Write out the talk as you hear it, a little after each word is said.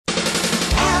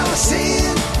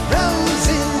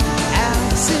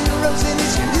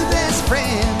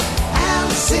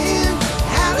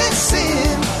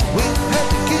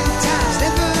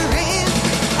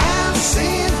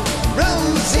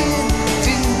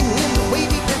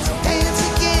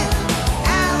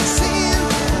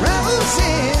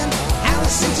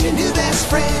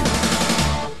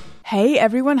Hey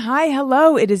everyone, hi,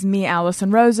 hello, it is me,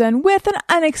 Allison Rosen, with an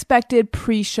unexpected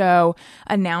pre-show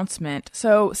announcement.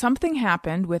 So something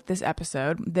happened with this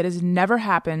episode that has never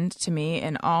happened to me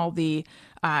in all the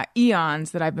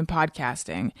eons that I've been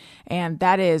podcasting, and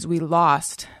that is we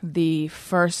lost the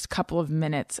first couple of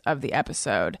minutes of the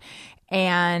episode.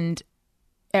 And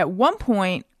at one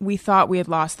point, we thought we had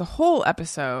lost the whole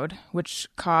episode, which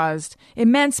caused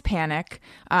immense panic,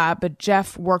 but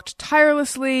Jeff worked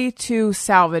tirelessly to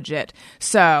salvage it.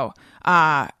 So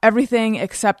everything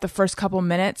except the first couple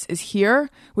minutes is here,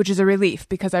 which is a relief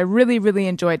because I really, really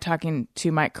enjoyed talking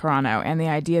to Mike Carano, and the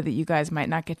idea that you guys might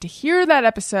not get to hear that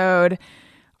episode.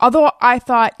 Although I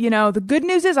thought, the good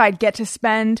news is I'd get to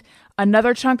spend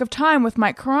another chunk of time with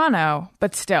Mike Carano,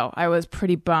 but still, I was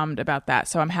pretty bummed about that.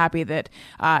 So I'm happy that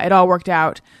it all worked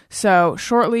out. So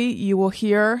shortly, you will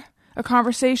hear a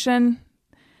conversation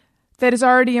that is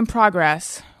already in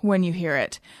progress when you hear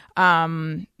it.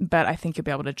 But I think you'll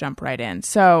be able to jump right in.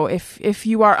 So if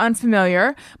you are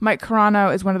unfamiliar, Mike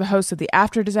Carano is one of the hosts of the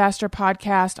After Disaster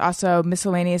podcast, also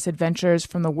Miscellaneous Adventures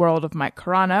from the World of Mike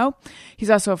Carano.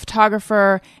 He's also a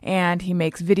photographer, and he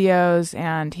makes videos,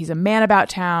 and he's a man about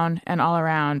town and all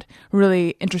around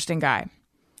really interesting guy.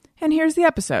 And here's the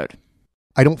episode.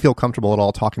 I don't feel comfortable at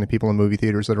all talking to people in movie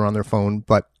theaters that are on their phone,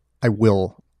 but I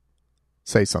will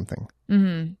say something.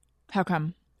 Mm-hmm. How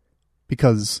come?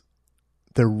 Because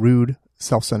they're rude,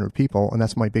 self-centered people, and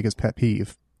that's my biggest pet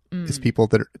peeve. Is people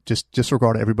that just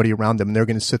disregard everybody around them, and they're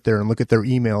going to sit there and look at their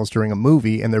emails during a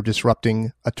movie, and they're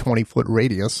disrupting a 20-foot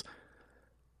radius.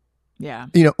 Yeah.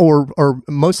 Or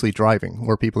mostly driving,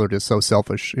 where people are just so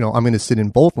selfish. I'm going to sit in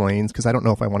both lanes because I don't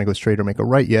know if I want to go straight or make a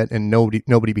right yet, and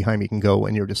nobody behind me can go,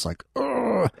 and you're just like,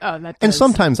 ugh. Oh, and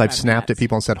sometimes I've snapped at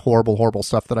people and said horrible, horrible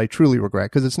stuff that I truly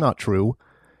regret because it's not true.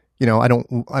 I don't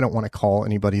want to call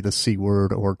anybody the C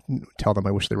word or tell them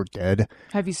I wish they were dead.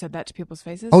 Have you said that to people's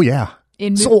faces? Oh, yeah.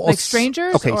 Like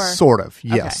strangers? Okay, sort of,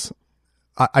 yes.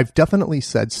 Okay. I've definitely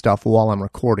said stuff while I'm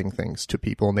recording things to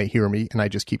people and they hear me and I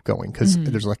just keep going because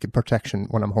there's like a protection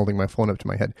when I'm holding my phone up to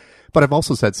my head. But I've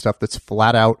also said stuff that's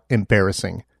flat out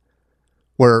embarrassing,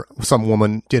 where some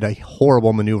woman did a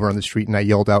horrible maneuver on the street and I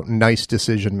yelled out, "Nice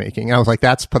decision making." And I was like,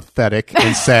 that's pathetic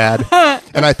and sad.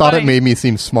 And I thought it made me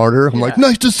seem smarter. I'm like,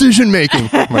 "Nice decision making."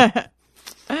 Like,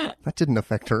 that didn't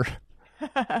affect her.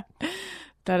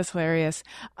 That is hilarious.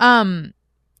 Well,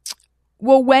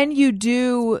 when you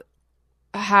do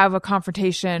have a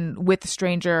confrontation with a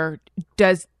stranger,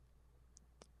 does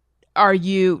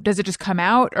it just come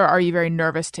out, or are you very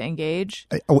nervous to engage?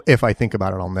 If I think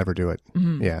about it, I'll never do it.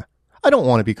 Mm-hmm. Yeah. I don't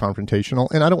want to be confrontational,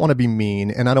 and I don't want to be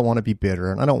mean, and I don't want to be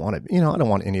bitter, and I don't want to, I don't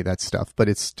want any of that stuff. But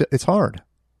it's hard.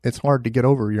 It's hard to get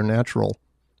over your natural,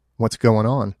 what's going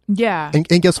on. Yeah.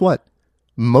 And guess what?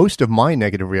 Most of my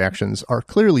negative reactions are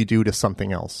clearly due to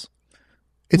something else.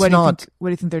 It's what not. What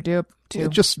do you think they're due to?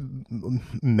 Just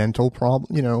mental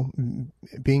problem,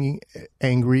 being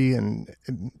angry and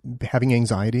having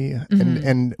anxiety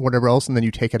and whatever else. And then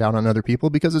you take it out on other people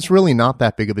because it's really not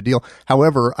that big of a deal.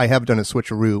 However, I have done a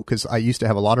switcheroo because I used to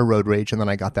have a lot of road rage and then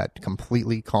I got that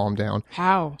completely calmed down.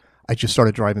 How? I just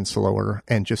started driving slower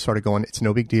and just started going, it's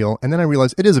no big deal. And then I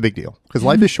realized it is a big deal because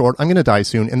life is short. I'm going to die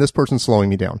soon. And this person's slowing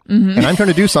me down. And I'm trying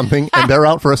to do something and they're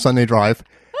out for a Sunday drive.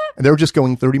 And they're just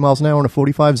going 30 miles an hour in a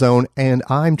 45 zone, and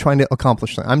I'm trying to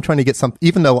accomplish that. I'm trying to get something,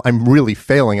 even though I'm really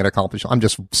failing at accomplishing. I'm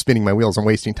just spinning my wheels and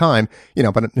wasting time,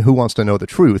 but who wants to know the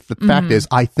truth? The fact is,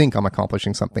 I think I'm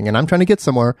accomplishing something, and I'm trying to get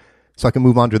somewhere so I can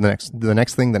move on to the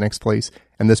next thing, the next place.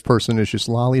 And this person is just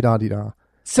lolly-da-dee-da.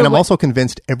 So and I'm also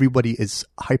convinced everybody is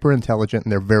hyper intelligent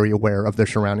and they're very aware of their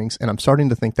surroundings. And I'm starting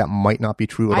to think that might not be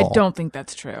true at all. I don't think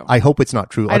that's true. I hope it's not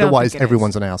true. Otherwise,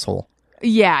 everyone's an asshole.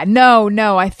 Yeah,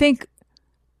 no. I think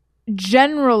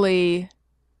generally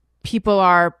people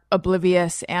are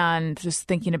oblivious and just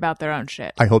thinking about their own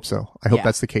shit. I hope so. I hope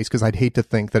that's the case because I'd hate to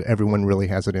think that everyone really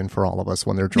has it in for all of us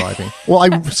when they're driving. Well,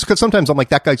 because sometimes I'm like,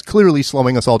 that guy's clearly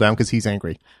slowing us all down because he's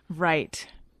angry. Right.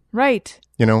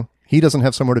 He doesn't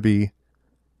have somewhere to be.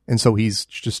 And so he's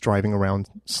just driving around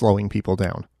slowing people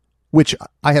down, which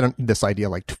I had this idea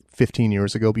like 15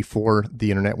 years ago before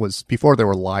there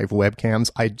were live webcams.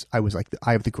 I was like,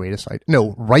 I have the greatest idea.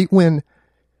 No, right when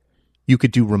you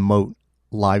could do remote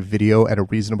live video at a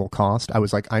reasonable cost, I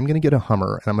was like, I'm going to get a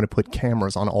Hummer and I'm going to put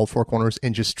cameras on all four corners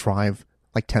and just drive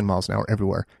like 10 miles an hour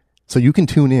everywhere. So you can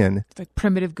tune in. It's like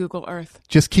primitive Google Earth.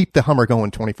 Just keep the Hummer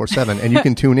going 24/7 and you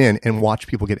can tune in and watch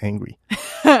people get angry.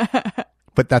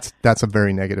 But that's a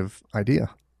very negative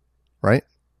idea, right?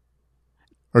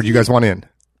 Or do you guys want in?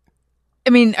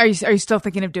 I mean, are you still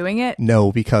thinking of doing it?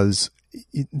 No, because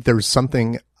there's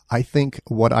something, I think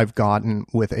what I've gotten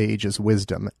with age is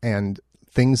wisdom. And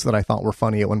things that I thought were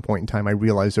funny at one point in time, I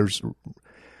realized there's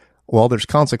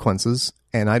consequences,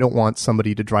 and I don't want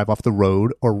somebody to drive off the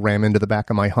road or ram into the back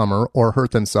of my Hummer or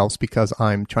hurt themselves because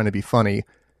I'm trying to be funny.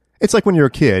 It's like when you're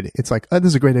a kid, it's like, oh, this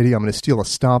is a great idea. I'm going to steal a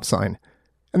stop sign.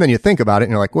 And then you think about it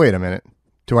and you're like, wait a minute.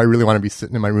 Do I really want to be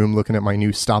sitting in my room looking at my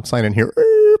new stop sign and hear,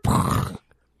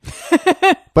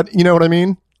 but you know what I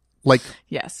mean? Like,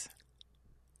 yes.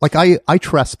 Like I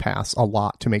trespass a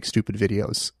lot to make stupid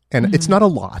videos, and it's not a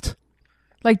lot.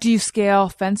 Like, do you scale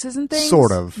fences and things?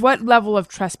 Sort of. What level of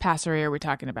trespassery are we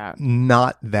talking about?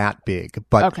 Not that big,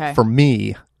 but okay. For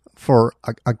me, for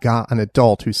a guy, an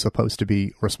adult who's supposed to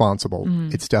be responsible,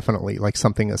 it's definitely like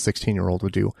something a 16-year-old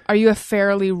would do. Are you a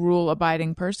fairly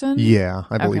rule-abiding person? Yeah,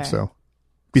 I believe so.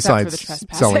 Besides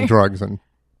selling drugs and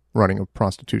running a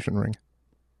prostitution ring.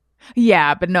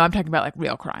 Yeah, but no, I'm talking about like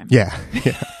real crime. Yeah.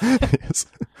 Yes.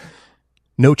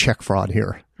 No check fraud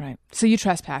here. Right. So you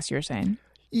trespass, you're saying?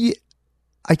 Yeah.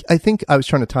 I think I was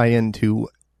trying to tie into,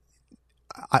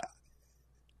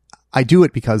 I do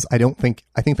it because I think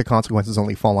the consequences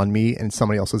only fall on me and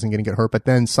somebody else isn't going to get hurt. But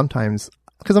then sometimes,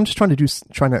 because I'm just trying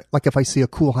to, like if I see a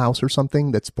cool house or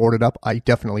something that's boarded up, I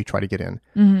definitely try to get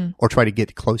in or try to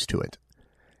get close to it.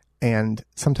 And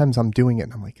sometimes I'm doing it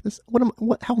and I'm like,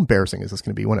 how embarrassing is this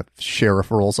going to be when a sheriff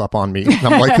rolls up on me? And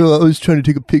I'm like, oh, I was trying to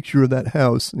take a picture of that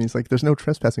house. And he's like, there's no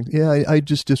trespassing. Yeah, I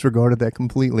just disregarded that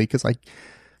completely because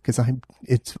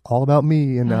it's all about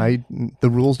me and the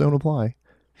rules don't apply.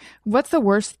 What's the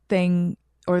worst thing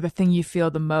or the thing you feel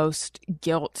the most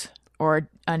guilt or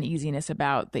uneasiness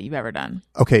about that you've ever done?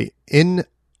 Okay. I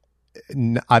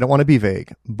don't want to be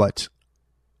vague, but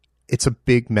it's a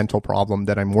big mental problem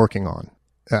that I'm working on.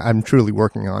 I'm truly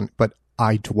working on, but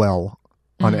I dwell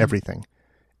on everything.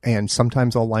 And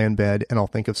sometimes I'll lie in bed and I'll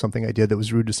think of something I did that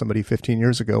was rude to somebody 15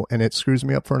 years ago, and it screws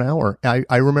me up for an hour.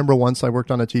 I remember once I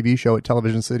worked on a TV show at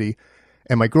Television City,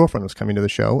 and my girlfriend was coming to the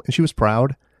show, and she was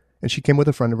proud, and she came with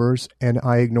a friend of hers, and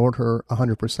I ignored her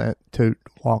 100% to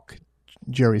walk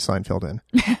Jerry Seinfeld in.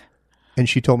 And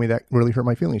she told me that really hurt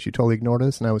my feelings. She totally ignored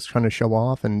us, and I was trying to show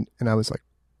off, and I was like,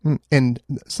 And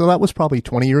so that was probably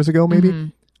 20 years ago,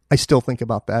 maybe. I still think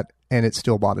about that, and it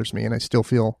still bothers me, and I still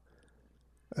feel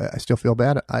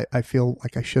bad. I feel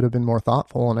like I should have been more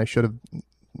thoughtful, and I should have.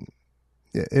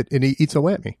 It eats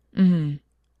away at me.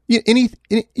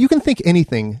 You can think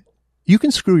anything. You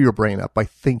can screw your brain up by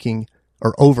thinking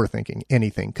or overthinking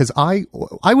anything. Because I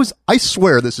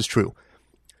swear this is true.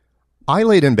 I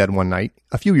laid in bed one night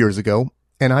a few years ago,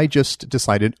 and I just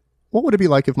decided, what would it be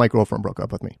like if my girlfriend broke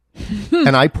up with me?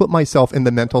 And I put myself in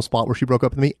the mental spot where she broke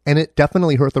up with me, and it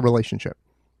definitely hurt the relationship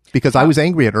because I was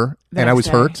angry at her and I was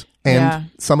hurt, and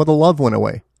some of the love went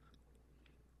away.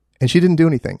 And she didn't do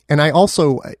anything. And I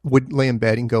also would lay in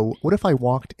bed and go, what if I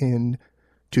walked in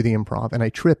to the Improv and I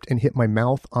tripped and hit my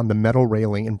mouth on the metal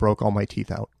railing and broke all my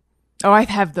teeth out? Oh, I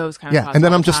have those kind of thoughts. And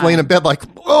then I'm just laying in bed like,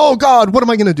 oh God, what am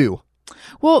I going to do?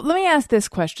 Well, let me ask this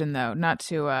question though, not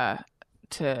to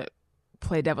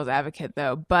play devil's advocate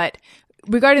though, but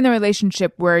regarding the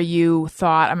relationship where you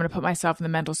thought, I'm going to put myself in the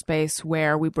mental space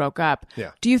where we broke up.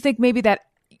 Yeah. Do you think maybe that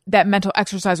mental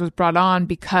exercise was brought on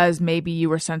because maybe you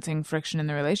were sensing friction in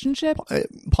the relationship?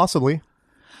 Possibly,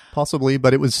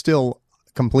 but it was still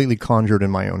completely conjured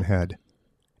in my own head.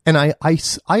 And I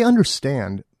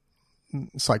understand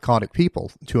psychotic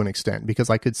people to an extent because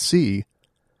I could see,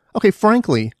 okay,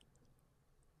 frankly,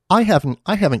 I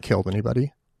haven't killed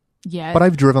anybody. Yeah. But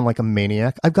I've driven like a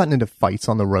maniac. I've gotten into fights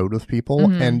on the road with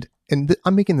people, and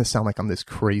I'm making this sound like I'm this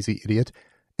crazy idiot.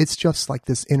 It's just like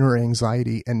this inner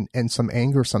anxiety and some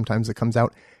anger sometimes that comes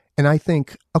out. And I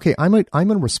think, okay, I'm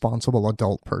a responsible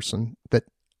adult person that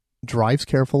drives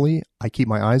carefully. I keep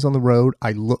my eyes on the road.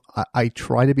 I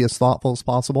try to be as thoughtful as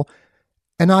possible.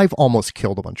 And I've almost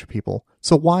killed a bunch of people.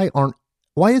 So why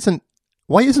isn't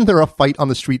there a fight on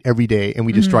the street every day and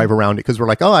we just drive around it because we're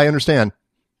like, oh, I understand.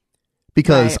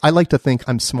 Because I like to think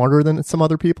I'm smarter than some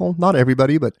other people. Not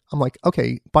everybody, but I'm like,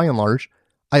 okay, by and large,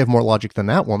 I have more logic than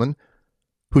that woman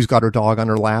who's got her dog on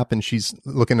her lap and she's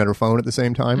looking at her phone at the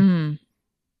same time.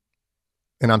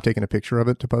 And I'm taking a picture of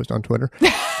it to post on Twitter.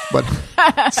 But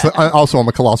also I'm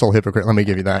a colossal hypocrite. Let me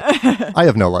give you that. I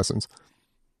have no lessons.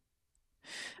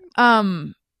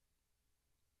 What's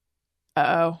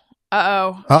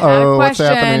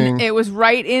happening?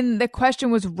 The question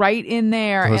was right in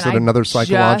there. Was it another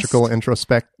psychological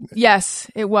introspect? Yes,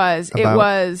 it was. It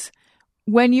was.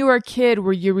 When you were a kid,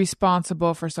 were you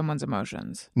responsible for someone's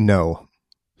emotions? No.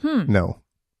 No.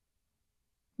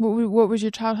 What was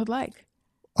your childhood like?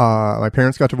 My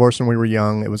parents got divorced when we were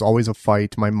young. It was always a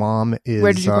fight. My mom is...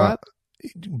 Where did you grow up?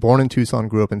 Born in Tucson,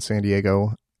 grew up in San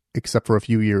Diego, except for a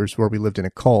few years where we lived in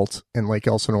a cult in Lake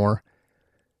Elsinore.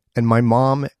 And my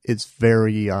mom is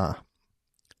very,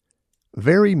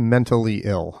 very mentally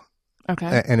ill.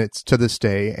 Okay. And it's to this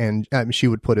day. And she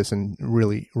would put us in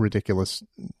really ridiculous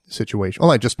situations.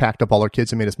 Well, I just packed up all our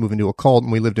kids and made us move into a cult.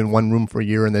 And we lived in one room for a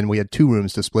year. And then we had 2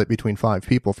 rooms to split between 5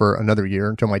 people for another year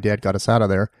until my dad got us out of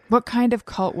there. What kind of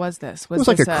cult was this? It was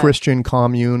like a Christian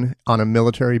commune on a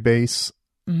military base.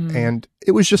 Mm-hmm. And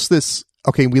it was just this,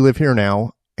 okay, we live here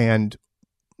now. And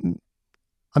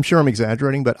I'm sure I'm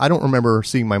exaggerating, but I don't remember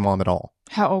seeing my mom at all.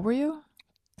 How old were you?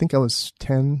 I think I was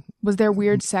 10. Was there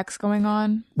weird sex going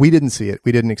on? We didn't see it.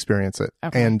 We didn't experience it.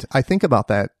 Okay. And I think about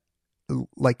that,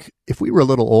 like, if we were a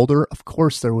little older, of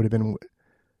course there would have been,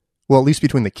 well, at least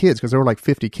between the kids, because there were like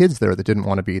 50 kids there that didn't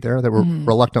want to be there, that were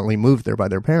reluctantly moved there by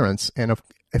their parents. And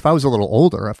if I was a little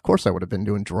older, of course I would have been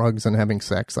doing drugs and having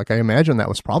sex. Like, I imagine that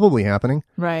was probably happening.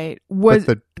 Right. But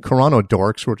the Corano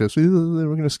dorks were just, we're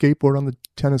going to skateboard on the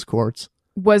tennis courts.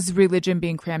 Was religion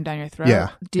being crammed down your throat? Yeah.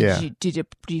 Do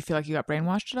you feel like you got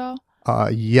brainwashed at all?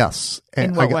 Yes.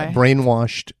 And In what I got way?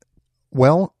 brainwashed.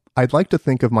 Well, I'd like to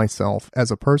think of myself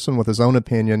as a person with his own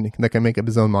opinion that can make up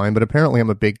his own mind, but apparently I'm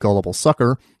a big gullible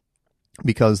sucker,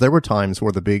 because there were times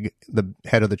where the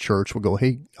head of the church would go,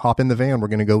 hey, hop in the van, we're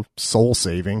going to go soul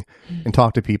saving and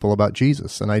talk to people about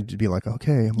Jesus. And I'd be like,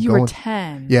 okay, I'm You going. were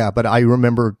 10. Yeah, but I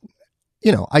remember,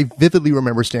 I vividly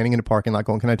remember standing in a parking lot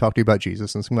going, can I talk to you about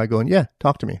Jesus? And somebody going, yeah,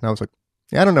 talk to me. And I was like,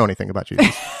 yeah, I don't know anything about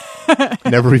Jesus.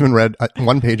 Never even read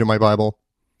one page of my Bible.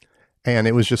 And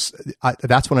it was just,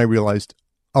 that's when I realized,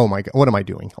 oh my God, what am I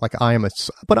doing? Like, I'm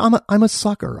a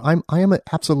sucker. I am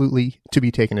absolutely to be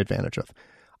taken advantage of.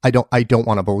 I don't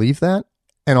want to believe that.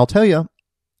 And I'll tell you,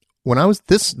 when I was,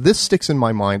 this sticks in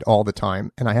my mind all the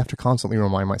time, and I have to constantly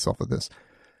remind myself of this.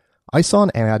 I saw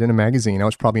an ad in a magazine. I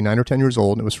was probably 9 or 10 years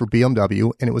old, and it was for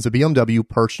BMW, and it was a BMW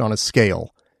perched on a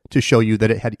scale to show you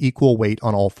that it had equal weight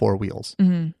on all 4 wheels.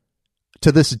 Mm-hmm.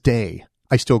 To this day,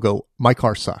 I still go, my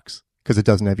car sucks because it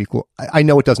doesn't have I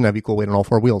know it doesn't have equal weight on all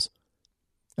 4 wheels,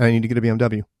 and I need to get a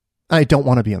BMW. I don't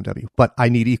want a BMW, but I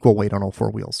need equal weight on all 4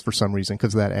 wheels for some reason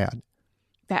because of that ad.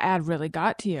 That ad really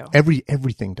got to you.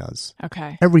 Everything does.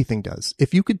 Okay. Everything does.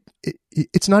 If you could,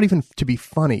 it's not even to be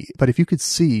funny, but if you could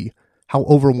see how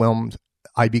overwhelmed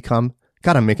I become,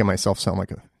 God, I'm making myself sound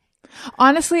like a...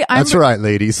 Honestly, That's right,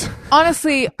 ladies.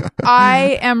 Honestly,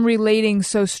 I am relating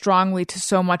so strongly to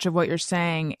so much of what you're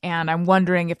saying, and I'm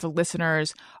wondering if the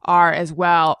listeners are as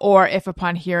well, or if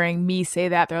upon hearing me say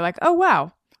that, they're like, oh,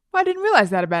 wow. Well, I didn't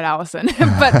realize that about Allison.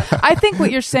 But I think what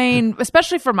you're saying,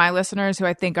 especially for my listeners who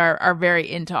I think are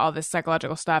very into all this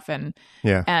psychological stuff and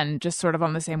just sort of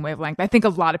on the same wavelength, I think a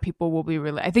lot of people will be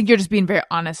I think you're just being very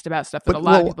honest about stuff that a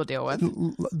lot of people deal with.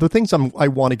 The things I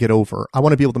want to get over, I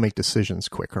want to be able to make decisions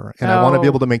quicker, and I want to be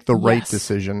able to make the right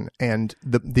decision. And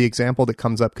the example that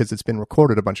comes up, because it's been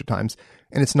recorded a bunch of times,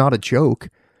 and it's not a joke,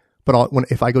 but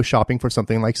if I go shopping for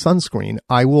something like sunscreen,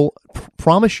 I will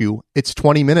promise you it's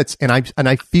 20 minutes, and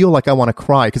I feel like I want to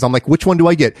cry because I'm like, which one do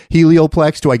I get?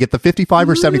 Helioplex? Do I get the 55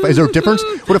 or 75? Is there a difference?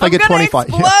 What if I get 25?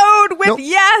 Explode with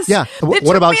yes. Yeah.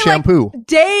 What about shampoo? Like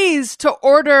days to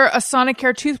order a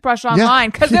Sonicare toothbrush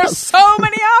online because there's so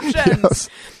many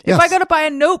options. If I go to buy a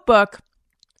notebook,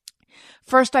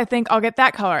 first I think I'll get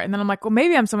that color. And then I'm like, well,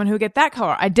 maybe I'm someone who would get that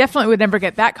color. I definitely would never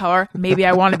get that color. Maybe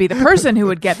I want to be the person who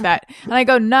would get that. And I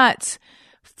go nuts.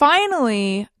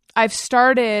 Finally, I've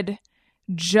started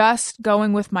just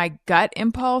going with my gut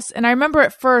impulse. And I remember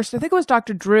at first, I think it was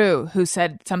Dr. Drew who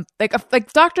said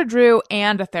like Dr. Drew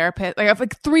and a therapist,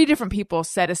 like 3 different people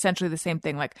said essentially the same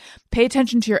thing. Like, pay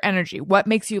attention to your energy. What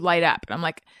makes you light up? And I'm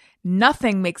like,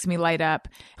 nothing makes me light up.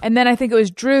 And then I think it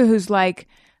was Drew who's like,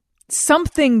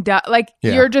 something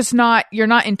you're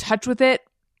not in touch with it,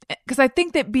 because I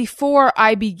think that before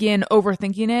I begin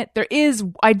overthinking it,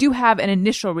 I do have an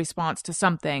initial response to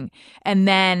something, and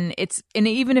then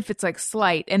even if it's like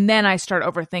slight, and then I start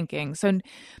overthinking. So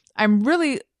I'm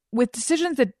really, with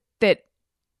decisions that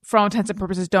for all intents and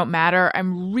purposes don't matter,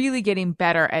 I'm really getting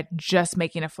better at just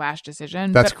making a flash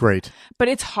decision. That's great, but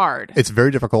it's hard. It's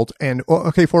very difficult. And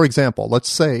okay, for example, let's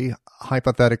say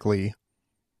hypothetically,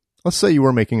 let's say you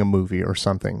were making a movie or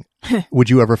something. Would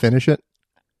you ever finish it?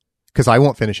 Because I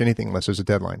won't finish anything unless there's a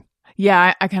deadline.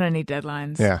 Yeah, I kind of need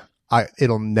deadlines. Yeah,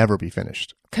 it'll never be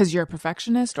finished. Because you're a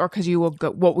perfectionist, or because you will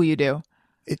go, what will you do?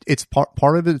 It's part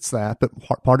of it's that, but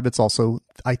part of it's also,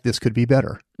 this could be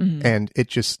better. Mm-hmm. And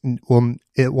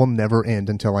it will never end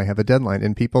until I have a deadline.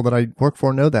 And people that I work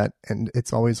for know that. And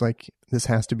it's always like, this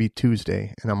has to be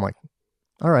Tuesday. And I'm like,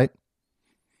 all right.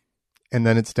 And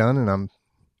then it's done, and I'm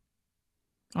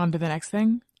on to the next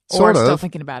thing? Sort or of. Still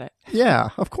thinking about it? Yeah,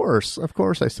 of course. Of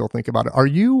course I still think about it. Are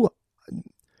you...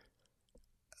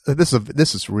 this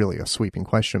is really a sweeping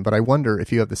question, but I wonder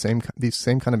if you have these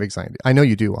same kind of anxiety. I know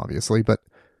you do, obviously, but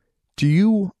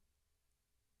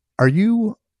are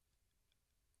you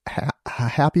a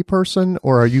happy person,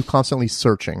 or are you constantly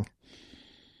searching?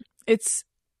 It's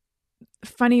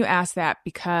funny you ask that,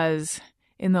 because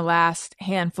in the last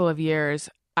handful of years,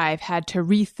 I've had to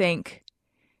rethink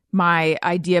my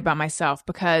idea about myself,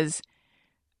 because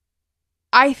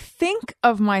I think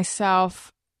of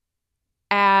myself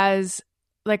as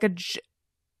like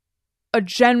a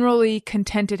generally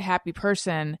contented, happy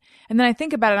person. And then I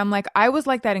think about it, I'm like, I was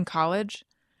like that in college,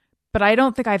 but I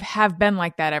don't think I have been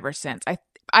like that ever since.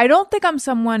 I don't think I'm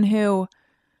someone who...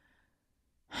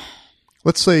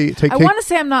 Let's say I want to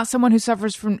say I'm not someone who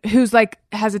suffers from, who's like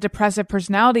has a depressive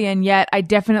personality, and yet I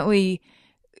definitely,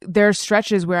 there's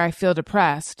stretches where I feel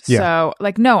depressed. Yeah. So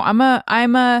like, no, I'm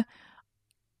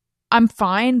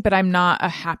fine, but I'm not a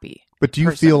happy. But do you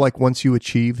person. feel like once you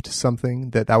achieved something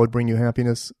that would bring you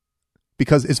happiness?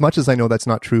 Because as much as I know that's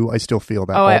not true, I still feel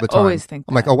that all the time. I always think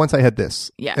that. I'm like, oh, once I had this,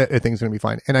 yeah, things are going to be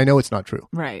fine. And I know it's not true.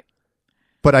 Right.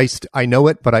 But I know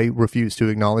it, but I refuse to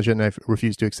acknowledge it, and I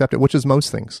refuse to accept it, which is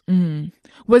most things. Mm-hmm.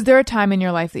 Was there a time in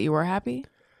your life that you were happy,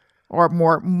 or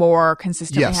more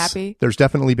consistently happy? There's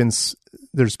definitely been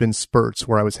spurts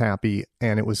where I was happy,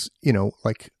 and it was,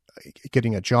 like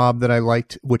getting a job that I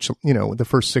liked, which, the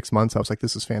first 6 months I was like,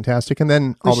 this is fantastic. And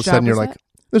then all of a sudden you're like,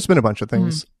 there's been a bunch of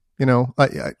things.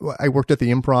 I worked at the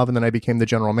Improv, and then I became the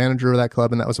general manager of that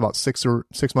club, and that was about 6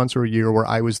 months or a year where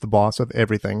I was the boss of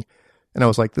everything. And I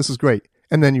was like, this is great.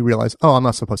 And then you realize, oh, I'm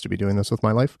not supposed to be doing this with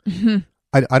my life. Mm-hmm.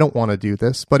 I don't want to do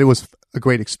this, but it was a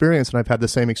great experience. And I've had the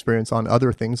same experience on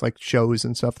other things like shows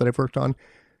and stuff that I've worked on.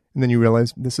 And then you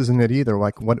realize this isn't it either.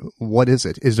 Like, what is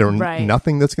it? Is there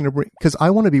nothing that's going to bring? Because I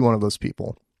want to be one of those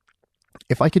people.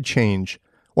 If I could change,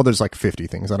 well, there's like 50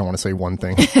 things. I don't want to say one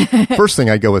thing. First thing,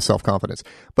 I go with self-confidence.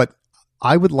 But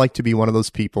I would like to be one of those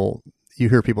people. You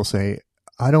hear people say,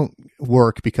 I don't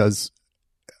work because...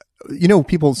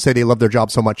 people say they love their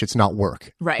job so much it's not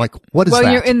work. Right. Like, what is that?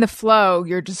 Well, you're in the flow.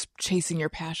 You're just chasing your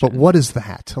passion. But what is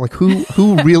that? Like, who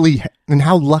really, and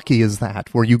how lucky is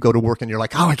that where you go to work and you're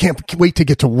like, oh, I can't wait to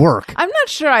get to work? I'm not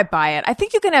sure I buy it. I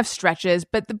think you can have stretches,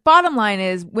 but the bottom line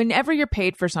is whenever you're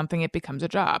paid for something, it becomes a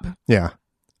job. Yeah.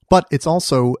 But it's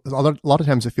also, a lot of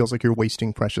times it feels like you're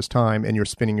wasting precious time and you're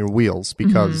spinning your wheels,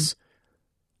 because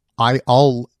I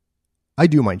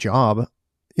do my job.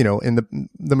 And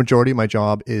the majority of my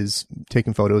job is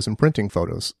taking photos and printing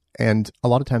photos. And a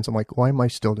lot of times I'm like, why am I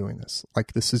still doing this?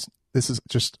 Like, this is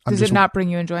just... Does it not bring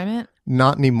you enjoyment?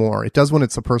 Not anymore. It does when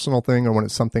it's a personal thing or when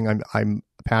it's something I'm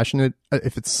passionate.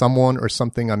 If it's someone or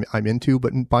something I'm into,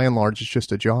 but by and large, it's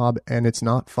just a job and it's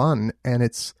not fun. And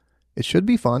it should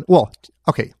be fun. Well,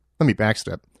 okay, let me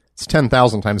backstep. It's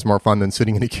 10,000 times more fun than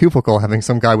sitting in a cubicle having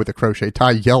some guy with a crochet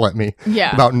tie yell at me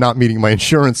about not meeting my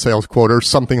insurance sales quota or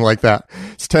something like that.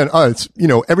 It's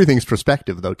everything's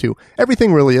perspective though too.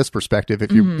 Everything really is perspective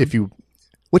if you,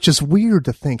 which is weird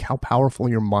to think how powerful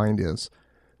your mind is,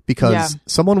 because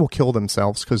someone will kill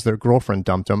themselves because their girlfriend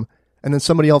dumped them, and then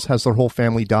somebody else has their whole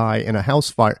family die in a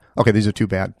house fire. Okay, these are two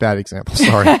bad examples.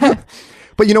 Sorry.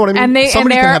 But you know what I mean? And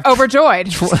they're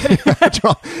overjoyed.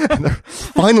 And they're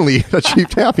finally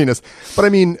achieved happiness. But I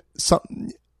mean,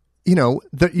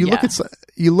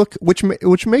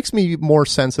 which makes me more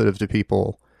sensitive to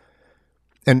people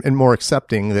and more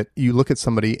accepting, that you look at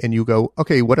somebody and you go,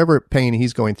 okay, whatever pain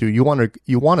he's going through, you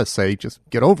want to say, just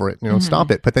get over it,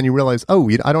 stop it. But then you realize, oh,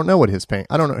 I don't know what his pain,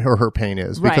 I don't know her pain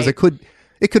is, because it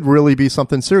could really be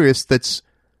something serious that's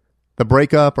the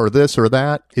breakup or this or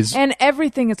that is. And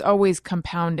everything is always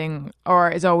compounding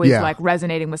or is always like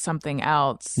resonating with something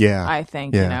else. Yeah. I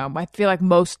think, I feel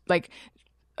like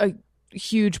a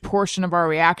huge portion of our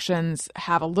reactions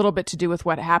have a little bit to do with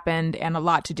what happened and a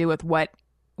lot to do with what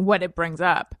it brings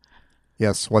up.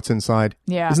 Yes. What's inside.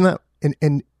 Yeah. Isn't that,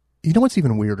 and you know what's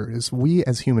even weirder is we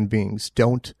as human beings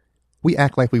we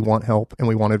act like we want help and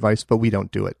we want advice, but we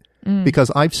don't do it.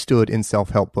 Because I've stood in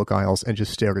self-help book aisles and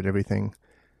just stared at everything.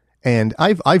 And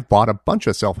I've bought a bunch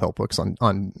of self-help books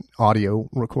on audio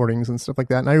recordings and stuff like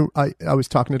that. And I was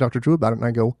talking to Dr. Drew about it, and I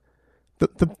go,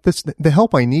 the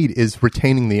help I need is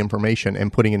retaining the information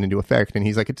and putting it into effect. And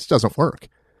he's like, it just doesn't work.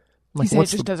 He said it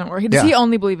just doesn't work. Does he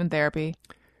only believe in therapy?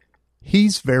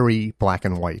 He's very black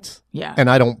and white. Yeah. And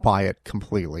I don't buy it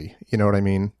completely. You know what I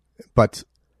mean? But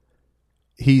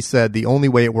he said the only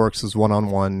way it works is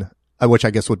one-on-one, which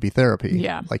I guess would be therapy.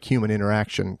 Yeah. Like human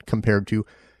interaction compared to...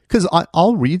 Because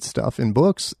I'll read stuff in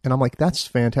books, and I'm like, that's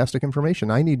fantastic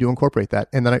information. I need to incorporate that.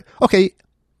 And then this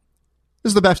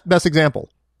is the best example.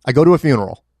 I go to a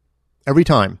funeral every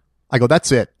time. I go,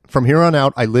 that's it. From here on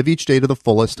out, I live each day to the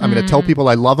fullest. I'm going to tell people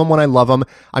I love them when I love them.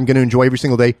 I'm going to enjoy every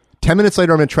single day. 10 minutes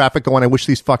later, I'm in traffic going, I wish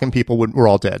these fucking people were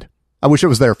all dead. I wish it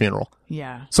was their funeral.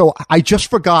 Yeah. So I just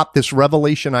forgot this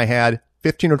revelation I had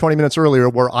 15 or 20 minutes earlier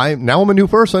where I'm a new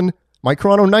person. Mike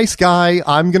Carano, nice guy.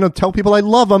 I'm going to tell people I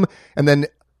love them. And then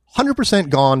 100%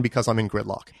 gone because I'm in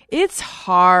gridlock. It's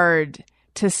hard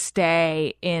to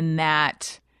stay in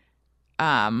that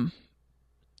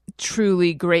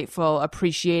truly grateful,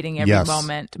 appreciating every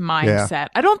moment mindset. Yeah.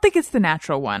 I don't think it's the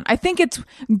natural one. I think it's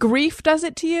grief does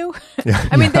it to you. Yeah.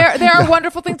 I mean, there are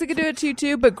wonderful things that can do it to you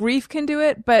too, but grief can do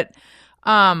it. But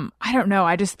I don't know.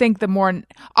 I just think the more,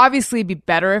 obviously it'd be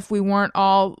better if we weren't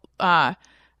all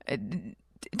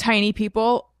tiny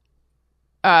people,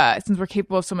 since we're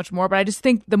capable of so much more. But I just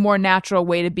think the more natural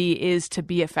way to be is to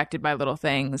be affected by little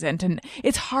things. And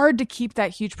it's hard to keep that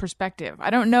huge perspective.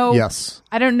 I don't know. Yes.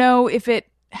 I don't know if it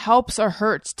helps or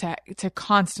hurts to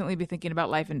constantly be thinking about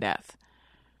life and death.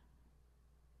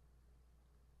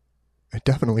 It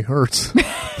definitely hurts.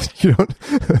 You don't.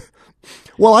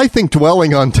 Well, I think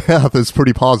dwelling on death is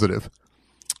pretty positive.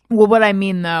 Well, what I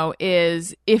mean though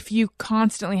is if you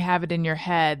constantly have it in your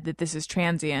head that this is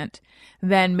transient,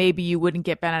 then maybe you wouldn't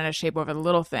get bent out of shape over the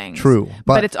little things. True.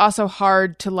 But it's also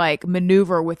hard to like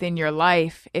maneuver within your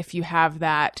life if you have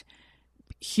that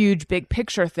huge big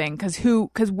picture thing,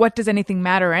 because what does anything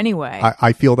matter anyway?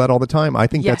 I feel that all the time. I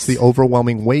think that's the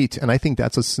overwhelming weight, and I think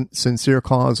that's a sincere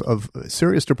cause of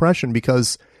serious depression,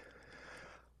 because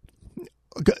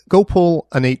go pull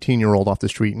an 18-year-old off the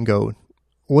street and go,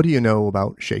 what do you know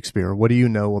about Shakespeare? What do you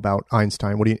know about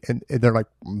Einstein? And they're like,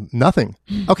 nothing.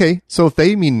 Okay, so if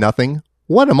they mean nothing,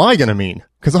 what am I going to mean?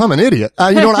 Because I'm an idiot.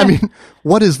 You know what I mean?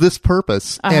 What is this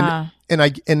purpose?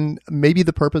 And maybe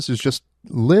the purpose is just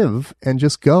live and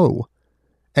just go.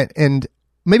 And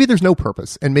maybe there's no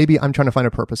purpose. And maybe I'm trying to find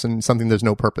a purpose in something there's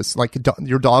no purpose. Like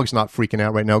your dog's not freaking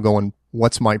out right now going,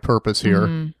 what's my purpose here?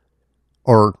 Mm-hmm.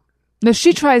 Or... No,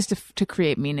 she tries to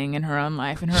create meaning in her own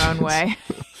life, in her own way.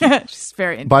 She's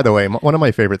very interesting. By the way, one of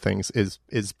my favorite things is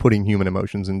putting human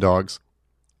emotions in dogs.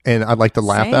 And I'd like to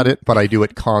laugh at it, but I do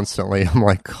it constantly. I'm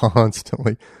like,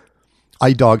 constantly.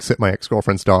 I dog sit my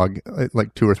ex-girlfriend's dog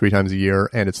like 2 or 3 times a year,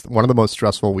 and it's one of the most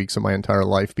stressful weeks of my entire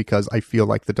life because I feel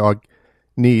like the dog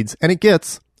needs, and it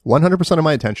gets 100% of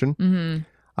my attention. Mm-hmm.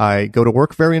 I go to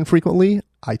work very infrequently.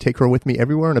 I take her with me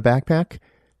everywhere in a backpack,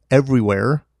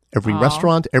 everywhere. Every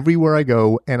restaurant, everywhere I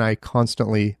go, and I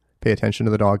constantly pay attention to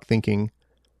the dog thinking,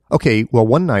 okay, well,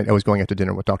 one night I was going out to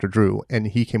dinner with Dr. Drew, and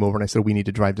he came over and I said, we need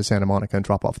to drive to Santa Monica and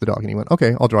drop off the dog. And he went,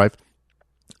 okay, I'll drive.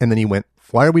 And then he went,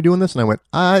 why are we doing this? And I went,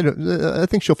 I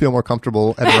think she'll feel more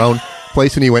comfortable at her own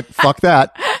place. And he went, fuck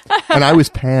that. And I was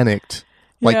panicked.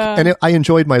 I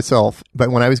enjoyed myself.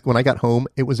 But when I got home,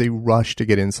 it was a rush to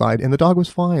get inside, and the dog was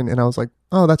fine. And I was like,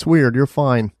 oh, that's weird. You're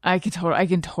fine. I can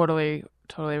totally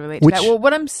relate to that. Well,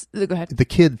 go ahead. The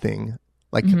kid thing,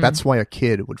 that's why a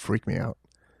kid would freak me out.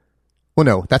 Well,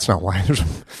 no, that's not why.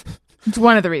 It's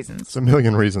one of the reasons. It's a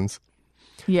million reasons.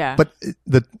 Yeah. But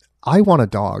I want a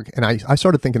dog, and I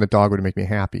started thinking a dog would make me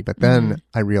happy, but then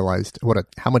I realized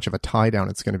how much of a tie down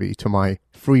it's going to be to my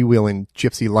freewheeling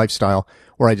gypsy lifestyle,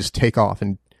 where I just take off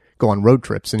and go on road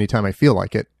trips anytime I feel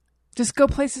like it. Just go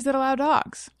places that allow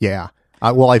dogs. Yeah.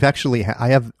 Well, I've actually I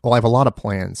have a lot of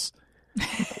plans.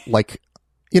 Like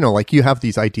you have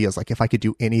these ideas, like if I could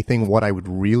do anything, what I would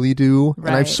really do. Right.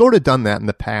 And I've sort of done that in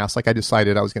the past. Like I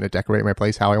decided I was going to decorate my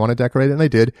place how I want to decorate it, and I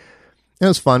did. And it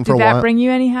was fun for a while. Did that bring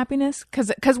you any happiness?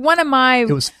 Because one of my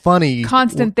it was funny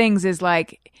constant things is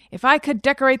like, if I could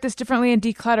decorate this differently and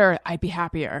declutter, I'd be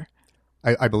happier.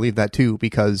 I believe that too,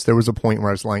 because there was a point where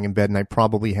I was lying in bed and I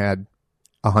probably had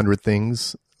 100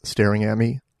 things staring at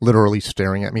me, literally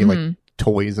staring at me, like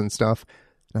toys and stuff.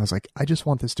 And I was like, I just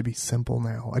want this to be simple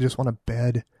now. I just want a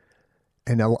bed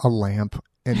and a lamp,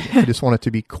 and I just want it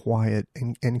to be quiet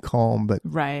and calm. But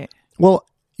right. Well,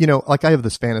 I have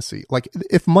this fantasy. Like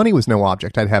if money was no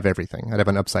object, I'd have everything. I'd have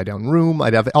an upside down room.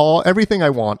 I'd have everything I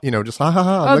want. Just look at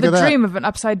that. Oh, the dream of an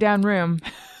upside down room.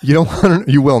 You don't want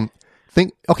to, you will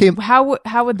think. Okay, how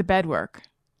would the bed work?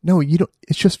 No, you don't.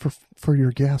 It's just for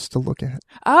your guests to look at.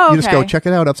 Oh, okay. You just go check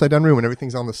it out, upside down room, and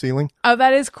everything's on the ceiling. Oh,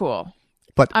 that is cool.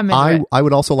 But I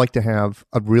would also like to have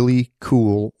a really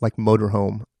cool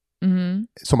motorhome. Mm-hmm.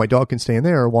 So my dog can stay in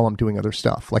there while I'm doing other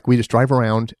stuff. Like we just drive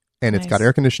around, and It's got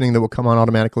air conditioning that will come on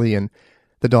automatically, and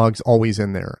the dog's always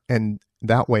in there. And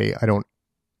that way I don't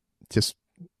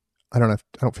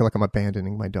feel like I'm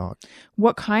abandoning my dog.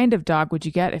 What kind of dog would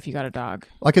you get if you got a dog?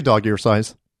 Like a dog your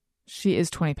size. She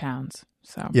is 20 pounds.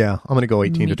 So yeah, I'm going to go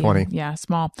 18 to 20. Yeah,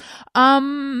 small.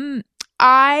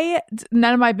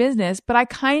 none of my business, but I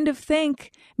kind of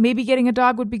think maybe getting a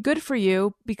dog would be good for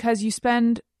you because you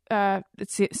spend,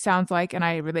 it sounds like, and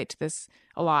I relate to this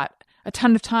a lot, a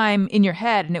ton of time in your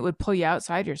head, and it would pull you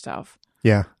outside yourself.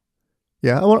 Yeah.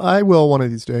 Yeah. I will one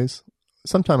of these days.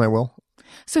 Sometime I will.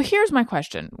 So here's my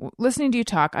question. Listening to you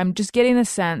talk, I'm just getting the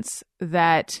sense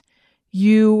that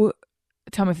you,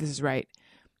 tell me if this is right,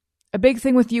 a big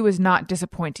thing with you is not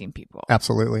disappointing people.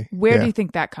 Absolutely. Where do you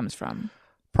think that comes from?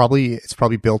 It's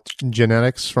probably built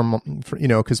genetics from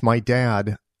because my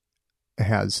dad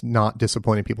has not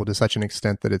disappointed people to such an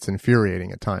extent that it's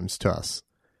infuriating at times to us.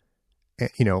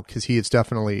 Because he is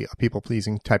definitely a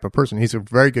people-pleasing type of person. He's a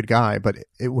very good guy, but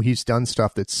he's done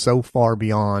stuff that's so far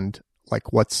beyond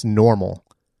like what's normal.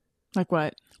 Like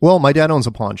what? Well, my dad owns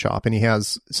a pawn shop, and he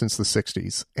has since the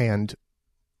 60s. And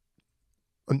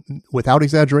without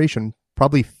exaggeration,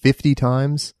 probably 50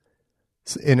 times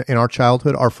in our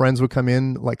childhood, our friends would come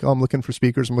in like, oh, I'm looking for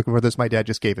speakers. I'm looking for this. My dad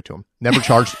just gave it to him.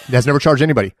 Has never charged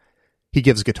anybody. He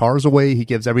gives guitars away. He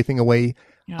gives everything away.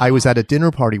 Oh. I was at a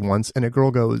dinner party once, and a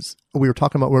girl goes, we were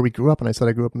talking about where we grew up, and I said,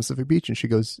 I grew up in Pacific Beach. And she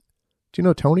goes, do you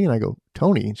know Tony? And I go,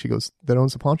 Tony? And she goes, that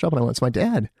owns the pawn shop? And I went, it's my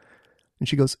dad. And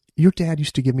she goes, your dad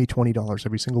used to give me $20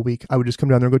 every single week. I would just come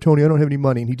down there and go, Tony, I don't have any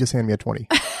money. And he'd just hand me a 20.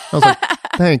 I was like,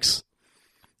 thanks.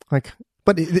 Like,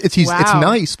 but it's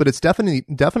nice, but it's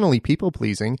definitely people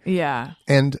pleasing. Yeah.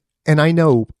 And I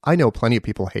know plenty of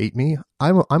people hate me.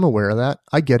 I'm aware of that.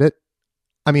 I get it.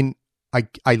 I mean,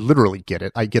 I literally get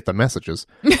it. I get the messages,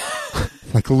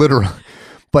 like literally.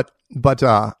 But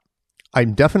I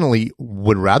definitely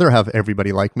would rather have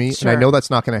everybody like me, sure. And I know that's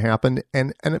not going to happen.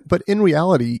 But in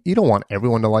reality, you don't want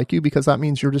everyone to like you because that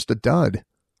means you're just a dud.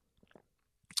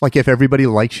 Like if everybody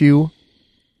likes you,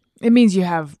 it means you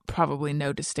have probably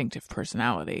no distinctive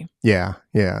personality. Yeah,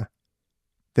 yeah.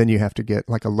 Then you have to get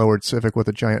like a lowered Civic with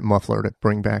a giant muffler to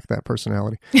bring back that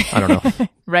personality. I don't know.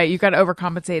 Right, you got to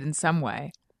overcompensate in some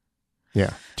way.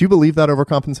 Yeah. Do you believe that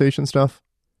overcompensation stuff?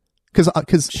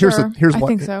 Because sure,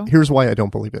 here's why I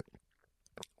don't believe it.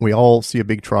 We all see a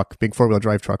big 4-wheel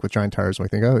drive truck with giant tires, and we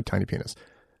think, oh, tiny penis.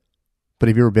 But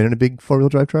have you ever been in a big 4-wheel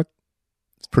drive truck?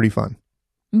 It's pretty fun.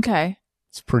 Okay.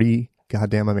 It's pretty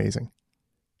goddamn amazing.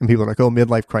 And people are like, oh,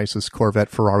 midlife crisis, Corvette,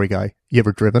 Ferrari guy. You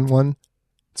ever driven one?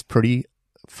 It's pretty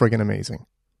friggin' amazing.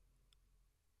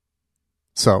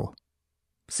 So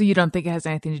you don't think it has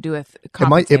anything to do with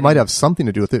it might have something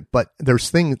to do with it, but there's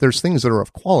things that are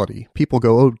of quality. People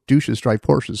go, oh, douches drive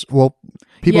Porsches. Well,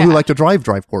 people who like to drive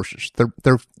Porsches.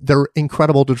 They're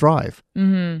incredible to drive.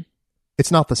 Mm-hmm.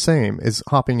 It's not the same as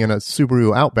hopping in a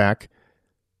Subaru Outback,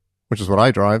 which is what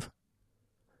I drive.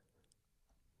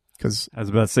 Because I was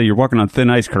about to say, you're walking on thin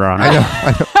ice, Karan. I know.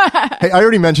 Hey, I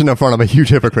already mentioned up front I'm a huge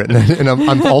hypocrite, and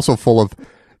I'm also full of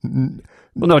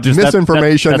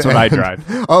misinformation. That's what I drive.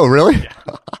 Oh, really?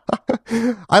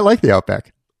 Yeah. I like the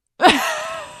Outback.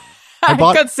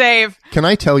 Good save. Can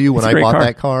I tell you when I bought car.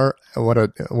 that car, what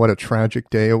a tragic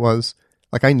day it was?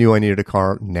 Like I knew I needed a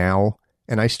car now,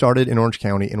 and I started in Orange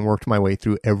County and worked my way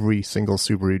through every single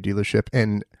Subaru dealership.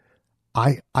 And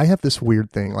I have this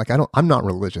weird thing. Like I'm not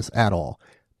religious at all.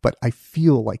 But I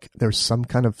feel like there's some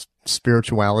kind of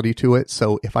spirituality to it.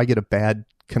 So if I get a bad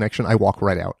connection, I walk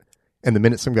right out. And the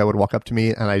minute some guy would walk up to me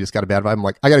and I just got a bad vibe, I'm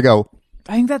like, I got to go.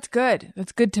 I think that's good.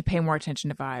 That's good to pay more attention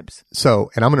to vibes.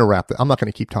 So, and I'm going to wrap it. I'm not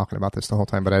going to keep talking about this the whole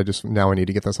time, but I need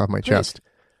to get this off my chest.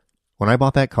 When I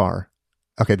bought that car,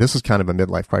 okay, this is kind of a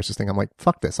midlife crisis thing. I'm like,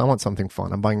 fuck this. I want something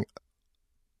fun. I'm buying,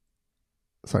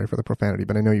 sorry for the profanity,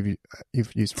 but I know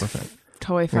you've used profanity.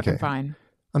 Totally fucking fine.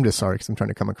 I'm just sorry because I'm trying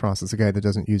to come across as a guy that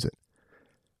doesn't use it.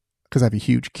 Because I have a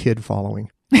huge kid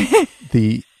following.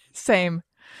 Same.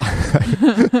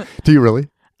 Do you really?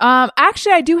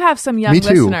 Actually, I do have some young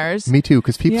listeners. Me too.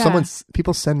 Because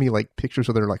people send me like pictures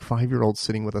of their like 5-year-olds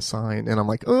sitting with a sign, and I'm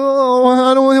like, oh,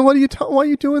 I don't. Why are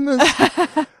you doing this?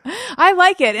 I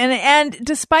like it, and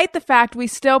despite the fact we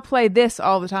still play this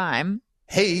all the time.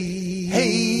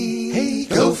 Hey,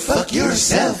 go fuck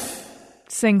yourself.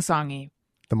 Sing-songy.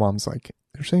 The mom's like,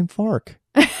 they're saying fark.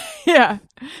 Yeah.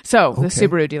 So, the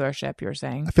Subaru dealership, you were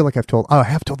saying. I feel like I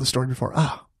have told the story before.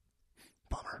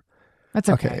 Bummer. That's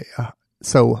okay.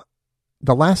 So,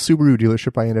 the last Subaru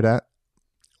dealership I ended at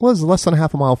was less than a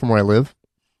half a mile from where I live.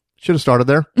 Should have started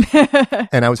there.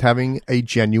 And I was having a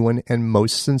genuine and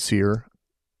most sincere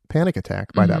panic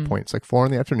attack by that point. It's like 4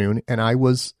 p.m, and I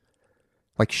was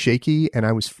like shaky, and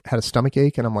I had a stomach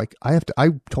ache, and I'm like, I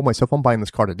told myself I'm buying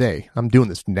this car today. I'm doing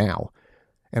this now.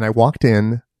 And I walked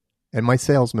in, and my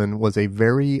salesman was a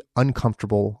very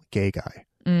uncomfortable gay guy.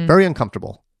 Very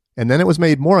uncomfortable. And then it was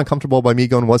made more uncomfortable by me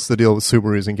going, what's the deal with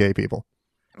Subarus and gay people?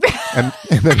 and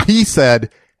then he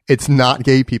said, It's not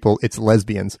gay people. It's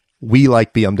lesbians. We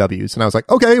like BMWs. And I was like,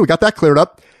 okay, we got that cleared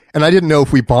up. And I didn't know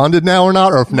if we bonded now or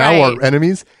not, or if now we're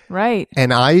enemies. Right.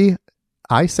 And I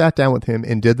sat down with him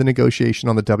and did the negotiation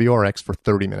on the WRX for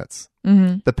 30 minutes.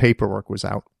 Mm-hmm. The paperwork was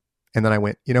out. And then I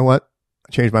went, you know what?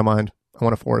 I changed my mind. I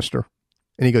want a Forester.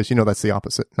 And he goes, that's the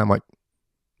opposite. And I'm like,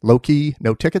 low key,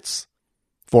 no tickets,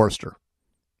 Forester.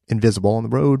 Invisible on the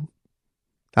road.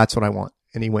 That's what I want.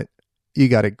 And he went, we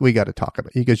got to talk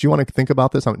about it. He goes, you want to think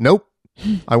about this? I went, nope.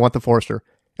 I want the Forester.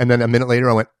 And then a minute later,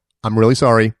 I went, I'm really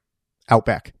sorry.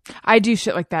 Outback. I do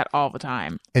shit like that all the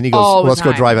time. And he goes, well, let's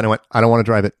go drive it. And I went, I don't want to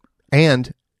drive it.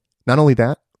 And not only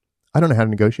that, I don't know how to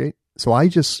negotiate. So I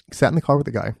just sat in the car with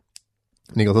the guy.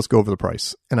 And he goes, let's go over the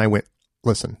price. And I went,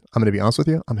 listen, I'm going to be honest with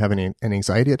you. I'm having an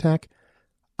anxiety attack.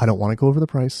 I don't want to go over the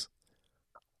price.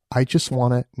 I just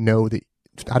want to know that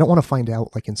I don't want to find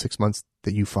out like in 6 months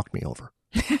that you fucked me over.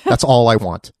 That's all I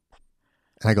want.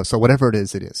 And I go, so whatever it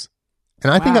is, it is.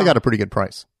 And I think I got a pretty good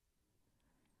price.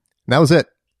 And that was it.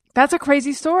 That's a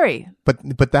crazy story.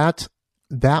 But that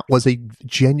was a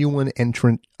genuine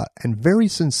entrant and very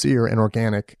sincere and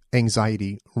organic,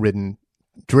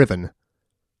 anxiety-driven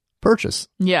purchase.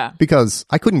 Yeah. Because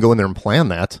I couldn't go in there and plan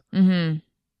that. Mm-hmm.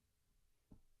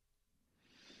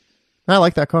 I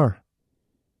like that car.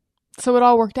 So it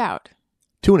all worked out.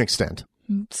 To an extent.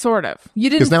 Sort of. You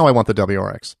didn't. Because now I want the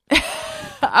WRX.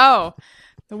 Oh,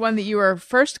 the one that you were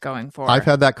first going for. I've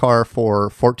had that car for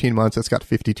 14 months. It's got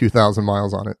 52,000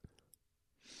 miles on it.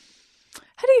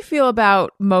 How do you feel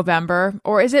about Movember?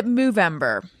 Or is it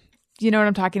Movember? Do you know what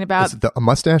I'm talking about? Is it a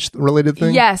mustache-related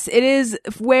thing? Yes, it is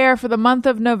where for the month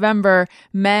of November,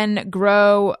 men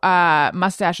grow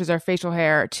mustaches or facial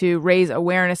hair to raise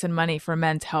awareness and money for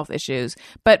men's health issues.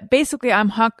 But basically, I'm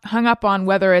hung up on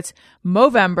whether it's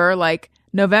Movember, like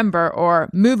November,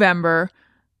 or Movember.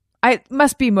 It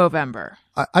must be Movember.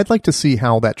 I'd like to see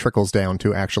how that trickles down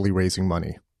to actually raising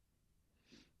money.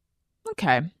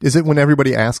 Okay. Is it when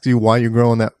everybody asks you why you're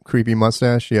growing that creepy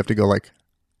mustache, you have to go like,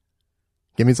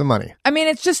 give me some money? I mean,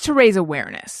 it's just to raise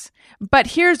awareness. But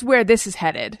here's where this is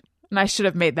headed. And I should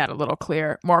have made that a little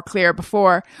more clear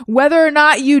before. Whether or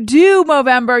not you do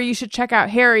Movember, you should check out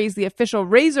Harry's, the official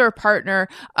razor partner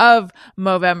of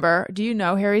Movember. Do you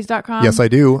know Harry's.com? Yes, I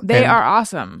do. They are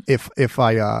awesome. If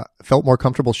I felt more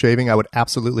comfortable shaving, I would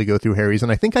absolutely go through Harry's.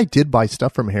 And I think I did buy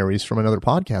stuff from Harry's from another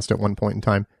podcast at one point in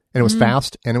time. And it was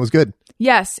fast and it was good.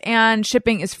 Yes, and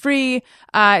shipping is free.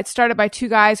 It's started by two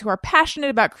guys who are passionate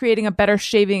about creating a better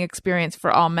shaving experience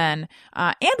for all men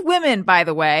and women, by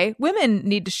the way. Women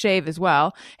need to shave as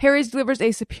well. Harry's delivers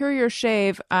a superior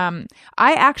shave. I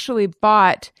actually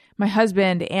bought my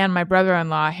husband and my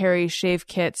brother-in-law Harry's shave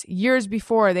kits years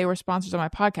before they were sponsors on my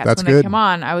podcast. That's when good. They came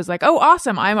on, I was like, oh,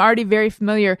 awesome. I'm already very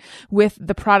familiar with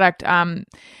the product.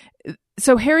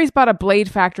 So Harry's bought a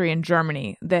blade factory in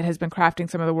Germany that has been crafting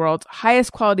some of the world's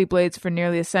highest quality blades for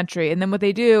nearly a century. And then what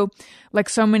they do, like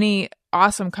so many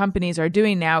awesome companies are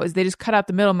doing now, is they just cut out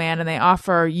the middleman and they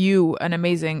offer you an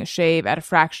amazing shave at a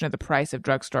fraction of the price of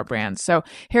drugstore brands. So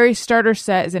Harry's starter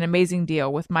set is an amazing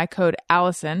deal. With my code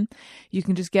Allison, you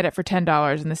can just get it for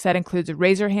 $10. And the set includes a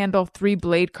razor handle, 3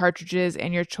 blade cartridges,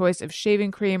 and your choice of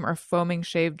shaving cream or foaming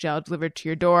shave gel delivered to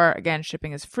your door. Again,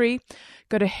 shipping is free.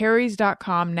 Go to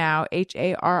harrys.com now,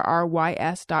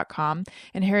 HARRYS.com,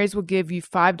 and Harry's will give you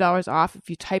 $5 off if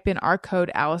you type in our code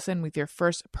Allison with your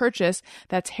first purchase.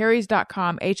 That's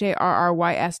harrys.com,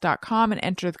 HARRYS.com, and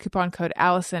enter the coupon code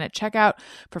Allison at checkout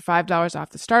for $5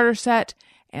 off the starter set,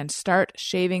 and start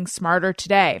shaving smarter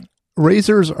today.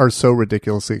 Razors are so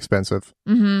ridiculously expensive.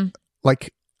 Mm-hmm.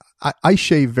 Like, I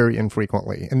shave very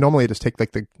infrequently, and normally I just take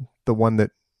like the one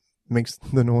that makes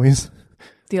the noise.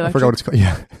 I forgot what it's called.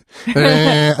 Yeah.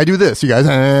 I do this, you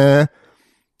guys.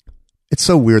 It's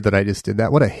so weird that I just did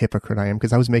that. What a hypocrite I am,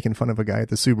 because I was making fun of a guy at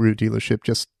the Subaru dealership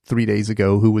just 3 days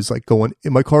ago who was like going,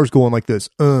 my car's going like this.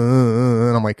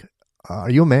 And I'm like, are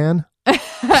you a man?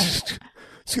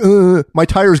 My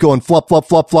tire's going flop, flop,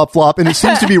 flop, flop, flop. And it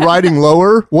seems to be riding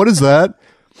lower. What is that?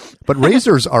 But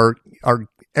razors are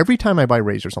every time I buy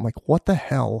razors, I'm like, what the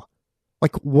hell?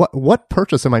 Like, what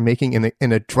purchase am I making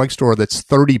in a drugstore that's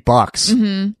 $30?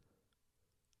 Mm-hmm.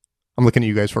 I'm looking at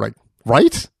you guys for like,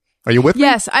 right? Are you with me?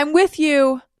 Yes, I'm with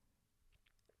you.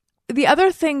 The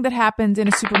other thing that happens in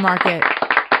a supermarket,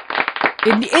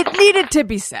 it needed to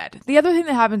be said. The other thing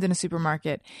that happens in a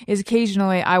supermarket is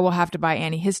occasionally I will have to buy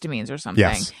antihistamines or something.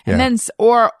 Yes, and yeah. then,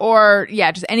 or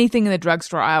just anything in the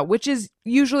drugstore aisle, which is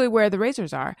usually where the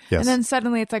razors are. Yes. And then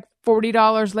suddenly it's like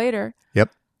 $40 later. Yep.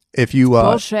 If you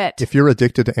bullshit. If you're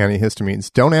addicted to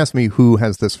antihistamines, don't ask me who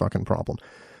has this fucking problem.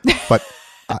 But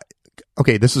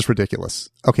Okay, this is ridiculous.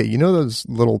 Okay, you know those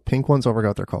little pink ones? I forgot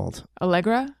what they're called.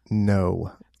 Allegra?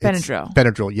 No. Benadryl.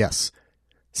 Benadryl, yes.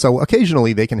 So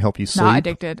occasionally they can help you sleep. Not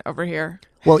addicted over here.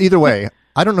 Well, either way,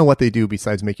 I don't know what they do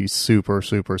besides make you super,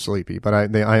 super sleepy. But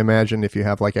I imagine if you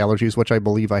have like allergies, which I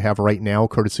believe I have right now,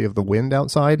 courtesy of the wind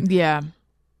outside, Yeah.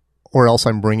 or else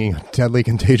I'm bringing a deadly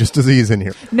contagious disease in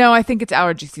here. No, I think it's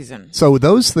allergy season. So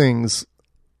those things,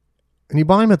 and you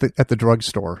buy them at the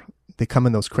drugstore. They come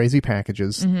in those crazy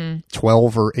packages,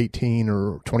 12 or 18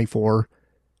 or 24.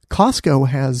 Costco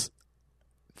has,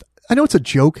 I know it's a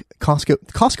joke.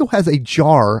 Costco has a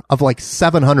jar of like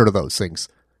 700 of those things.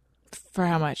 For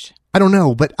how much? I don't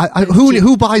know, but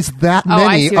who buys that Oh, I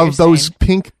many see what of you're those saying.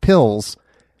 pink pills?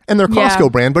 And they're Yeah.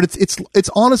 Costco brand, but it's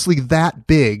honestly that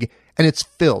big and it's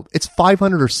filled. It's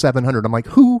 500 or 700. I'm like,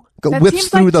 who That whips seems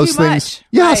through like those too things? much.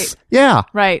 Yes, Right. yeah.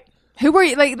 Right. Who were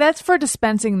you? Like, that's for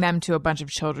dispensing them to a bunch of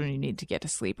children you need to get to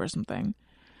sleep or something.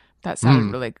 That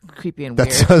sounded really creepy and That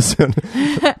weird. doesn't.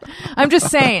 I'm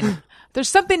just saying. There's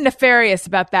something nefarious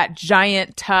about that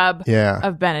giant tub Yeah.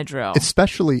 of Benadryl.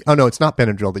 Especially, oh no, it's not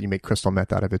Benadryl that you make crystal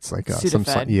meth out of. It's like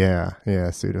Sudafed.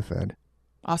 Sudafed.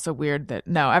 Also weird that,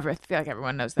 I feel like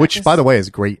everyone knows that. Which, by the way, is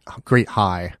great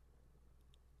high.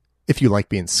 If you like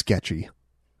being sketchy.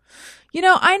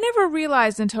 I never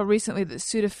realized until recently that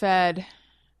Sudafed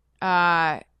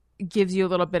gives you a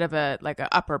little bit of a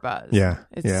upper buzz. Yeah,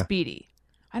 It's yeah. speedy.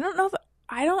 I don't know.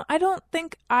 I don't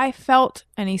think I felt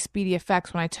any speedy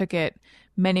effects when I took it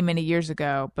many, many years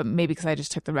ago, but maybe because I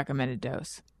just took the recommended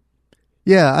dose.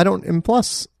 Yeah, I don't. And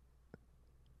plus,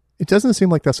 it doesn't seem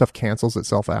like that stuff cancels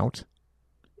itself out.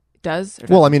 It does? Or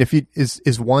Well, doesn't? I mean, if you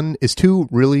is two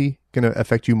really going to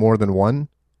affect you more than one?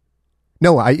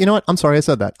 No, you know what? I'm sorry, I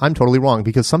said that. I'm totally wrong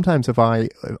because sometimes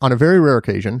on a very rare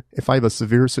occasion, if I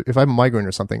have a migraine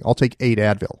or something, I'll take 8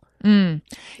 Advil, and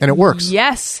it works.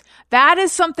 Yes. That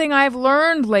is something I've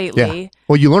learned lately. Yeah.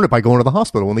 Well, you learn it by going to the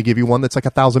hospital when they give you one that's like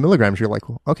 1,000 milligrams. You're like,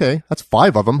 okay, that's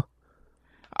 5 of them.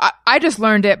 I just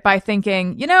learned it by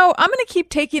thinking, I'm going to keep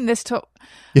taking this to...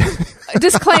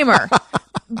 Disclaimer.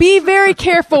 Be very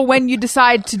careful when you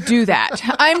decide to do that.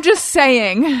 I'm just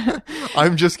saying.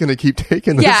 I'm just going to keep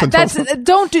taking this. Yeah,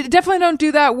 until definitely don't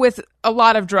do that with a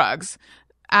lot of drugs.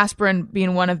 Aspirin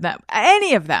being one of them.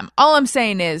 Any of them. All I'm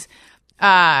saying is,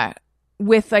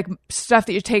 with like stuff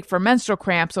that you take for menstrual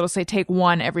cramps, it'll say take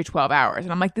 1 every 12 hours.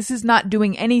 And I'm like, this is not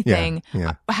doing anything.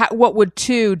 Yeah. What would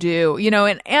 2 do?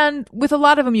 And with a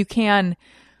lot of them, you can,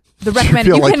 the you recommended,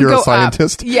 feel you like can you're go a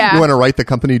scientist. up. Yeah. You want to write the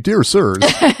company, dear sirs.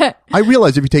 I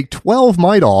realize if you take 12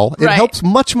 Midol, it Right. helps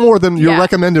much more than your Yeah.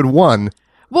 recommended 1.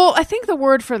 Well, I think the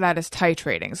word for that is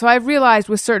titrating. So I've realized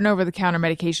with certain over-the-counter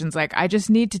medications, like I just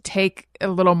need to take a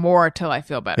little more till I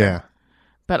feel better. Yeah.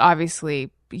 But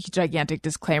obviously, gigantic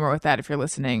disclaimer with that if you're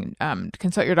listening,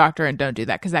 consult your doctor and don't do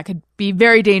that because that could be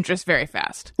very dangerous very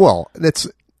fast. Well, that's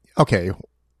okay.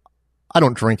 I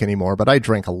don't drink anymore, but I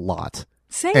drank a lot.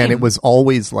 Same. And it was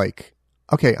always like,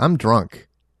 okay, I'm drunk,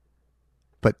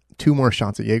 but 2 more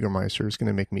shots of Jägermeister is going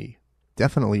to make me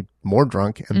definitely more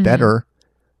drunk and better.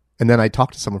 And then I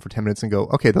talk to someone for 10 minutes and go,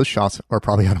 okay, those shots are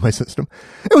probably out of my system.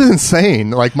 It was insane.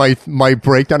 Like my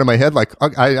breakdown in my head, like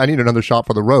I need another shot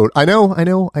for the road. I know.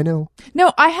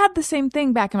 No, I had the same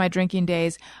thing back in my drinking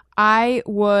days. I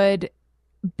would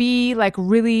be like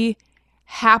really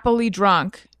happily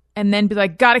drunk and then be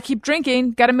like, gotta keep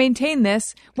drinking, gotta maintain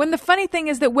this. When the funny thing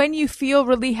is that when you feel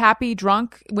really happy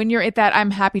drunk, when you're at that I'm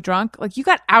happy drunk, like you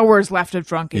got hours left of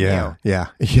drunk in you. Yeah.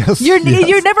 Yes. You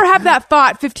yes. never have that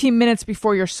thought 15 minutes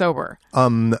before you're sober.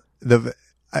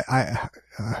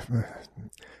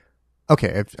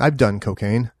 Okay, I've done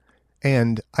cocaine,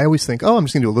 and I always think, oh, I'm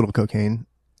just gonna do a little cocaine,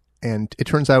 and it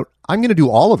turns out I'm gonna do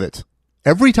all of it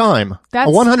every time,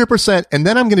 That's- 100%, and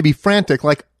then I'm gonna be frantic,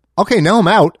 like, okay, now I'm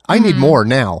out. I need more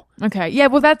now. Okay. Yeah,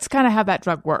 well, that's kind of how that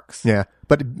drug works. Yeah,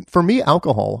 but for me,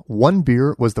 alcohol, 1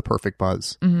 beer was the perfect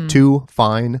buzz. 2,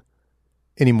 fine.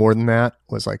 Any more than that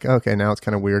was like, okay, now it's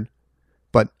kind of weird.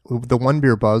 But the 1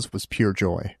 beer buzz was pure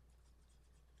joy.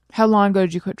 How long ago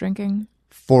did you quit drinking?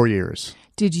 4 years.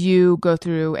 Did you go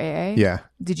through AA? Yeah.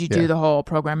 Did you do the whole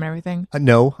program and everything?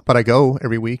 No, but I go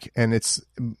every week, and it's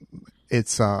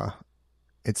the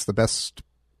best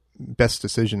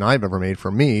decision I've ever made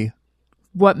for me.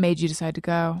 What made you decide to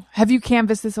go? Have you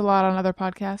canvassed this a lot on other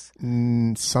podcasts?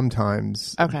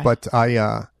 Sometimes. Okay. But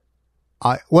long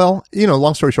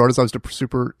story short is I was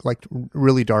super, like,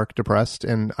 really dark, depressed,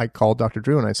 and I called Dr.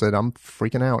 Drew and I said, I'm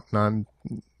freaking out, and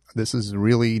this is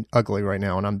really ugly right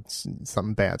now, and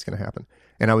something bad's going to happen.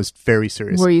 And I was very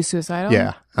serious. Were you suicidal?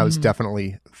 Yeah, I was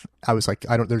definitely, I was like,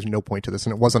 there's no point to this.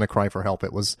 And it wasn't a cry for help.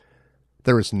 It was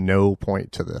there is no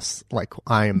point to this. Like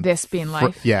I'm This being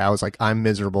life. yeah, I was like, I'm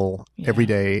miserable. Yeah. Every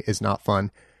day is not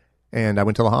fun. And I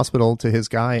went to the hospital to his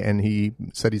guy, and he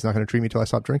said he's not going to treat me till I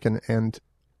stop drinking. And,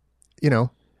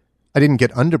 I didn't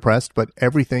get undepressed, but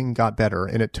everything got better.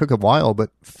 And it took a while,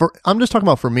 but I'm just talking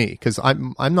about for me, because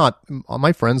I'm not,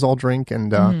 my friends all drink,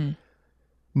 and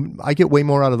I get way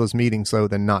more out of those meetings, though,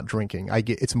 than not drinking.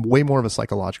 It's way more of a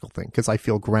psychological thing, because I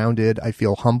feel grounded, I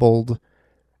feel humbled,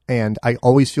 and I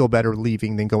always feel better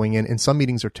leaving than going in. And some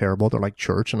meetings are terrible. They're like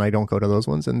church, and I don't go to those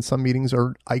ones. And some meetings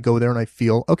I go there and I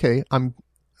feel, okay, I'm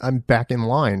back in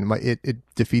line. It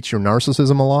defeats your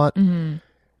narcissism a lot. Mm-hmm.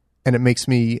 And it makes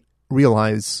me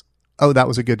realize, oh, that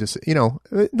was a good decision.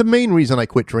 The main reason I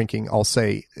quit drinking, I'll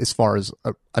say, as far as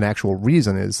an actual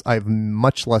reason, is I have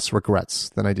much less regrets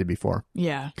than I did before.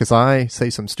 Yeah. Because I say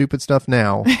some stupid stuff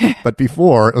now, but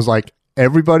before it was like,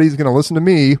 everybody's going to listen to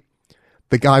me,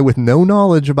 the guy with no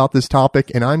knowledge about this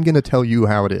topic, and I'm going to tell you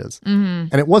how it is. Mm-hmm.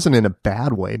 And it wasn't in a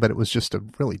bad way, but it was just a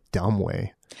really dumb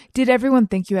way. Did everyone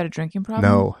think you had a drinking problem?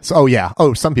 No. So, yeah.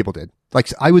 Oh, some people did.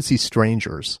 Like, I would see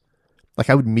strangers. Like,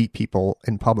 I would meet people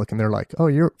in public, and they're like, "Oh,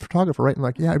 you're a photographer, right?" And I'm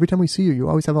like, "Yeah, every time we see you, you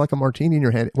always have like a martini in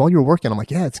your hand while you're working." I'm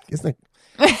like, "Yeah,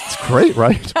 it's great,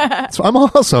 right?" So I'm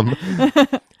awesome.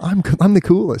 I'm the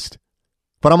coolest.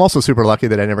 But I'm also super lucky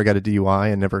that I never got a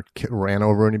DUI and never ran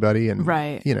over anybody. And,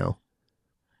 right.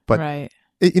 But, right.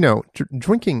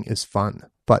 Drinking is fun,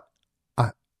 but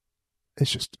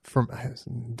it's just it's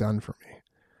done for me.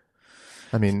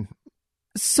 I mean.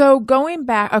 So going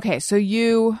back, okay, so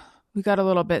we got a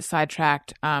little bit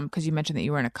sidetracked because you mentioned that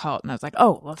you were in a cult, and I was like,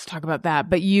 oh, let's talk about that.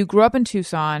 But you grew up in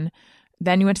Tucson,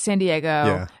 then you went to San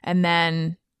Diego, and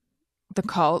then the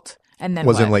cult, and then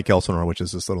was in Lake Elsinore, which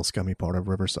is this little scummy part of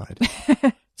Riverside.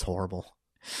 It's horrible.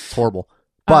 It's horrible.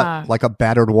 But like a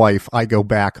battered wife, I go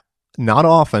back. Not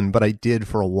often, but I did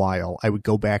for a while. I would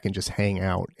go back and just hang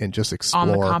out and just explore. On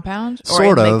the compound? Or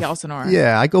sort in of. Lake Elsinore?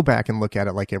 Yeah, I go back and look at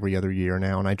it like every other year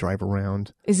now, and I drive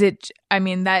around. Is it, I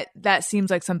mean, that seems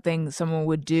like something someone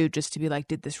would do just to be like,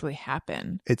 did this really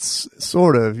happen? It's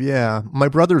sort of, yeah. My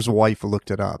brother's wife looked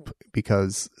it up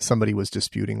because somebody was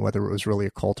disputing whether it was really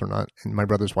a cult or not. And my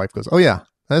brother's wife goes, oh, yeah,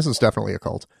 this is definitely a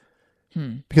cult.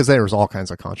 Because there was all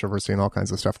kinds of controversy and all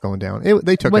kinds of stuff going down.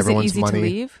 They took everyone's money. Was it easy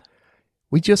to leave?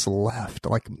 We just left.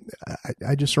 Like,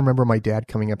 I just remember my dad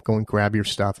coming up, going, grab your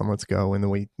stuff and let's go. And then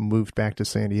we moved back to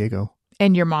San Diego.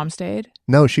 And your mom stayed?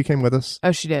 No, she came with us.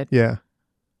 Oh, she did? Yeah.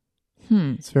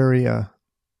 It's very,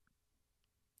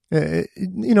 there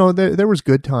was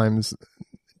good times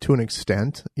to an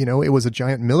extent. It was a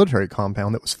giant military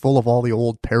compound that was full of all the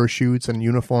old parachutes and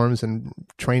uniforms and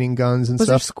training guns and stuff. Was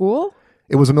stuff. there school?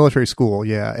 It was a military school,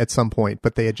 yeah, at some point,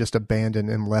 but they had just abandoned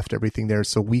and left everything there.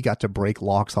 So we got to break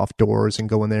locks off doors and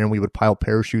go in there, and we would pile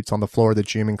parachutes on the floor of the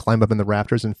gym and climb up in the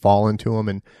rafters and fall into them,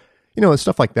 and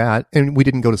stuff like that. And we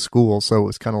didn't go to school, so it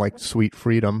was kind of like sweet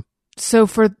freedom. So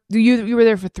for you were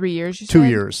there for 3 years. You said? 2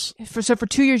 years. So for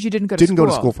 2 years you didn't go to school. Didn't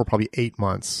go to school for probably 8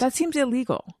 months. That seems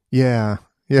illegal. Yeah.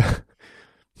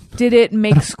 Did it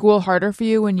make school harder for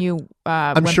you when you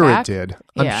I'm went sure back? it did.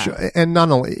 Yeah. I'm sure, and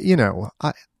not only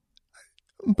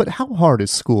but how hard is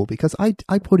school? Because I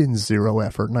put in zero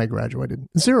effort and I graduated.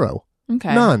 Zero.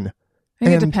 Okay. None. I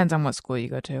think it depends on what school you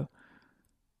go to.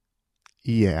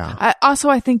 Yeah.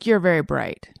 I think you're very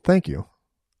bright. Thank you.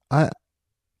 I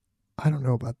don't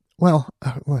know about,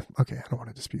 okay, I don't want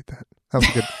to dispute that. That was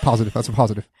a good positive. That's a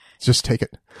positive. Just take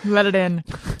it. Let it in.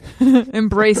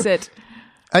 Embrace it.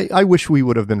 I wish we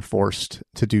would have been forced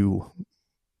to do,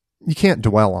 you can't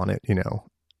dwell on it,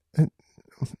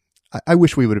 I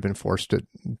wish we would have been forced to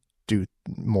do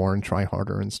more and try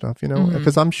harder and stuff,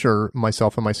 because I'm sure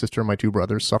myself and my sister and my two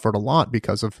brothers suffered a lot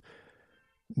because of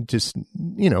just,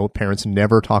 parents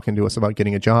never talking to us about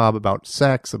getting a job, about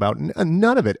sex, about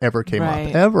none of it ever came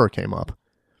up.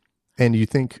 And you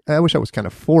think, I wish I was kind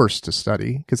of forced to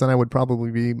study, because then I would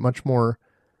probably be much more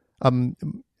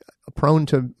prone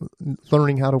to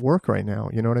learning how to work right now.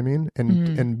 You know what I mean?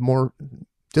 And more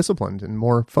disciplined and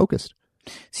more focused.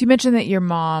 So you mentioned that your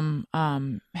mom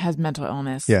has mental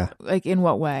illness. Yeah. Like in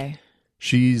what way?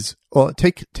 She's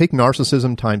take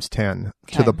narcissism times 10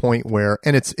 to the point where,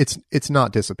 and it's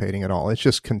not dissipating at all. It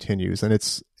just continues,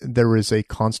 and there is a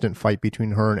constant fight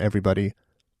between her and everybody,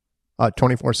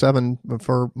 24/7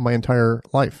 for my entire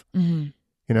life. And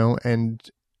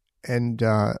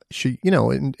she,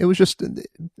 and it was just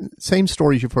same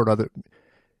stories you've heard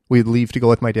we'd leave to go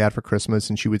with my dad for Christmas,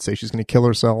 and she would say she's going to kill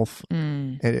herself.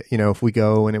 And, if we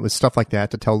go, and it was stuff like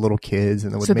that to tell little kids.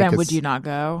 And it would would you not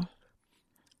go?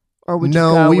 Or would you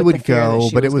No, go we with would the fear that go,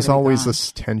 she but it was gonna be always gone?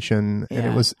 this tension, and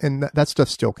Yeah. it was, and that stuff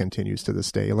still continues to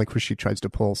this day. Like where she tries to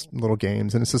pull little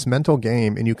games, and it's this mental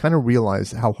game, and you kind of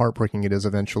realize how heartbreaking it is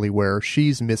eventually, where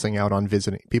she's missing out on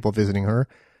people visiting her,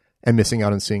 and missing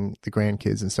out on seeing the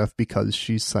grandkids and stuff because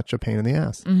she's such a pain in the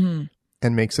ass, Mm-hmm.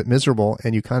 and makes it miserable.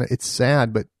 And you kind of, it's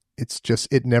sad, but it's just,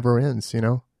 it never ends. You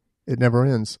know, it never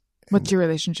ends. What's your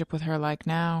relationship with her like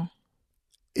now?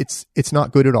 It's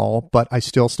not good at all, but I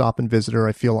still stop and visit her.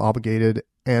 I feel obligated,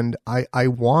 and I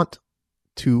don't want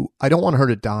her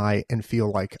to die and feel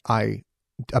like I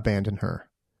abandoned her.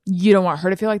 You don't want her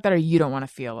to feel like that, or you don't want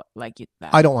to feel like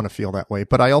that? I don't want to feel that way,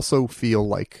 but I also feel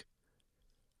like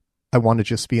I want to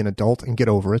just be an adult and get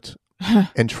over it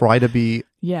and try to be.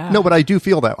 Yeah. No, but I do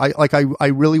feel that. I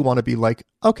really want to be like,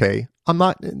 okay,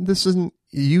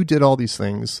 you did all these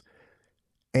things,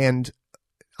 and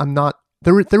I'm not,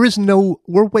 there is no,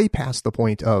 we're way past the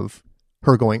point of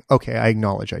her going, okay, I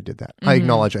acknowledge I did that. I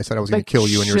acknowledge I said I was going to kill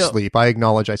you in your sleep. I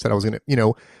acknowledge I said I was going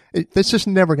to, it's just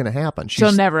never going to happen.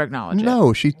 She'll never acknowledge it.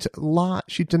 No, she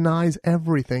denies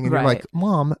everything. And you're like,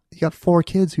 Mom, you got 4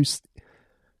 kids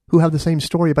who have the same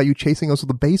story about you chasing us with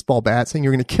a baseball bat saying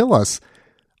you're going to kill us.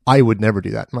 I would never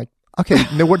do that. I'm like, okay,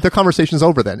 no, the conversation's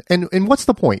over then. And what's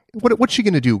the point? What's she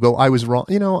going to do? Go, I was wrong.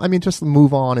 Just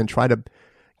move on and try to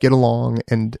get along,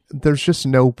 and there's just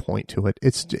no point to it.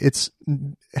 It's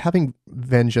having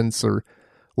vengeance or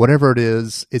whatever it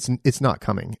is. It's not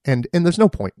coming, and there's no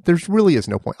point. There's really is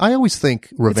no point. I always think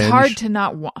revenge. It's hard to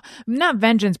not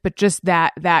vengeance, but just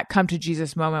that come to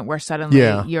Jesus moment where suddenly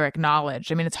you're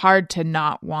acknowledged. I mean, it's hard to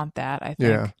not want that, I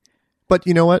think. Yeah. But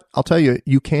you know what? I'll tell you,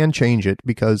 you can change it,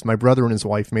 because my brother and his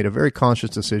wife made a very conscious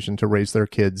decision to raise their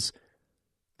kids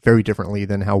very differently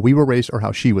than how we were raised or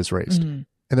how she was raised. Mm-hmm.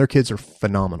 And their kids are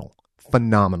phenomenal.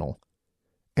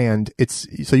 And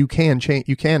so you can change,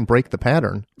 you can break the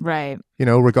pattern, Right.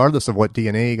 Regardless of what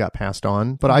DNA got passed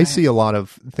on. But I Right. see a lot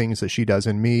of things that she does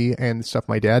in me and stuff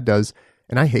my dad does,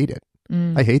 and I hate it.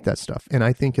 I hate that stuff. And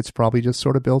I think it's probably just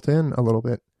sort of built in a little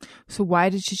bit. So why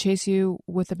did she chase you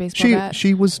with a baseball bat?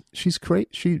 She's great.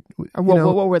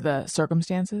 What were the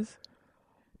circumstances?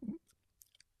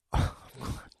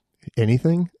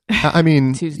 Anything. I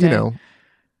mean, Tuesday.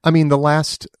 the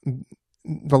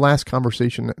last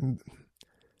conversation,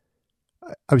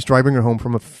 I was driving her home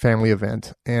from a family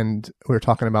event, and we were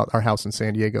talking about our house in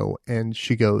San Diego, and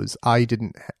she goes, I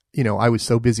was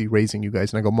so busy raising you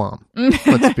guys. And I go, Mom,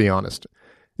 let's be honest.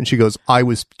 And she goes, I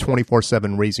was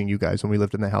 24/7 raising you guys when we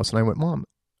lived in the house. And I went, Mom,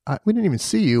 we didn't even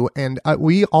see you. And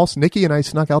Nikki and I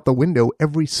snuck out the window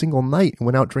every single night and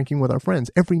went out drinking with our friends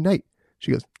every night.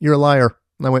 She goes, you're a liar.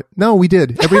 And I went, no, we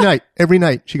did every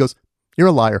night. She goes, you're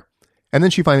a liar. And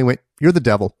then she finally went, you're the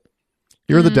devil.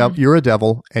 You're the devil. You're a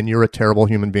devil, and you're a terrible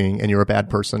human being, and you're a bad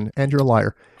person, and you're a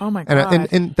liar. Oh my God.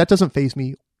 And that doesn't faze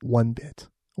me one bit.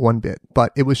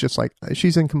 But it was just like,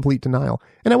 she's in complete denial.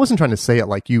 And I wasn't trying to say it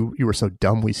like you were so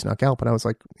dumb we snuck out, but I was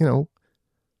like,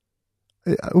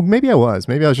 maybe I was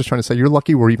just trying to say, you're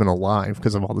lucky we're even alive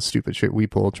because of all the stupid shit we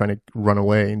pulled trying to run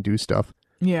away and do stuff.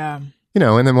 Yeah.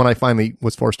 And then when I finally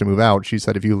was forced to move out, she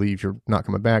said, if you leave, you're not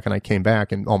coming back. And I came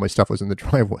back, and all my stuff was in the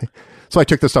driveway. So I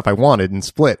took the stuff I wanted and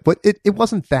split. But it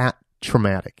wasn't that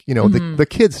traumatic. The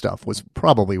kid stuff was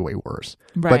probably way worse.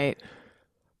 Right.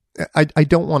 But I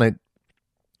don't want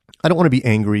to be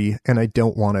angry, and I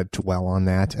don't want to dwell on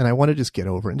that. And I want to just get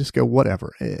over it and just go,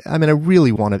 whatever. I mean, I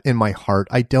really want to, in my heart,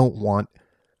 I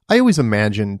always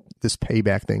imagine this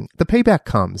payback thing. The payback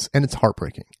comes, and it's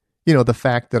heartbreaking. The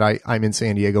fact that I'm in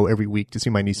San Diego every week to see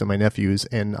my niece and my nephews,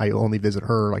 and I only visit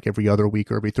her like every other week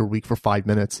or every third week for 5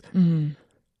 minutes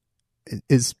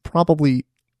is probably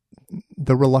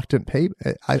the reluctant pay.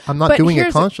 I'm not doing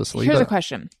it consciously. Here's a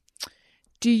question.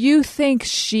 Do you think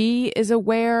she is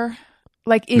aware?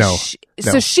 Like, No.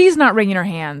 So she's not wringing her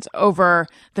hands over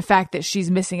the fact that she's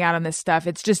missing out on this stuff.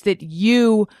 It's just that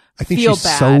you I think feel she's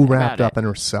bad so about wrapped up it. in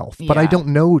herself, but I Yeah. don't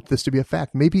know this to be a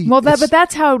fact. Maybe But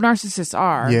that's how narcissists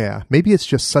are. Yeah, maybe it's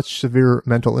just such severe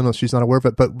mental illness she's not aware of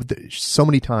it, but so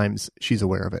many times she's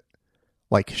aware of it.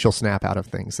 Like, she'll snap out of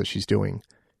things that she's doing,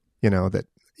 that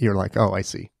you're like, oh, I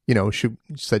see. She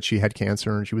said she had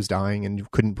cancer and she was dying and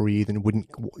couldn't breathe and wouldn't,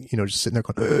 just sitting there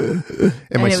going,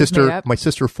 and my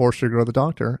sister forced her to go to the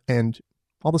doctor, and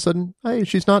all of a sudden, hey,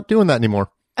 she's not doing that anymore.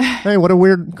 Hey, what a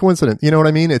weird coincidence. You know what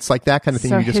I mean? It's like that kind of thing.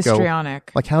 So You just histrionic.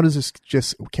 go, like, how does this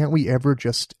can't we ever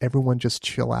everyone just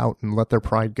chill out and let their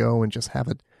pride go and just have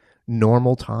a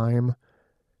normal time?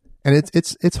 And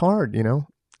it's hard,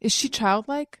 Is she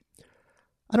childlike?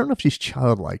 I don't know if she's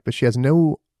childlike, but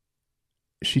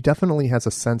she definitely has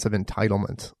a sense of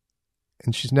entitlement,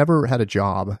 and she's never had a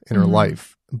job in her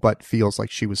life. but feels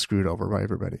like she was screwed over by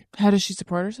everybody. How does she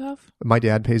support herself? My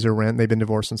dad pays her rent. They've been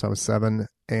divorced since I was 7.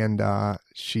 And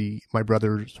my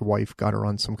brother's wife got her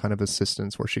on some kind of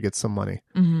assistance where she gets some money.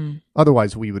 Mm-hmm.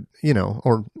 Otherwise we would,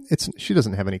 she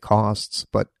doesn't have any costs,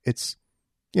 but it's,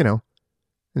 and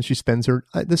she spends her,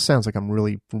 this sounds like I'm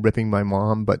really ripping my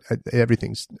mom, but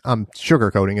I'm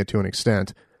sugarcoating it to an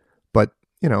extent, but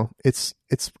it's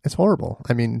horrible.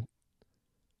 I mean,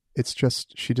 it's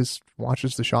just, she just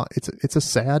watches the shot. It's a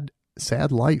sad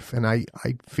life. And I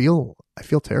feel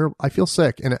terrible. I feel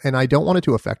sick and I don't want it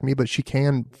to affect me, but she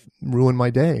can ruin my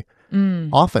day.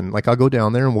 Often. Like I'll go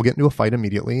down there and we'll get into a fight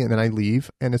immediately and then I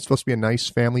leave and it's supposed to be a nice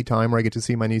family time where I get to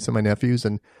see my niece and my nephews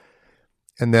and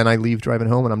then I leave driving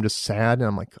home and I'm just sad and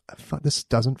I'm like, this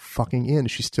doesn't fucking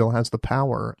end. She still has the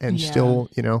power and still,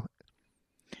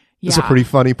 It's a pretty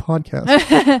funny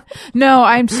podcast. No,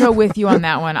 I'm so with you on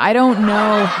that one. I don't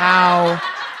know how.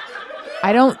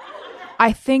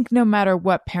 I think no matter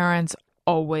what, parents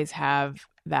always have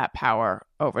that power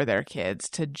over their kids.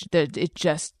 They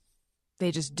just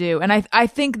do. And I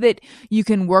think that you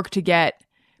can work to get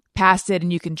past it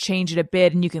and you can change it a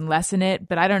bit and you can lessen it.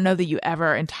 But I don't know that you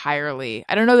ever entirely.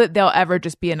 I don't know that they'll ever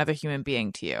just be another human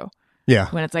being to you. Yeah.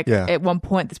 When it's like at one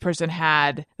point this person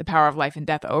had the power of life and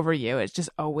death over you. It's just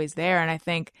always there. And I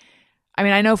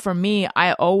know for me,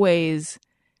 I always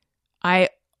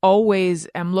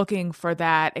am looking for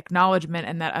that acknowledgement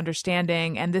and that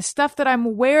understanding and this stuff that I'm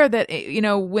aware that,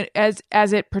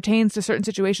 as it pertains to certain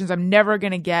situations, I'm never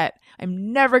going to get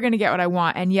what I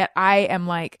want. And yet I am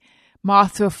like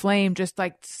moth to a flame, just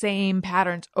like same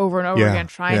patterns over and over again,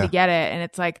 trying to get it. And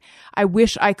it's like, I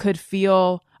wish I could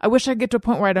get to a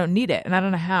point where I don't need it. And I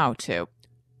don't know how to.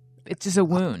 It's just a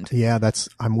wound. Yeah,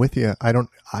 I'm with you. I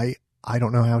don't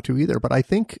know how to either, but I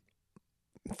think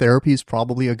therapy is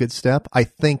probably a good step. I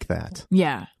think that.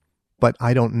 Yeah. But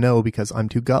I don't know because I'm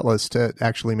too gutless to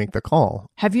actually make the call.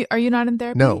 Are you not in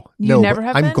therapy? No. You never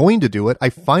have been? I'm going to do it. I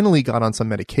finally got on some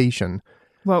medication.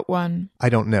 What one? I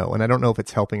don't know. And I don't know if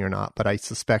it's helping or not, but I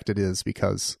suspect it is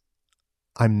because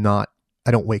I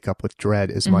don't wake up with dread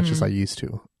as much as I used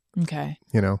to. Okay.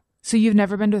 So you've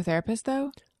never been to a therapist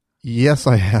though? Yes,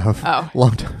 I have. Oh.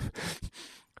 Long time.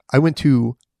 I was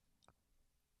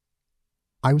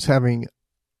having,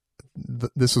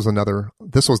 this was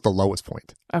the lowest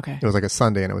point. Okay. It was like a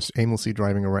Sunday and I was aimlessly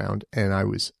driving around and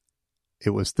this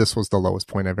was the lowest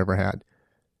point I've ever had.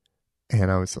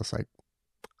 And I was just like,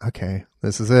 okay,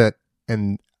 this is it.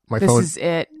 And This is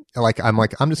it. I'm just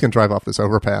going to drive off this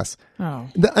overpass. Oh.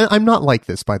 I'm not like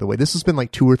this, by the way. This has been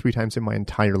like 2 or 3 times in my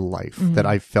entire life that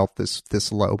I felt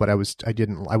this low, but I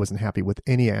wasn't happy with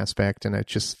any aspect. And I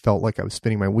just felt like I was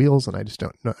spinning my wheels and I just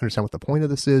don't understand what the point of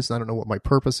this is. And I don't know what my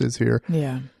purpose is here.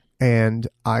 Yeah. And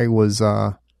I was,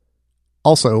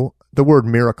 also the word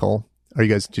miracle.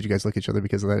 Did you guys look at each other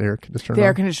because of that air conditioner? The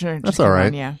air conditioner. That's all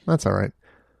right. Yeah. That's all right.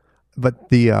 But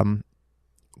can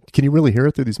you really hear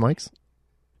it through these mics?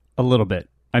 A little bit.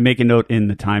 I make a note in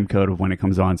the time code of when it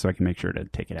comes on so I can make sure to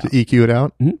take it out. To EQ it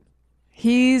out? Mm-hmm.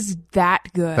 He's that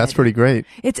good. That's pretty great.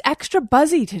 It's extra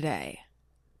buzzy today.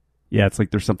 Yeah, it's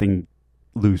like there's something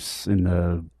loose in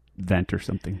the vent or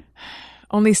something.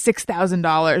 Only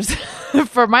 $6,000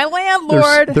 for my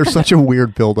landlord. There's such a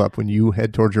weird buildup when you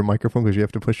head towards your microphone because you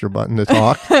have to push your button to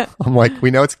talk. I'm like, we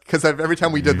know it's because every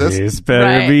time we did this. This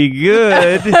better be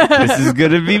good. This is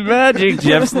going to be magic.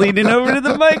 Jeff's leaning over to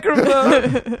the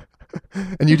microphone.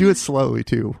 And you do it slowly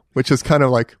too, which is kind of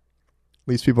like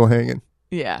leaves people hanging.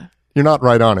 Yeah. You're not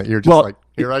right on it. You're just like,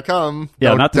 here I come.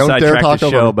 Yeah, not to don't dare sidetrack talk the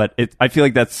over show, me. but I feel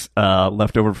like that's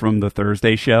left over from the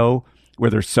Thursday show where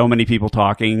there's so many people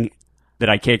talking that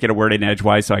I can't get a word in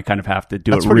edgewise, so I kind of have to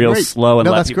do it real slow and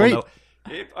let people know.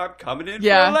 If I'm coming in for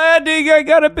a landing, I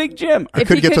got a big gem. I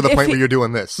could get to the point where you're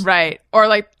doing this. Right. Or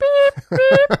like, beep,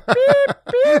 beep, beep,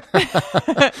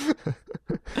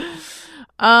 beep.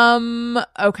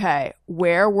 Okay.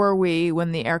 Where were we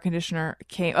when the air conditioner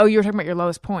came? Oh, you were talking about your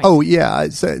lowest point. Oh, yeah.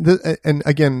 And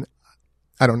again,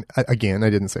 I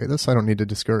didn't say this. I don't need to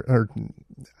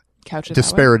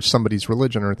disparage somebody's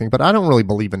religion or anything, but I don't really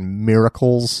believe in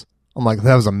miracles. I'm like,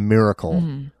 that was a miracle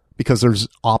because there's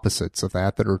opposites of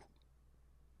that are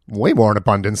way more in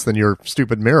abundance than your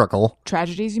stupid miracle.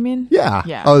 Tragedies, you mean? Yeah.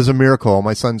 Yeah. Oh, it was a miracle.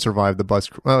 My son survived the bus.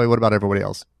 Oh, what about everybody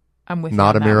else? I'm with you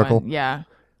Not on a that miracle. one. Yeah.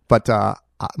 But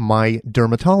my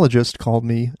dermatologist called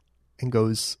me and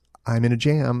goes, I'm in a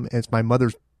jam. It's my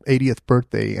mother's 80th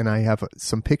birthday and I have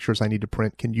some pictures I need to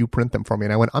print. Can you print them for me?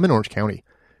 And I went, I'm in Orange County.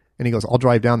 And he goes, I'll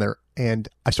drive down there. And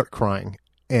I start crying.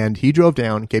 And he drove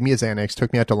down, gave me his Xanax,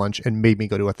 took me out to lunch, and made me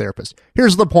go to a therapist.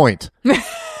 Here's the point.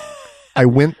 I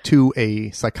went to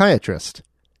a psychiatrist,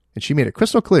 and she made it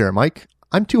crystal clear, Mike,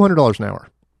 I'm $200 an hour.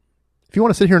 If you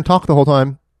want to sit here and talk the whole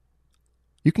time,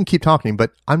 you can keep talking,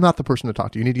 but I'm not the person to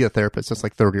talk to. You need to get a therapist. That's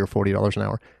like $30 or $40 an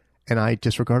hour. And I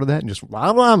disregarded that and just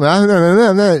blah, blah, blah, blah,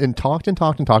 blah, blah, and talked and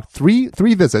talked and talked. Three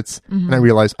visits, and I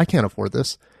realized I can't afford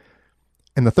this.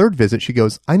 And the third visit, she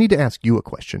goes, I need to ask you a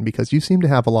question because you seem to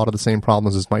have a lot of the same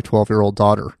problems as my 12-year-old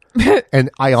daughter.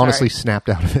 And I honestly snapped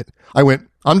out of it. I went,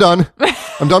 I'm done.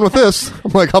 I'm done with this.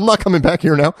 I'm like, I'm not coming back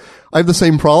here now. I have the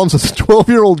same problems as a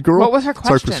 12-year-old girl. What was her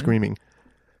question? Sorry for screaming.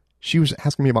 She was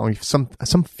asking me about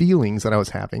some feelings that I was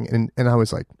having. And I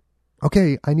was like,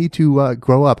 okay, I need to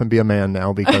grow up and be a man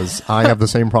now because I have the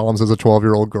same problems as a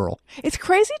 12-year-old girl. It's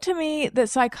crazy to me that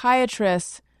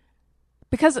psychiatrists,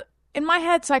 because in my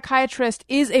head, psychiatrist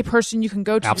is a person you can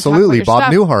go to. Absolutely, to talk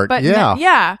about your Bob stuff. Newhart.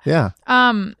 But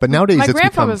Yeah. But nowadays my it's grandpa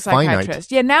become was a psychiatrist.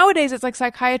 finite. Yeah, nowadays it's like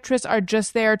psychiatrists are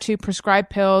just there to prescribe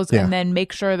pills Yeah. and then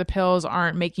make sure the pills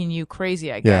aren't making you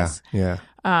crazy, I guess. Yeah.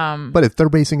 But if they're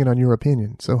basing it on your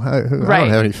opinion, so I don't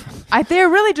have any. They're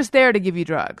really just there to give you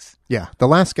drugs. Yeah. The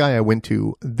last guy I went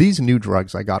to, these new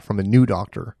drugs I got from a new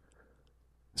doctor.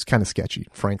 It's kind of sketchy,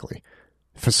 frankly.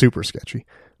 Super sketchy.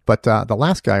 But the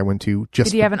last guy I went to just...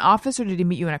 Did he have an office or did he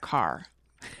meet you in a car?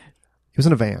 He was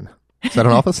in a van. Is that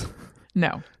an office?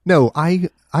 No. No, I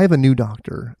have a new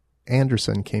doctor.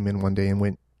 Anderson came in one day and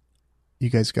went, you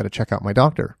guys got to check out my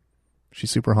doctor. She's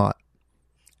super hot.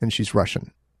 And she's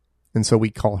Russian. And so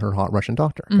we call her Hot Russian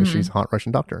Doctor because she's a hot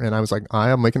Russian doctor. And I was like,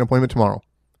 I'll make an appointment tomorrow.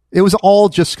 It was all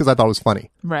just because I thought it was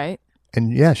funny. Right.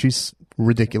 And yeah, she's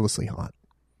ridiculously hot.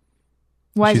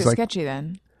 Why She's is it like, sketchy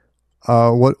then?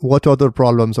 What other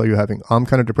problems are you having? I'm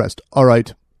kind of depressed. All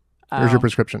right. Here's your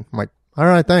prescription. I'm like, all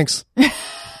right, thanks.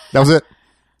 That was it.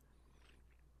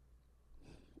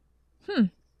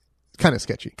 Kind of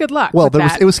sketchy. Good luck. Well, with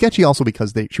that. it was sketchy also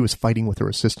because she was fighting with her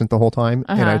assistant the whole time.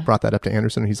 And I brought that up to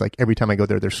Anderson. And he's like, every time I go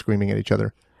there, they're screaming at each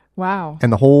other. Wow.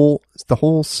 And the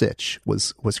whole sitch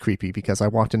was creepy because I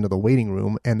walked into the waiting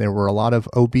room and there were a lot of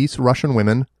obese Russian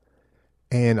women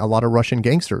and a lot of Russian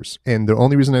gangsters. And the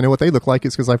only reason I know what they look like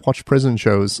is because I've watched prison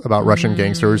shows about Russian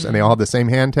gangsters and they all have the same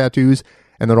hand tattoos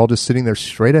and they're all just sitting there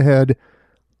straight ahead.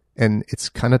 And it's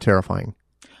kind of terrifying.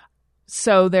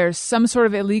 So there's some sort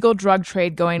of illegal drug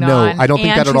trade going No, on. I don't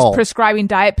think that at all. And she's prescribing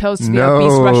diet pills to the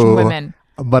obese Russian women.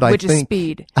 But which is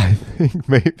speed. I think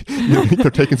maybe you think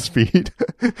they're taking speed.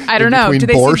 I don't know. Do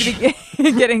they Borscht? seem to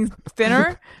be getting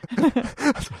thinner?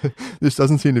 This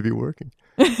doesn't seem to be working.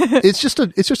 It's just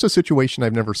a situation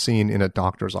I've never seen in a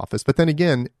doctor's office. But then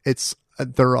again,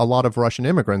 there are a lot of Russian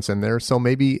immigrants in there, so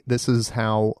maybe this is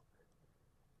how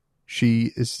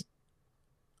she is.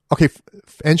 Okay,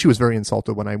 and she was very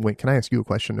insulted when I went, can I ask you a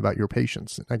question about your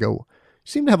patients? And I go, you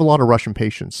seem to have a lot of Russian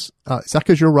patients. Is that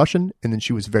because you're Russian? And then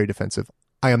she was very defensive.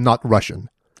 I am not Russian.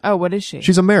 Oh, what is she?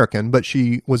 She's American, but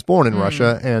she was born in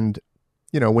Russia and,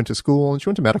 went to school. And she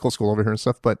went to medical school over here and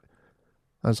stuff. But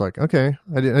I was like, okay,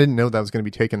 I didn't know that was going to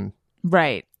be taken.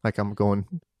 Right. Like I'm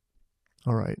going,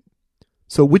 all right.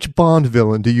 So which Bond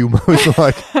villain do you most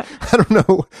like? I don't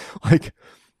know.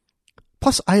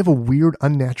 Plus, I have a weird,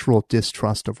 unnatural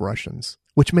distrust of Russians,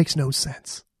 which makes no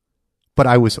sense. But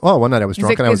one night I was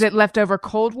drunk. Is it leftover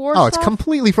Cold War stuff? It's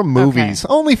completely from movies.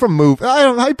 Okay. Only from movies.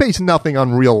 I base nothing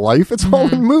on real life. It's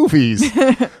all in movies.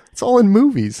 It's all in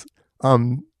movies.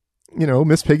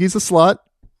 Miss Piggy's a slut.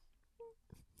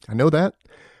 I know that.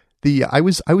 I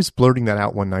was blurting that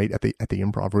out one night at the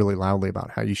Improv really loudly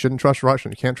about how you shouldn't trust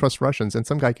Russians. You can't trust Russians. And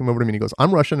some guy came over to me and he goes,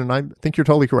 I'm Russian and I think you're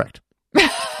totally correct. And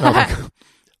I was like...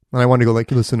 And I wanted to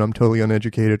go listen, I'm totally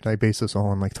uneducated. And I base this all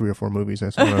on 3 or 4 movies I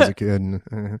saw when I was a kid.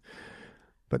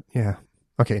 But yeah.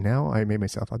 Okay, now I made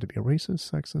myself out to be a racist,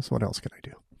 sexist. What else can I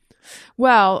do?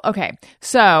 Well, okay.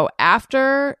 So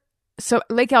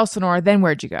Lake Elsinore, then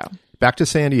where'd you go? Back to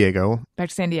San Diego.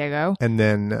 And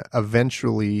then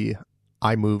eventually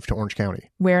I moved to Orange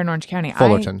County. Where in Orange County?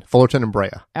 Fullerton and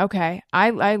Brea. Okay.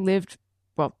 I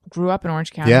grew up in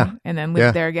Orange County and then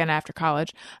lived there again after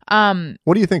college.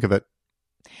 What do you think of it?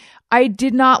 I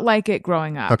did not like it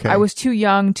growing up. Okay. I was too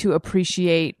young to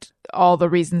appreciate all the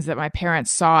reasons that my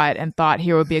parents saw it and thought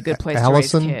here would be a good place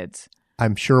Allison, to raise kids.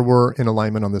 I'm sure we're in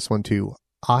alignment on this one too.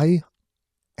 I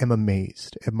am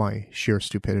amazed at my sheer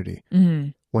stupidity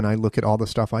when I look at all the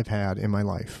stuff I've had in my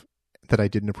life that I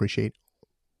didn't appreciate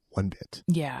one bit.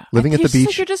 Yeah. Living at the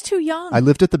beach. You're just too young. I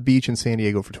lived at the beach in San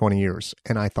Diego for 20 years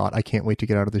and I thought, I can't wait to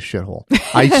get out of this shithole.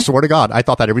 I swear to God, I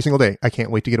thought that every single day. I can't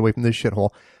wait to get away from this shithole.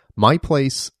 My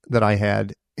place that I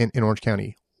had in Orange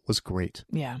County was great.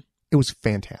 Yeah. It was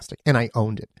fantastic. And I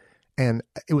owned it. And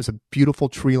it was a beautiful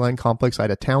tree-lined complex. I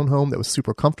had a townhome that was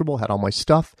super comfortable, had all my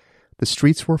stuff. The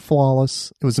streets were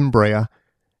flawless. It was in Brea.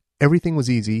 Everything was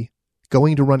easy.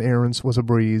 Going to run errands was a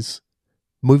breeze.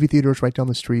 movie theaters right down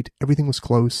the street. Everything was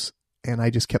close. And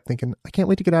I just kept thinking, I can't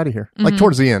wait to get out of here. Like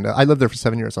towards the end, I lived there for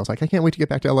 7 years. I was like, I can't wait to get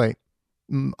back to LA.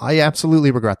 I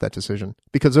absolutely regret that decision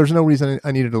because there's no reason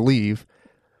I needed to leave.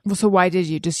 Well, so why did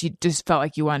you just felt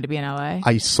like you wanted to be in LA?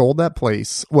 I sold that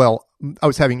place. Well, I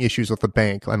was having issues with the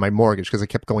bank on my mortgage because it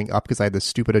kept going up because I had this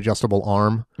stupid adjustable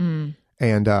arm.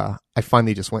 And I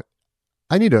finally just went,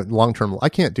 I need a long-term, I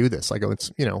can't do this. I go, it's,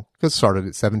 because it started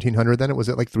at $1,700, then it was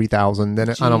at like $3,000. Then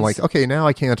and I'm like, okay, now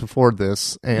I can't afford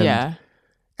this. And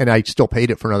And I still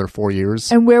paid it for another 4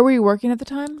 years. And where were you working at the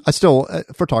time? I still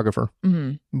photographer,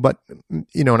 but and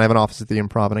I have an office at the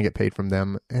Improv, and I get paid from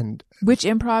them. And which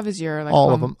Improv is your all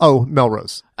home? of them? Oh,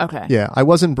 Melrose. Okay. Yeah, I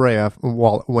was in Brea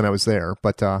when I was there,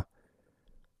 but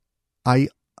I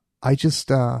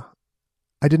just I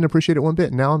didn't appreciate it one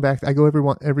bit. Now I'm back. I go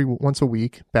every once a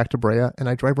week back to Brea, and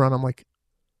I drive around. I'm like,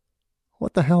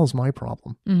 what the hell is my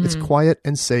problem? It's quiet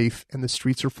and safe, and the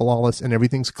streets are flawless, and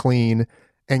everything's clean.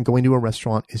 And going to a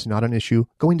restaurant is not an issue.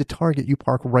 Going to Target, you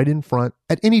park right in front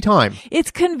at any time.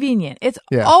 It's convenient. It's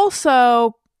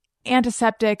also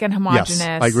antiseptic and homogeneous.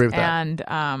 Yes, I agree with that.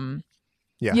 And,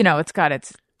 it's got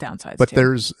its downsides but too.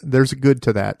 there's a good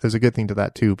to that. There's a good thing to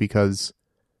that too, because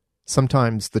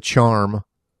sometimes the charm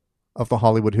of the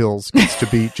Hollywood Hills gets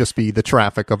to just be the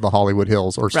traffic of the Hollywood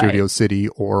Hills or Studio City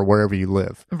or wherever you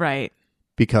live. Right.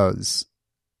 Because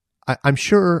I'm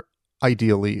sure...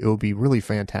 Ideally, it would be really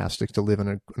fantastic to live in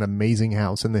an amazing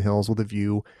house in the hills with a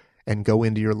view and go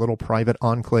into your little private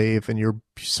enclave and you're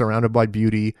surrounded by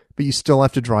beauty, but you still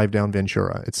have to drive down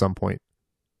Ventura at some point.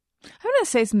 I'm going to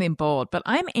say something bold, but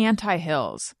I'm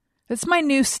anti-hills. That's my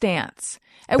new stance.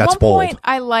 At That's one point, bold.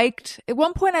 I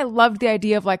loved the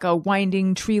idea of like a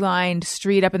winding tree-lined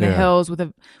street up in the hills with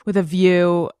a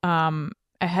view. I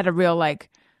had a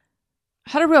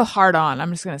real hard on,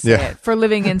 I'm just going to say it, for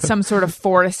living in some sort of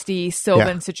foresty,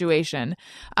 sylvan situation.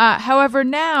 However,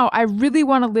 now I really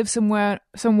want to live somewhere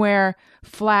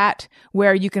flat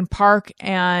where you can park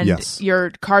and your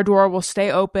car door will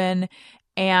stay open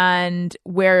and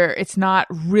where it's not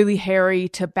really hairy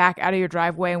to back out of your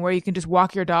driveway and where you can just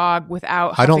walk your dog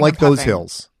without I don't like huffing and those puffing.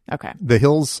 hills. Okay. The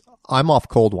hills... I'm off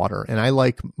Coldwater, and I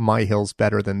like my hills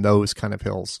better than those kind of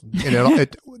hills.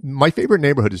 And my favorite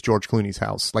neighborhood is George Clooney's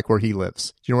house, like where he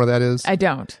lives. Do you know where that is? I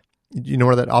don't. You know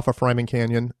where that off of Fryman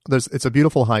Canyon? It's a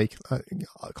beautiful hike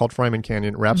called Fryman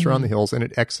Canyon. It wraps around the hills, and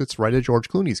it exits right at George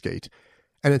Clooney's gate.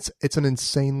 And it's an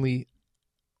insanely,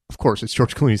 of course, it's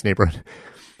George Clooney's neighborhood.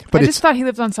 But I just thought he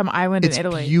lived on some island in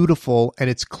Italy. It's beautiful, and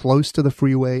it's close to the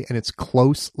freeway, and it's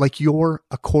close, like you're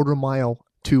a quarter mile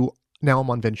to. Now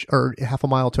I'm on or half a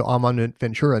mile to I'm on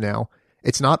Ventura now.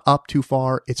 It's not up too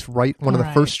far. It's one of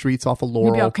the first streets off of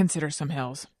Laurel. Maybe I'll consider some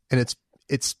hills. And it's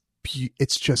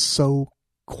just so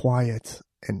quiet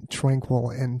and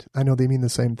tranquil. And I know they mean the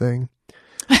same thing,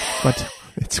 but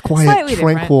it's quiet,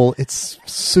 tranquil. It's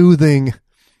soothing.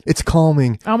 It's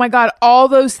calming. Oh my God. All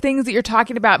those things that you're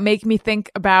talking about make me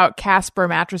think about Casper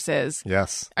mattresses.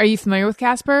 Yes. Are you familiar with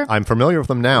Casper? I'm familiar with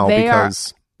them now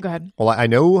because. Go ahead. Well, I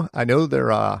know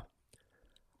they're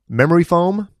memory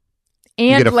foam. And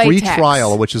you get a latex. free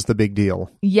trial, which is the big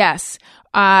deal. Yes.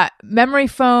 Memory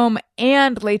foam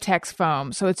and latex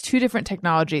foam. So it's two different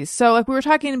technologies. So like we were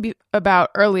talking about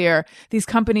earlier, these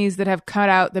companies that have cut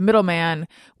out the middleman,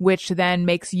 which then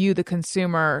makes you, the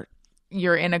consumer,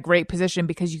 you're in a great position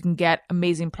because you can get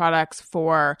amazing products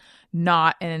for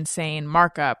not an insane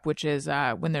markup, which is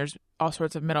when there's all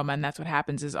sorts of middlemen, that's what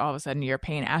happens is all of a sudden you're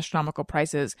paying astronomical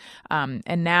prices.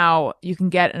 And now you can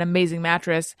get an amazing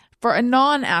mattress for a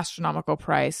non-astronomical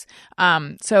price.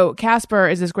 So Casper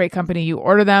is this great company. You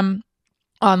order them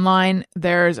online.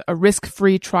 There's a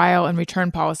risk-free trial and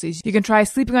return policies. You can try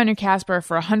sleeping on your Casper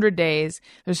for 100 days.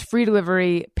 There's free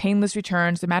delivery, painless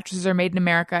returns. The mattresses are made in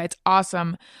America. It's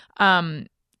awesome. When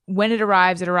it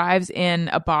arrives in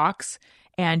a box.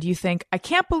 And you think, I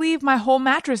can't believe my whole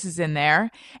mattress is in there.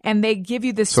 And they give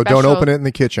you this special... So don't open it in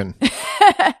the kitchen.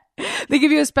 They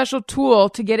give you a special tool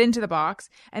to get into the box.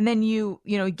 And then you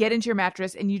get into your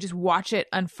mattress and you just watch it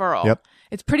unfurl. Yep.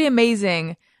 It's pretty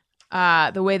amazing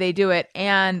the way they do it.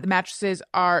 And the mattresses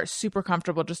are super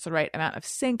comfortable, just the right amount of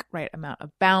sink, right amount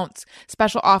of bounce.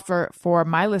 Special offer for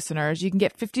my listeners. You can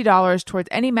get $50 towards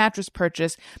any mattress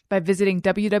purchase by visiting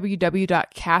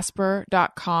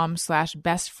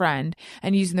www.casper.com/bestfriend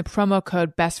and using the promo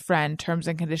code bestfriend. Terms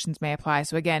and conditions may apply.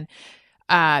 So again,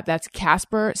 that's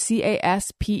Casper,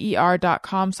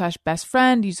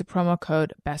 CASPER.com/bestfriend. Use the promo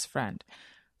code bestfriend.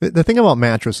 The thing about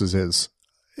mattresses is,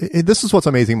 this is what's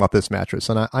amazing about this mattress,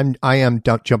 and I am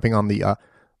jumping on the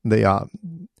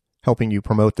helping you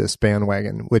promote this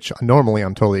bandwagon, which normally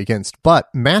I'm totally against.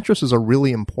 But mattresses are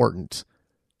really important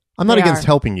I'm not against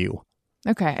helping you.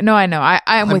 Okay. No, I know.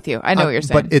 I'm with you. I know what you're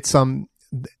saying. But it's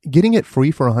getting it free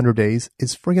for 100 days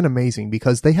is friggin' amazing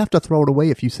because they have to throw it away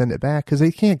if you send it back because they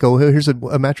can't go, here's a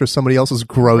mattress somebody else's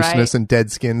grossness and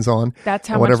dead skins on. That's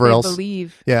how much they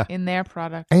believe in their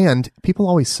product. And people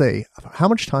always say how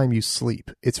much time you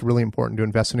sleep. It's really important to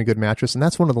invest in a good mattress. And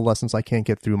that's one of the lessons I can't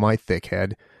get through my thick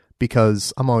head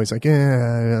because I'm always like,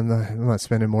 I'm not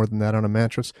spending more than that on a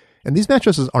mattress. And these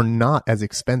mattresses are not as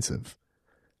expensive.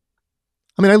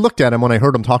 I mean, I looked at them when I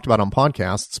heard them talked about on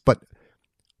podcasts, but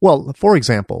well, for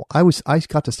example, I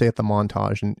got to stay at the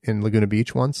Montage in Laguna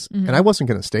Beach once, and I wasn't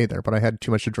going to stay there, but I had too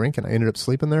much to drink, and I ended up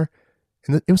sleeping there.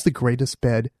 And it was the greatest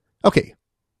bed. Okay,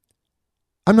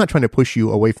 I'm not trying to push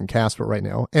you away from Casper right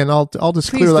now, and I'll just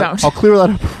clear that. I'll clear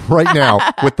that up right now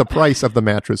with the price of the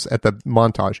mattress at the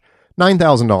Montage,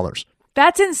 $9,000.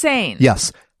 That's insane.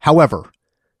 Yes. However,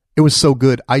 it was so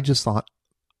good. I just thought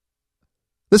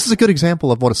this is a good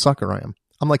example of what a sucker I am.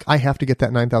 I'm like, I have to get that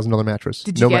 $9,000 mattress.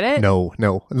 Did you get it? No.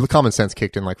 The common sense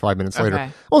kicked in like 5 minutes later.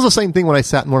 It was the same thing when I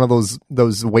sat in one of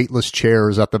those weightless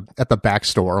chairs at the back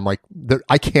store. I'm like,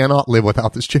 I cannot live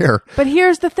without this chair. But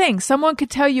here's the thing. Someone could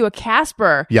tell you a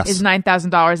Casper is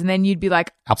 $9,000 and then you'd be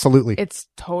like, absolutely. It's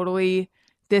totally,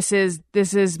 this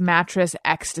is mattress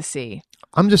ecstasy.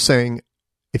 I'm just saying,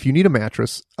 if you need a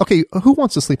mattress, okay, who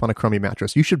wants to sleep on a crummy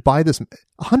mattress? You should buy this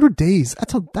 100 days.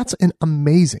 That's an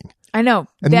amazing. I know.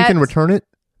 And you can return it?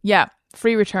 Yeah.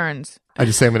 Free returns. I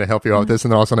just say I'm going to help you out with this,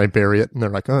 and then all of a sudden I bury it, and they're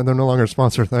like, oh, they're no longer a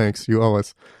sponsor. Thanks. You owe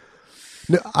us.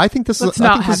 No, I think this Let's is...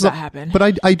 not have that happen.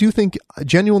 But I do think,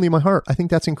 genuinely in my heart, I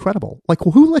think that's incredible. Like,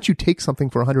 well, who let you take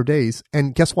something for 100 days,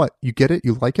 and guess what? You get it,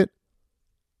 you like it?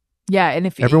 Yeah, and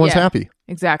if everyone's happy.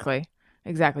 Exactly.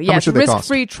 Yeah, it's a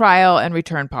risk-free trial and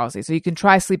return policy. So you can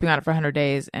try sleeping on it for 100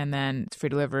 days, and then it's free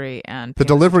delivery. And the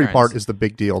delivery part is the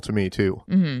big deal to me, too.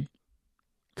 Mm-hmm.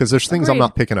 Because there's things I'm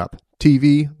not picking up.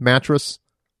 TV, mattress.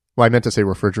 Well, I meant to say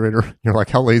refrigerator. You're like,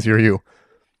 how lazy are you?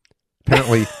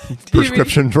 Apparently,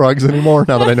 prescription drugs anymore,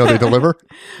 now that I know they deliver.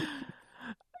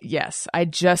 Yes. I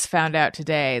just found out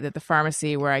today that the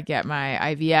pharmacy where I get my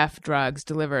IVF drugs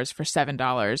delivers for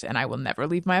 $7, and I will never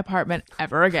leave my apartment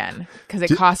ever again because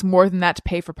it costs more than that to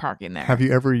pay for parking there. Have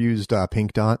you ever used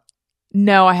Pink Dot?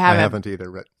 No, I haven't. I haven't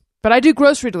either, but I do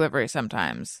grocery delivery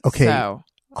sometimes. Okay. So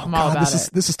I'm all about it.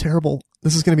 This is terrible.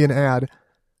 This is going to be an ad.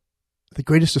 The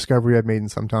greatest discovery I've made in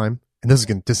some time, and this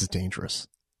is dangerous.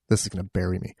 This is going to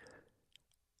bury me.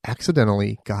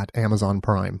 Accidentally got Amazon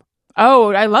Prime.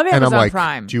 Oh, I love Amazon and I'm like,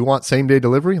 Prime. Do you want same day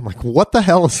delivery? I'm like, what the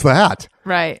hell is that?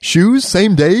 Right. Shoes,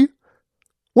 same day?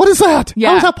 What is that? Yeah.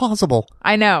 How is that possible?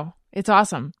 I know. It's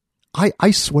awesome.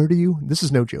 I swear to you, this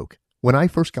is no joke. When I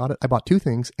first got it, I bought 2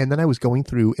 things, and then I was going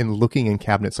through and looking in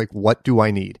cabinets, like, what do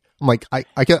I need? I'm like,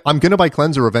 I'm going to buy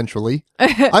cleanser eventually.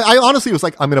 I honestly was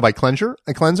like, I'm going to buy cleanser.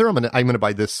 I'm going to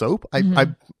buy this soap.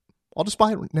 I'll just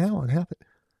buy it now and have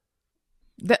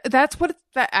it. That's what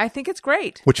I think it's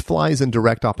great. Which flies in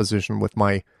direct opposition with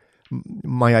my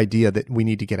idea that we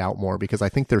need to get out more, because I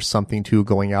think there's something to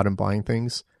going out and buying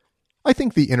things. I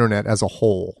think the internet as a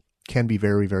whole can be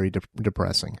very, very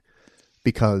depressing,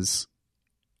 because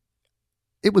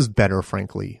it was better,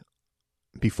 frankly,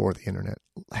 before the internet.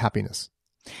 Happiness.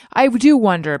 I do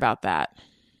wonder about that.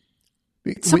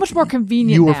 It's so much more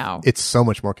convenient now. It's so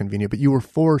much more convenient, but you were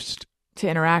forced to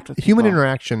interact with human people.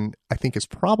 Interaction. I think is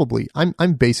probably.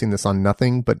 I'm basing this on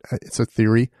nothing, but it's a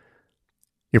theory.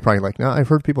 You're probably like, no, I've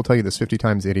heard people tell you this 50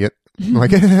 times, idiot. I'm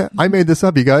like, I made this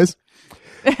up, you guys.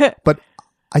 But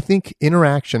I think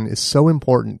interaction is so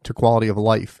important to quality of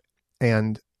life.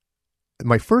 And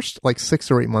my first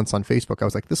 6 or 8 months on Facebook, I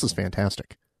was like, this is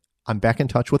fantastic. I'm back in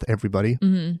touch with everybody.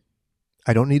 Mm-hmm.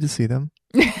 I don't need to see them.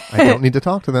 I don't need to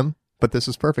talk to them, but this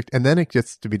is perfect. And then it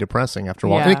gets to be depressing after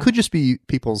a while. Yeah. And it could just be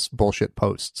people's bullshit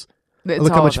posts.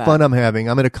 Look how much fun I'm having.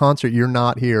 I'm at a concert. You're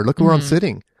not here. Look where I'm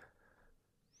sitting.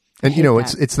 And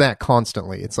it's that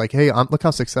constantly. It's like, hey, look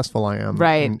how successful I am.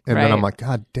 Right. And then I'm like,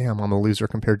 God damn, I'm a loser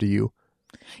compared to you.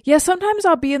 Yeah, sometimes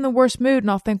I'll be in the worst mood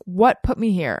and I'll think, what put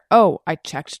me here? Oh, I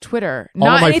checked Twitter. All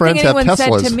Not of my anything friends anyone have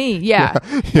said Teslas. to me.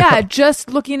 Yeah,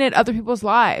 just looking at other people's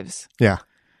lives. Yeah.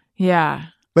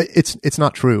 But it's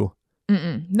not true.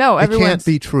 Mm-mm. No, it can't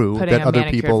be true that other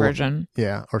people version.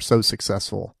 are so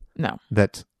successful. No.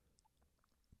 That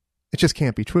it just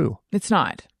can't be true. It's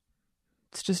not.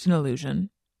 It's just an illusion.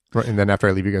 Right, and then after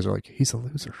I leave, you guys are like, he's a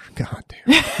loser. God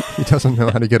damn. He doesn't know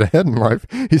how to get ahead in life.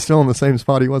 He's still in the same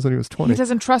spot he was when he was 20. He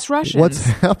doesn't trust Russians. What's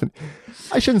happened?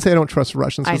 I shouldn't say I don't trust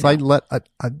Russians, because I let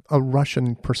a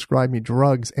Russian prescribe me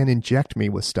drugs and inject me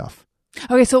with stuff.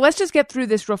 Okay, so let's just get through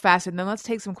this real fast, and then let's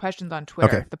take some questions on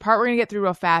Twitter. Okay. The part we're going to get through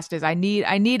real fast is I need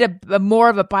a more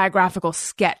of a biographical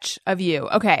sketch of you.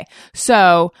 Okay,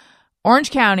 so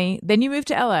Orange County, then you moved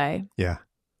to LA. Yeah.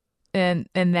 And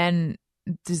then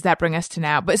does that bring us to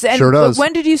now? But sure does.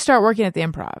 When did you start working at the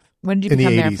Improv? When did you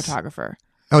become their 80s. photographer?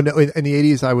 Oh, no. In the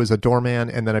 80s, I was a doorman,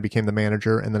 and then I became the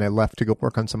manager, and then I left to go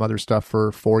work on some other stuff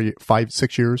for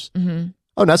 6 years. Mm-hmm.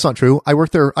 Oh, that's not true. I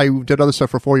worked there. I did other stuff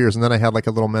for 4 years, and then I had like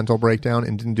a little mental breakdown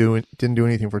and didn't do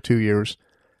anything for 2 years,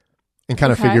 and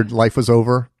kind of figured life was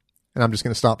over, and I'm just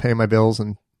going to stop paying my bills.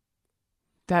 And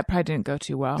that probably didn't go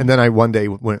too well. And then I one day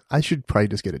went, I should probably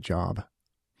just get a job,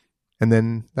 and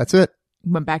then that's it.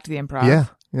 Went back to the Improv.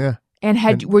 Yeah.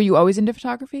 And were you always into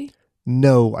photography?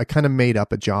 No, I kind of made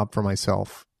up a job for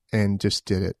myself and just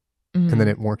did it, and then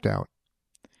it worked out.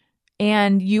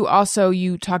 And you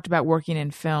talked about working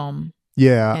in film.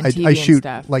 Yeah, and TV I shoot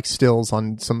stuff. like stills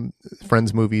on some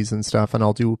friends' movies and stuff, and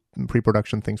I'll do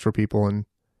pre-production things for people, and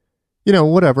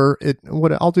whatever.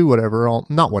 I'll do whatever.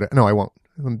 No, I won't.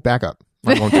 Back up.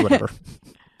 I won't do whatever.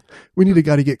 We need a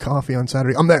guy to get coffee on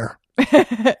Saturday. I'm there.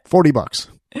 $40.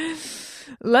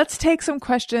 Let's take some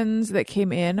questions that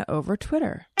came in over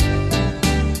Twitter.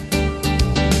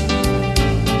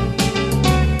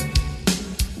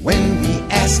 When we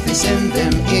ask, they send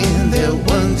them in. They're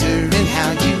wondering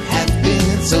how you have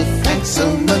been. So thanks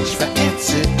so much for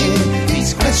answering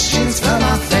these questions from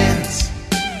our fans.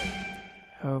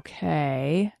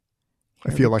 Okay.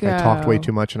 I feel like I talked way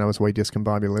too much and I was way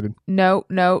discombobulated. No,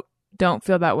 don't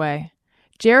feel that way.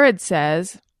 Jared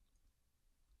says,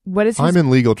 I'm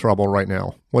in legal trouble right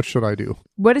now. What should I do?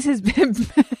 What is his...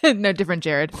 No, different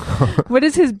Jared. What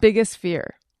is his biggest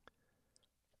fear?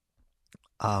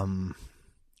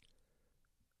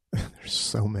 There's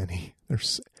so many.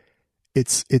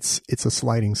 It's a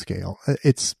sliding scale.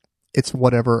 It's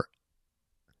whatever.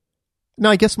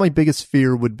 No, I guess my biggest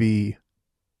fear would be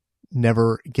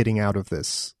never getting out of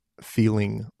this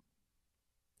feeling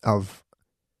of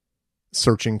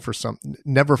searching for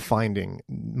never finding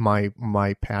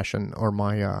my passion or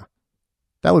my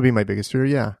that would be my biggest fear.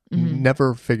 Yeah. Mm-hmm.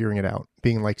 Never figuring it out.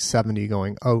 Being like 70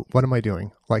 going, oh, what am I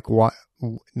doing? Like what?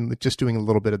 Just doing a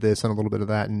little bit of this and a little bit of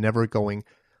that and never going,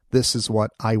 this is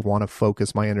what I want to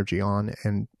focus my energy on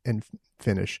and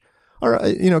finish. Or,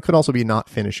 it could also be not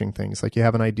finishing things. Like you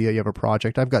have an idea, you have a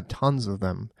project. I've got tons of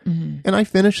them. Mm-hmm. And I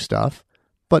finish stuff,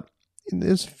 but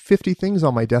there's 50 things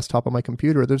on my desktop on my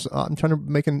computer. I'm trying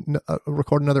to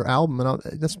record another album, and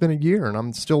that's been a year, and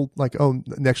I'm still like, oh,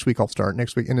 next week I'll start,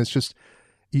 next week. And it's just,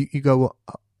 you go,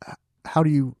 how do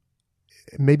you,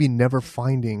 maybe never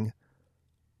finding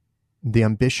the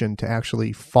ambition to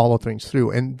actually follow things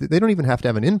through. And they don't even have to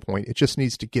have an endpoint. It just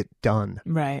needs to get done.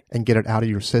 Right. And get it out of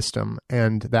your system.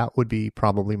 And that would be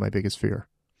probably my biggest fear.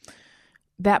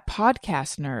 That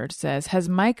podcast nerd says, has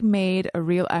Mike made a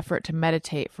real effort to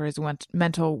meditate for his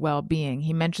mental well-being?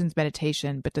 He mentions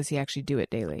meditation, but does he actually do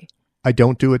it daily? I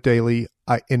don't do it daily.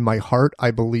 In my heart, I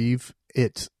believe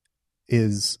it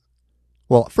is...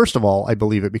 Well, first of all, I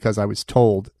believe it because I was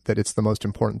told that it's the most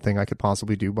important thing I could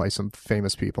possibly do by some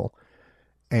famous people.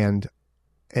 And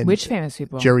which famous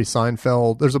people? Jerry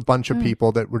Seinfeld. There's a bunch of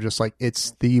people that were just like,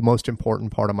 it's the most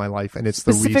important part of my life, and it's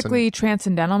the reason. Specifically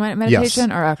transcendental meditation?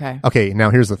 Yes. Or okay. Okay, now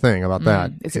here's the thing about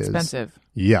that. It's expensive.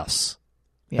 Yes.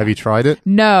 Yeah. Have you tried it?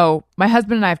 No. My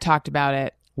husband and I have talked about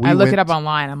it. I look it up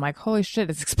online. I'm like, holy shit,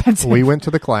 it's expensive. We went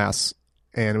to the class,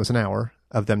 and it was an hour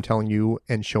of them telling you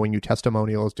and showing you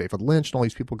testimonials, David Lynch, and all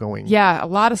these people going. Yeah, a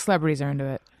lot of celebrities are into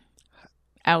it.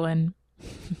 Ellen.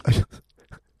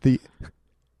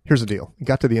 Here's the deal. We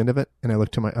got to the end of it, and I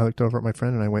looked over at my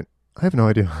friend, and I went, I have no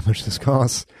idea how much this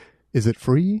costs. Is it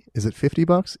free? Is it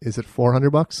 $50? Is it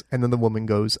 $400? And then the woman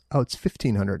goes, oh, it's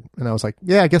 $1,500. And I was like,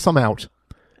 yeah, I guess I'm out.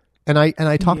 And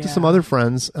I talked to some other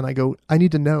friends, and I go, I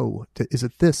need to know, is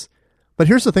it this? But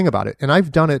here's the thing about it, and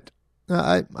I've done it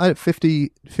I 50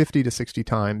 to 60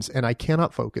 times, and I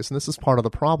cannot focus. And this is part of the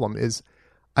problem is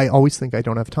I always think I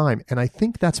don't have time. And I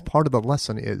think that's part of the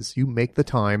lesson is you make the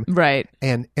time. Right.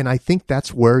 And I think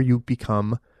that's where you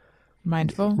become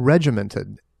mindful,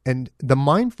 regimented. And the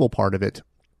mindful part of it,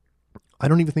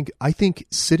 I think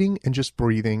sitting and just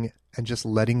breathing and just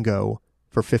letting go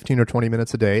for 15 or 20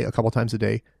 minutes a day, a couple times a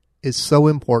day, is so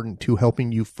important to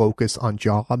helping you focus on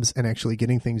jobs and actually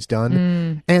getting things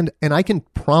done. And I can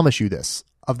promise you this,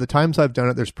 of the times I've done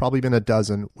it, there's probably been a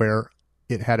dozen where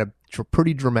it had a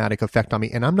pretty dramatic effect on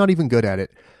me. And I'm not even good at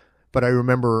it, but I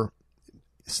remember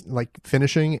like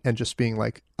finishing and just being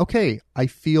like, okay, I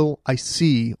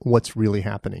see what's really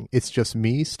happening. It's just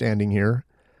me standing here,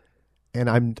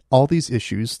 and all these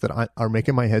issues that are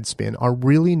making my head spin are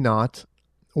really not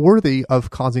worthy of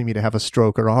causing me to have a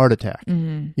stroke or a heart attack.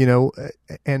 You know,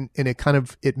 and it kind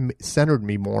of, it centered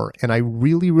me more. And I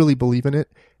really, really believe in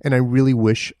it. And I really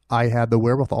wish I had the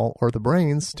wherewithal or the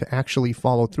brains to actually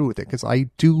follow through with it. Because I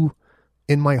do,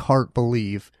 in my heart,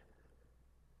 believe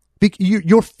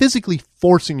you're physically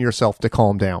forcing yourself to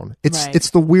calm down.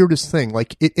 It's the weirdest thing.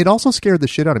 Like it also scared the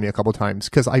shit out of me a couple of times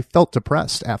because I felt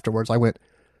depressed afterwards. I went,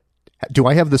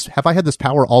 have I had this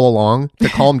power all along to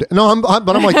calm down? No,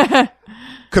 but I'm like,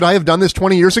 could I have done this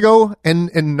 20 years ago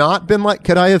and not been like,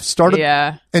 could I have started?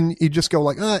 Yeah. And you just go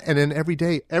like, and then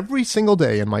every single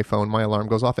day in my phone, my alarm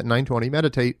goes off at 9:20,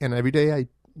 meditate. And every day I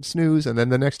snooze. And then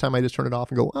the next time I just turn it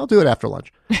off and go, I'll do it after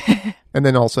lunch. And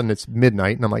then all of a sudden it's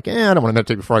midnight and I'm like, I don't want to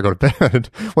meditate before I go to bed.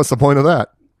 What's the point of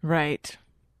that? Right.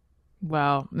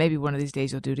 Well, maybe one of these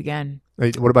days you'll do it again.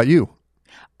 Hey, what about you?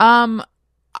 I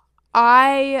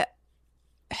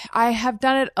have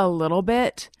done it a little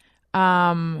bit.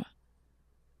 I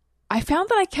found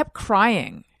that I kept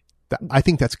crying. I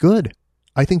think that's good.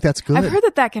 I've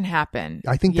heard that can happen.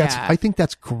 I think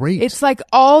that's great. It's like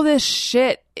all this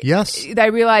shit. Yes. That I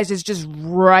realized is just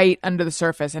right under the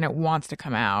surface and it wants to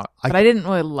come out. But I didn't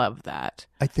really love that.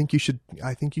 I think you should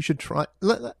try.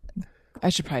 I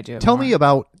should probably do it.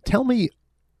 Tell me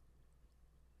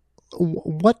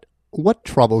what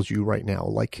troubles you right now?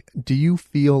 Like, do you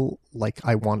feel like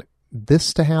I want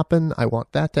this to happen? I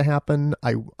want that to happen.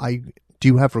 Do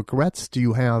you have regrets?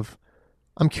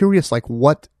 I'm curious, like,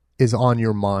 what is on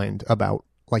your mind about,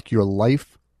 like, your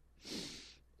life?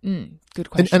 Good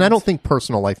question. And I don't think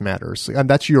personal life matters. And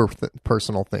that's your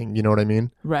personal thing. You know what I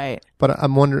mean? Right. But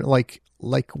I'm wondering, like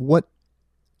what,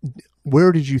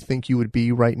 where did you think you would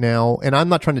be right now? And I'm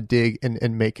not trying to dig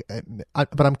and make,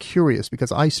 but I'm curious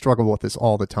because I struggle with this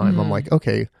all the time. I'm like,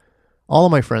 okay, all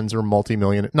of my friends are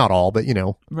multi-million, not all, but you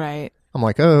know, right. I'm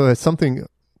like, oh, it's something.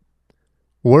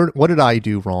 What did I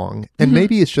do wrong? And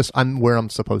maybe it's just I'm where I'm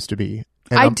supposed to be.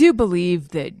 And I do believe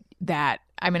that.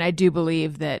 I do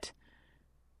believe that.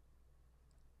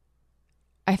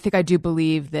 I think I do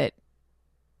believe that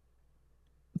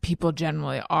people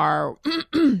generally are,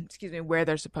 excuse me, where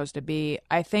they're supposed to be.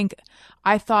 I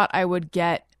thought I would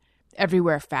get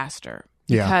everywhere faster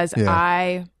because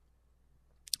I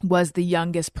was the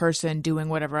youngest person doing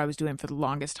whatever I was doing for the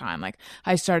longest time. Like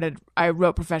I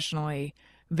wrote professionally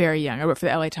very young. I wrote for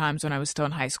the LA Times when I was still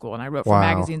in high school, and I wrote for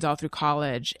magazines all through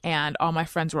college, and all my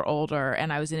friends were older,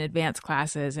 and I was in advanced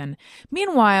classes. And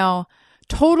meanwhile,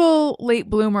 total late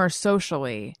bloomer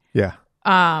socially. Yeah.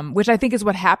 Which I think is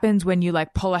what happens when you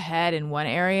like pull ahead in one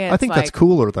area. I think that's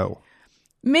cooler though.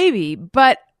 Maybe,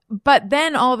 but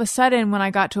then all of a sudden when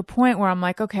I got to a point where I'm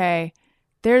like, okay,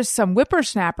 there's some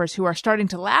whippersnappers who are starting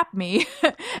to lap me.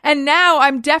 And now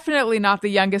I'm definitely not the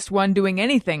youngest one doing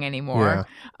anything anymore.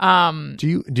 Yeah. Do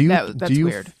you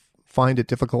weird. Find it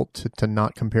difficult to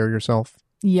not compare yourself?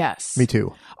 Yes. Me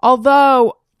too.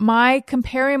 Although my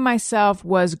comparing myself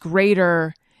was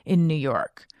greater in New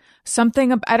York.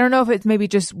 I don't know if it's maybe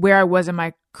just where I was in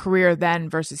my career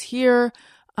then versus here.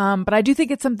 But I do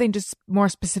think it's something just more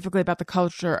specifically about the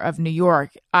culture of New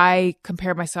York. I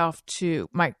compare myself to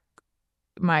my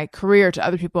career to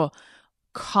other people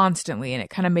constantly, and it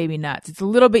kind of made me nuts. It's a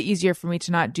little bit easier for me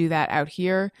to not do that out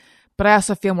here, but I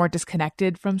also feel more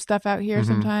disconnected from stuff out here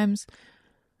sometimes.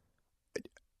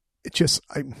 I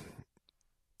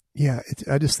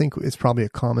just think it's probably a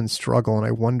common struggle, and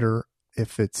I wonder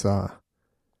if it's I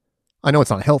know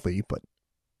it's not healthy, but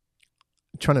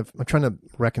I'm trying to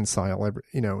reconcile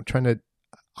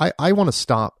I want to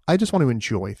stop. I just want to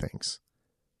enjoy things.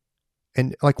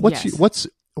 And like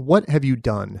what have you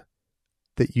done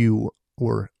that you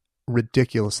were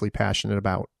ridiculously passionate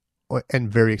about and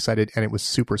very excited, and it was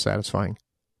super satisfying?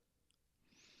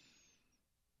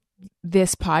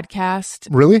 This podcast.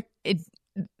 Really?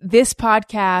 This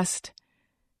podcast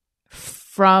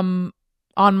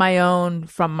on my own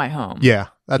from my home. Yeah,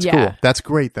 that's cool. That's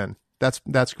great then.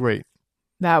 That's great.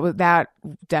 That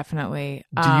definitely.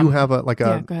 Do you have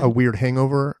a weird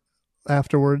hangover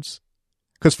afterwards?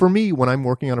 Because for me, when I'm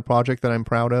working on a project that I'm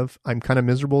proud of, I'm kind of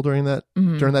miserable during that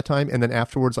time, and then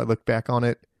afterwards I look back on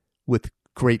it with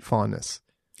great fondness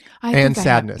and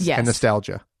sadness and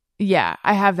nostalgia. Yeah,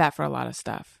 I have that for a lot of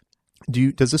stuff.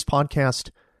 Does this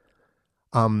podcast?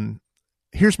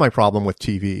 Here's my problem with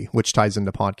TV, which ties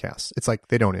into podcasts. It's like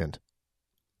they don't end.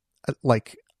 I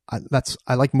like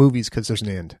movies because there's an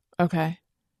end. Okay.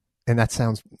 And that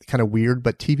sounds kind of weird,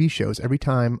 but TV shows, every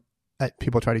time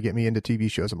people try to get me into TV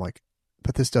shows, I'm like,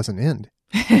 but this doesn't end.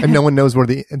 And no one knows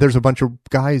there's a bunch of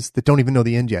guys that don't even know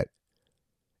the end yet.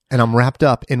 And I'm wrapped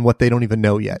up in what they don't even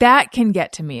know yet. That can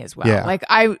get to me as well. Yeah. Like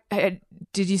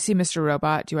did you see Mr.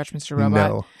 Robot? Do you watch Mr.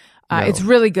 Robot? No. It's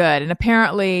really good. And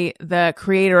apparently the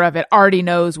creator of it already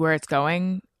knows where it's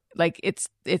going. Like it's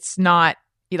not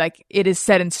like it is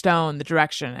set in stone, the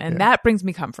direction. And that brings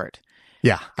me comfort.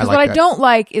 Yeah. Because what I don't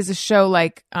like is a show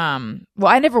like, well,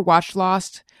 I never watched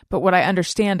Lost, but what I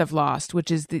understand of Lost,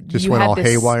 which is that just went all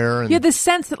haywire. You had this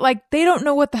sense that like they don't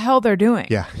know what the hell they're doing.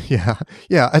 Yeah.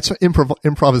 It's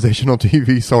improvisational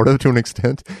TV sort of to an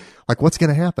extent. Like what's going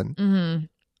to happen? Mm-hmm.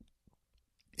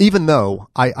 Even though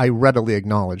I readily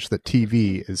acknowledge that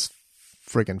TV is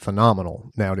friggin'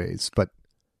 phenomenal nowadays, but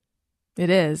it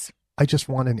is. I just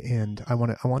want an end. I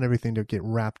want everything to get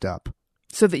wrapped up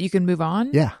so that you can move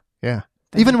on. Yeah.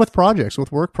 Even with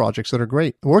work projects that are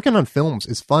great. Working on films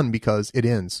is fun because it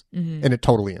ends, and it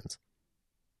totally ends.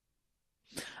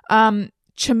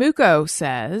 Chamuko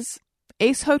says,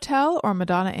 Ace Hotel or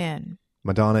Madonna Inn?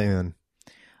 Madonna Inn.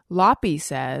 Loppy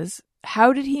says,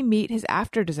 how did he meet his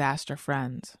after disaster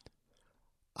friends?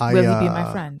 Will he be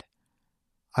my friend?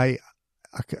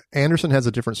 Anderson has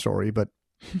a different story, but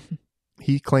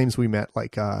he claims we met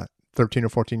like 13 or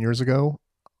 14 years ago.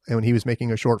 And when he was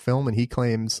making a short film, and he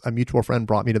claims a mutual friend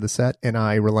brought me to the set and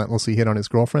I relentlessly hit on his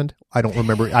girlfriend. I don't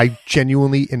remember. I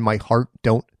genuinely, in my heart,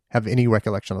 don't have any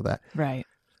recollection of that. Right.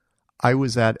 I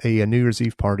was at a New Year's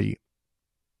Eve party,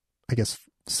 I guess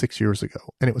 6 years ago.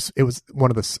 And it was one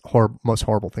of the most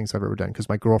horrible things I've ever done because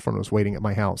my girlfriend was waiting at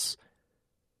my house.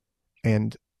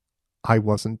 And I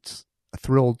wasn't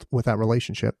thrilled with that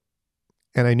relationship.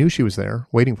 And I knew she was there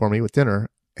waiting for me with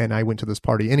dinner. And I went to this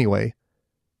party anyway.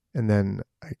 And then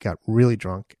I got really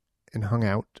drunk and hung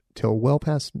out till well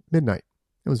past midnight.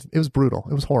 It was brutal.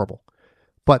 It was horrible.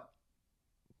 But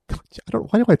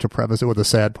why do I have to preface it with a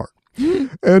sad part?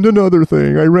 And another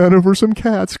thing, I ran over some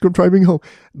cats driving home.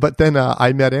 But then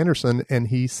I met Anderson, and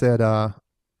he said,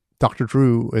 Dr.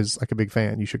 Drew is like a big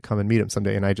fan. You should come and meet him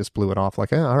someday. And I just blew it off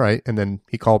like, all right. And then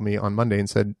he called me on Monday and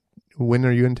said, when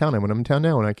are you in town? I went, I'm in town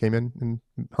now. And I came in and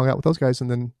hung out with those guys. And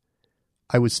then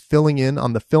I was filling in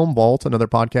on the Film Vault, another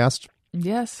podcast.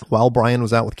 Yes. While Brian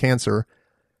was out with cancer,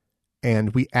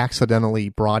 and we accidentally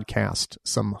broadcast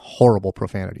some horrible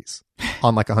profanities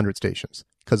on like 100 stations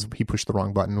because he pushed the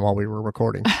wrong button while we were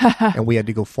recording. And we had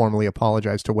to go formally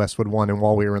apologize to Westwood One. And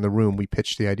while we were in the room, we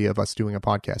pitched the idea of us doing a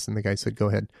podcast. And the guy said, go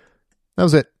ahead. That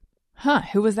was it. Huh.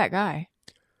 Who was that guy?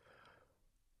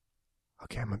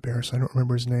 Okay, I'm embarrassed. I don't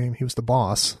remember his name. He was the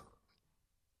boss.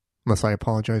 Unless I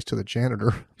apologize to the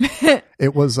janitor.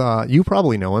 It was, you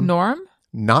probably know him. Norm?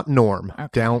 Not Norm.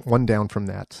 Okay. One down from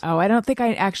that. Oh, I don't think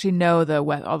I actually know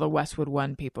all the Westwood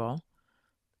One people.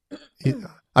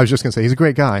 I was just going to say, he's a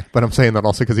great guy, but I'm saying that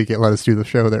also because he can't let us do the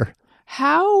show there.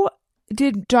 How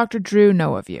did Dr. Drew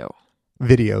know of you?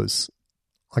 Videos.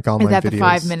 Like online videos. Is that the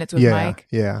 5 minutes with Mike?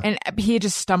 Yeah. And he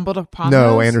just stumbled upon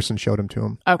No, those? Anderson showed him to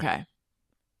him. Okay.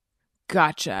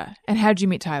 Gotcha. And how'd you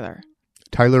meet Tyler?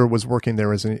 Tyler was working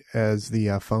there as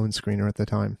the phone screener at the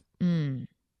time. Mm.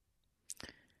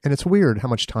 And it's weird how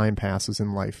much time passes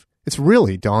in life. It's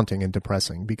really daunting and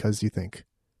depressing because you think,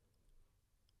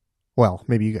 well,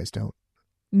 maybe you guys don't.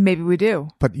 Maybe we do.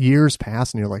 But years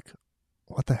pass and you're like,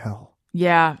 what the hell?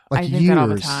 Yeah, like I think that all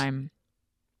the time.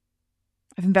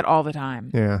 I think that all the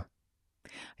time. Yeah.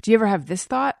 Do you ever have this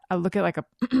thought? I look at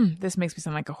this makes me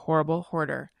sound like a horrible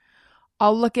hoarder.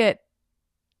 I'll look at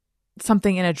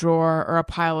something in a drawer or a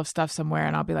pile of stuff somewhere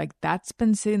and I'll be like, that's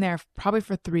been sitting there probably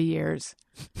for 3 years.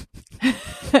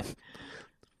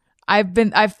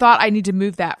 I've thought I need to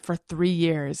move that for 3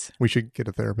 years. We should get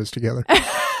a therapist together.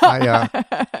 Yeah,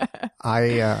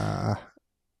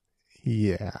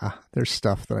 there's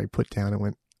stuff that I put down and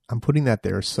went, I'm putting that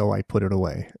there, so I put it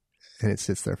away. And it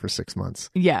sits there for 6 months.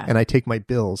 Yeah. And I take my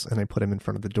bills and I put them in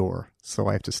front of the door. So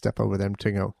I have to step over them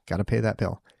to go, got to pay that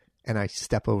bill. And I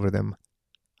step over them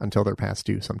until they're past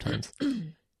due sometimes.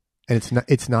 And it's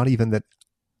not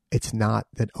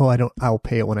that, I'll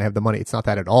pay it when I have the money. It's not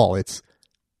that at all.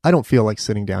 I don't feel like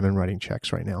sitting down and writing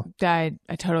checks right now. I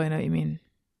totally know what you mean.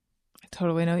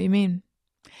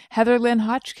 Heather Lynn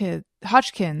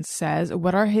Hodgkins says,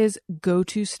 what are his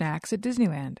go-to snacks at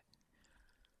Disneyland?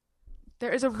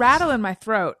 There is a rattle in my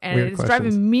throat, and Weird it's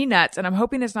driving me nuts, and I'm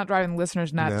hoping it's not driving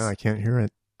listeners nuts. No, I can't hear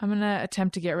it. I'm going to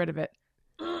attempt to get rid of it.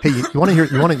 Hey, you want to hear?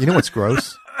 You know what's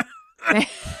gross?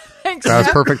 Thanks. That was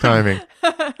perfect timing.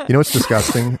 You know what's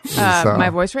disgusting? My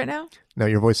voice right now? No,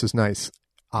 your voice is nice.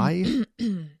 I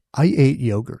ate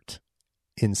yogurt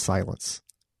in silence.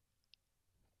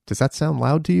 Does that sound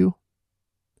loud to you?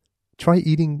 Try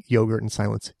eating yogurt in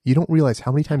silence. You don't realize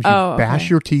how many times you bash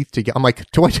your teeth together. I'm like,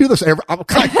 do I do this ever?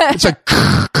 It's like,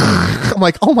 I'm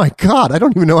like, oh my God, I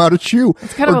don't even know how to chew.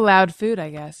 It's kind of a loud food, I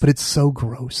guess. But it's so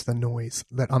gross, the noise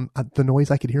that the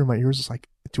noise I could hear in my ears is like,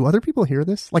 do other people hear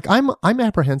this? Like I'm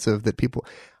apprehensive that people,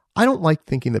 I don't like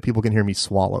thinking that people can hear me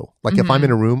swallow. Like if I'm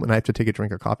in a room and I have to take a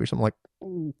drink of coffee or something,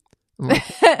 I'm like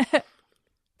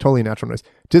totally natural noise.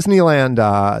 Disneyland,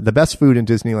 the best food in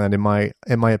Disneyland,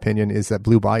 in my opinion, is at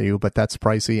Blue Bayou, but that's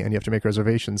pricey and you have to make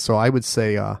reservations. So I would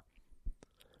say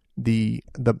the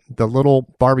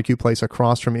little barbecue place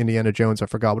across from Indiana Jones, I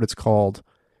forgot what it's called,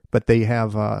 but they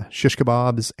have shish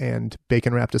kebabs and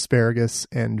bacon wrapped asparagus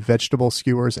and vegetable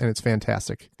skewers, and it's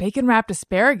fantastic. Bacon wrapped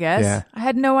asparagus? Yeah. I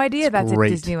had no idea that's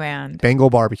great. at Disneyland. Bengal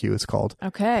barbecue is called.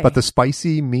 Okay. But the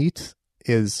spicy meat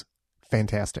is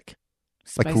fantastic.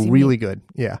 Like really good.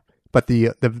 Yeah. But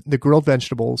the grilled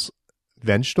vegetables,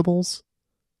 let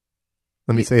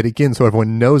me say it again so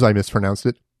everyone knows I mispronounced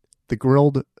it. The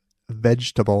grilled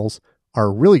vegetables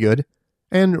are really good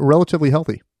and relatively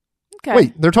healthy. Okay.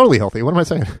 Wait, they're totally healthy. What am I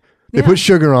saying? They put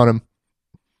sugar on them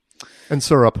and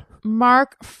syrup.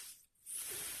 Mark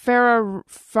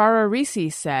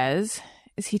Fararisi says,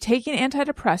 is he taking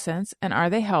antidepressants and are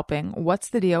they helping? What's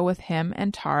the deal with him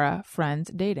and Tara,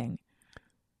 friends dating?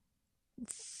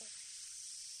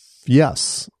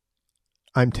 Yes.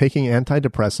 I'm taking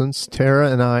antidepressants.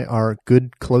 Tara and I are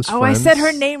good, close friends. Oh, I said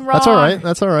her name wrong.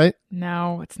 That's all right.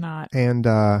 No, it's not. And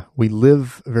we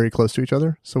live very close to each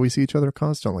other, so we see each other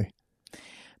constantly.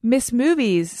 Miss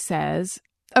Movies says,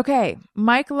 okay,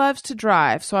 Mike loves to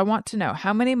drive, so I want to know,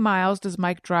 how many miles does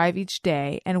Mike drive each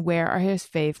day and where are his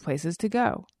fave places to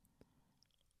go?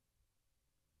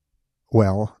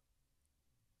 Well,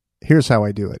 here's how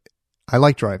I do it. I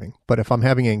like driving, but if I'm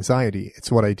having anxiety,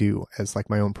 it's what I do as like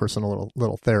my own personal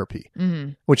little therapy,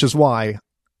 which is why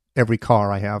every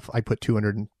car I have, I put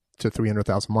 200 to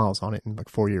 300,000 miles on it in like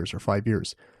 4 years or 5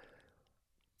 years.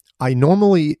 I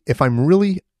normally, if I'm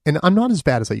really, and I'm not as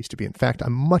bad as I used to be. In fact,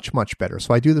 I'm much, much better.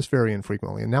 So I do this very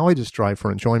infrequently. And now I just drive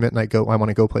for enjoyment and I want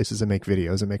to go places and make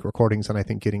videos and make recordings. And I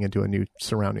think getting into a new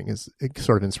surrounding is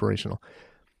sort of inspirational.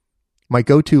 My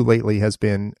go-to lately has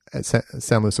been at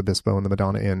San Luis Obispo and the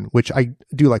Madonna Inn, which I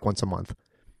do like once a month.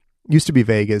 Used to be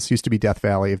Vegas, used to be Death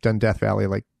Valley. I've done Death Valley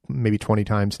like maybe 20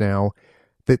 times now.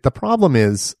 The problem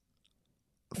is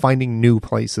finding new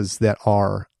places that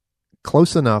are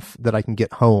close enough that I can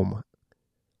get home.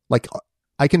 Like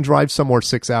I can drive somewhere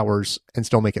 6 hours and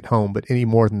still make it home, but any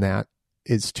more than that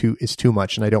is too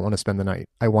much, and I don't want to spend the night.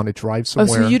 I want to drive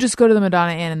somewhere. Oh, so you just go to the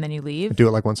Madonna Inn and then you leave? I do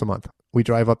it like once a month. We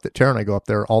drive up, Tara and I go up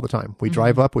there all the time. We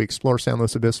drive up, we explore San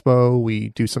Luis Obispo, we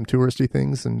do some touristy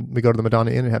things, and we go to the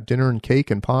Madonna Inn and have dinner and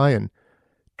cake and pie and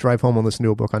drive home and listen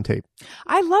to a book on tape.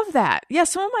 I love that. Yeah,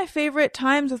 some of my favorite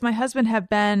times with my husband have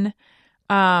been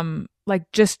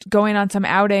like just going on some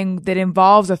outing that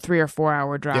involves a 3 or 4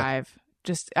 hour drive.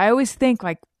 Yeah. I always think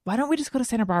like, why don't we just go to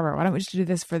Santa Barbara? Why don't we just do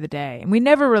this for the day? And we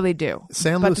never really do.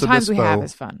 San Luis Obispo, the times we have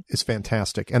is fun. Is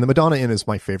fantastic. And the Madonna Inn is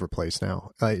my favorite place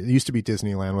now. It used to be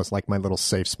Disneyland was like my little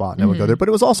safe spot and I would go there. But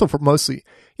it was also for mostly,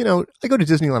 I go to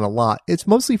Disneyland a lot. It's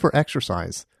mostly for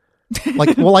exercise.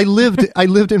 Like, well, I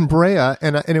lived in Brea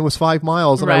and it was 5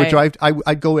 miles and I would drive,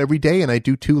 I'd go every day and I'd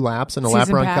do 2 laps and a lap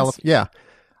around California. Yeah.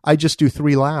 I just do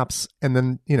 3 laps and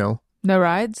then, No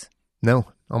rides? No.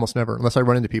 Almost never, unless I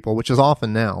run into people, which is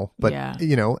often now. But,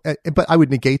 but I would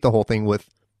negate the whole thing with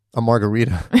a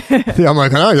margarita. I'm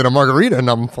like, I get a margarita and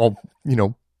I'm all,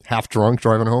 half drunk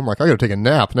driving home. Like, I got to take a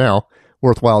nap now.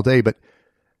 Worthwhile day. But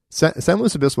San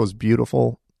Luis Obispo is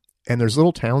beautiful. And there's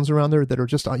little towns around there that are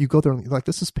just, you go there and you're like,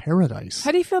 this is paradise.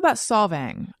 How do you feel about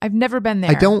Solvang? I've never been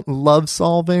there. I don't love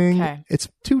Solvang. Okay.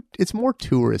 It's more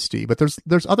touristy, but there's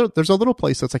a little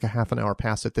place that's like a half an hour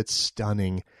past it that's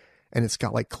stunning. And it's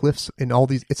got like cliffs and all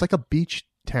these, it's like a beach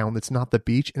town that's not the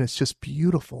beach and it's just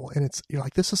beautiful. And you're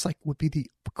like, this is like, would be the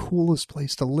coolest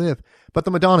place to live. But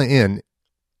the Madonna Inn,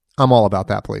 I'm all about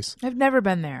that place. I've never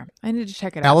been there. I need to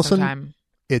check it Allison, out sometime.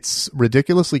 It's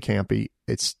ridiculously campy.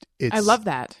 I love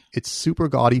that. It's super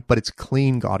gaudy, but it's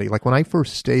clean gaudy. Like when I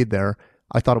first stayed there,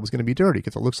 I thought it was going to be dirty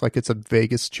because it looks like it's a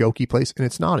Vegas jokey place and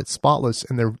it's not. It's spotless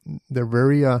and they're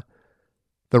very, the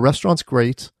restaurant's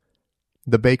great.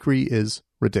 The bakery is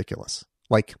ridiculous.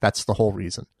 Like that's the whole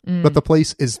reason. But the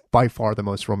place is by far the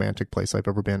most romantic place I've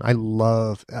ever been. I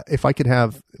love, if I could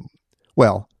have,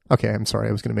 well, okay, I'm sorry.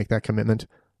 I was going to make that commitment.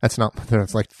 That's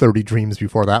like 30 dreams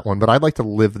before that one, but I'd like to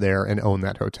live there and own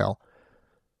that hotel.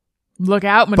 Look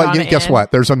out, Madonna But guess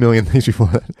what? There's a million things before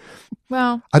that.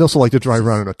 Well, I'd also like to drive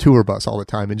around in a tour bus all the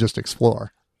time and just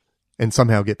explore and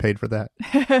somehow get paid for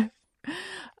that.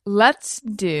 Let's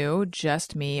do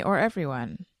Just Me or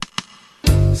Everyone.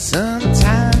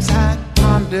 Sometimes I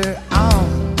ponder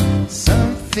on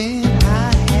something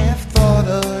I have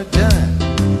thought or done.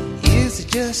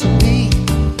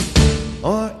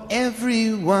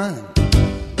 everyone.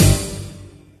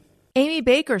 Amy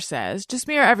Baker says, just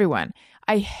me or everyone,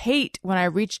 I hate when I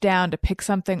reach down to pick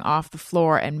something off the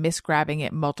floor and miss grabbing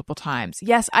it multiple times.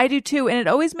 Yes, I do too. And it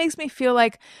always makes me feel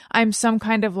like I'm some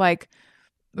kind of like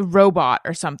robot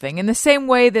or something. In the same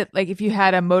way that like if you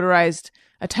had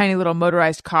a tiny little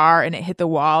motorized car and it hit the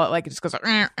wall, it just goes like,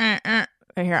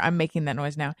 here, I'm making that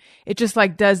noise now. It just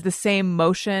like does the same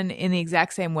motion in the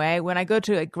exact same way. When I go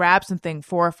to like, grab something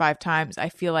 4 or 5 times, I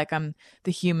feel like I'm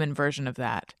the human version of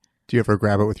that. Do you ever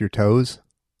grab it with your toes?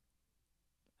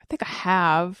 I think I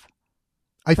have.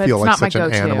 I feel like such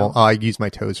an animal. Oh, I use my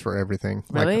toes for everything.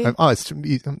 Really?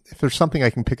 If there's something I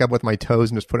can pick up with my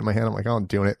toes and just put it in my hand, I'm like, oh, I'm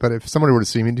doing it. But if somebody were to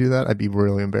see me do that, I'd be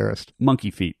really embarrassed.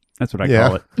 Monkey feet. That's what I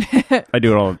call it. I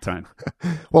do it all the time.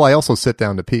 Well, I also sit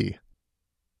down to pee.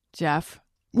 Jeff?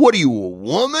 What are you, a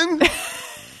woman?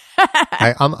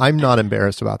 I'm not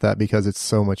embarrassed about that because it's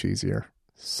so much easier.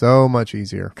 So much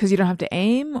easier. Because you don't have to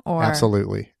aim? Or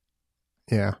Absolutely.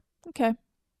 Yeah. Okay.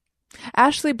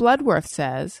 Ashley Bloodworth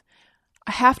says,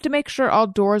 I have to make sure all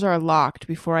doors are locked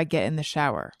before I get in the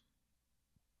shower.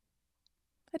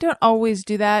 I don't always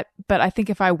do that, but I think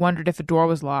if I wondered if a door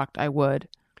was locked, I would.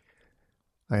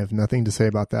 I have nothing to say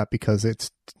about that because it's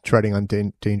treading on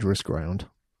dangerous ground.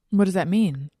 What does that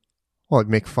mean? Well, I'd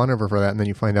make fun of her for that, and then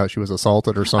you find out she was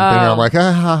assaulted or something, and I'm like,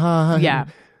 ha, ha, ha. Yeah.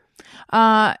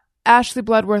 Ashley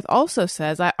Bloodworth also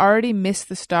says, I already missed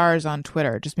the stars on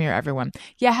Twitter. Just me or everyone.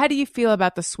 Yeah, how do you feel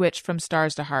about the switch from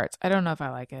stars to hearts? I don't know if I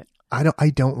like it. I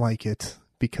don't like it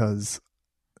because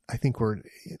I think we're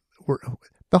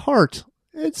the heart.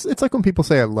 It's like when people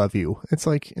say I love you. It's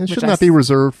like it should not be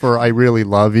reserved for I really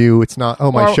love you. It's not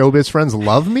my showbiz friends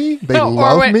love me. They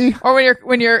love me. Or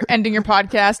when you're ending your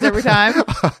podcast every time.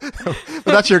 But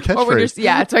that's your catchphrase.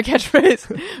 It's my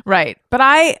catchphrase. Right. But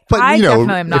I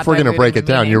definitely am not. If we're going to break it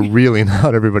down, you're really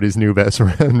not everybody's new best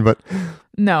friend. But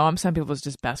no, I'm some people's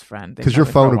just best friend. Because your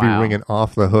phone would be ringing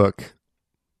off the hook.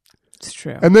 It's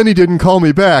true. And then he didn't call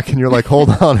me back, and you're like, hold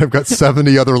on, I've got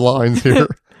 70 other lines here.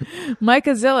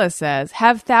 Micah Zilla says,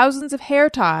 have thousands of hair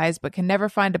ties, but can never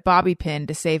find a bobby pin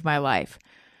to save my life.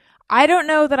 I don't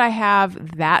know that I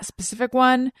have that specific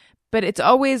one, but it's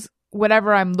always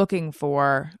whatever I'm looking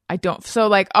for. I don't. So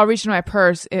like I'll reach into my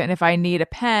purse, and if I need a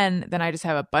pen, then I just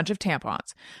have a bunch of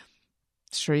tampons.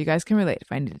 Sure, you guys can relate.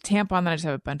 If I need a tampon, then I just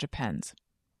have a bunch of pens.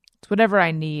 It's whatever I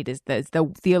need is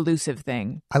the elusive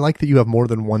thing. I like that you have more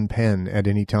than one pen at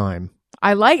any time.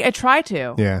 I try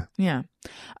to. Yeah. Yeah.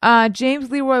 James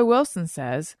Leroy Wilson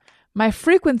says, my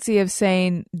frequency of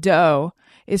saying dough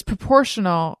is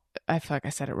proportional. I feel like I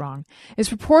said it wrong. Is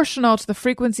proportional to the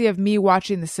frequency of me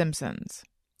watching The Simpsons.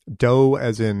 Dough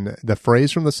as in the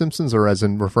phrase from The Simpsons or as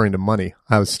in referring to money?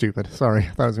 I was stupid. Sorry. I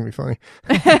thought it was going to be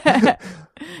funny.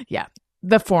 Yeah.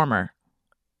 The former.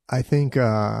 I think...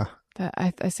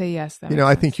 I say yes.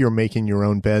 I think you're making your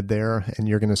own bed there, and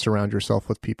you're going to surround yourself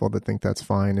with people that think that's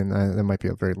fine, and that might be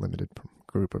a very limited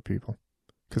group of people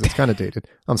because it's kind of dated.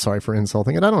 I'm sorry for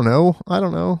insulting it. I don't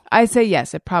know. I say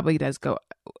yes. It probably does go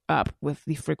up with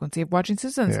the frequency of watching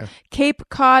Simpsons. Yeah. Cape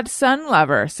Cod Sun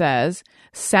Lover says,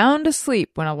 sound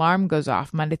asleep when alarm goes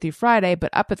off Monday through Friday, but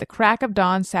up at the crack of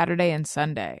dawn Saturday and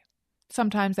Sunday.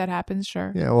 Sometimes that happens,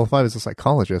 sure. Yeah, well, if I was a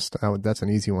psychologist, that's an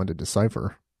easy one to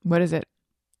decipher. What is it?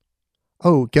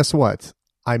 Oh, guess what?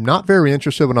 I'm not very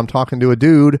interested when I'm talking to a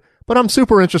dude, but I'm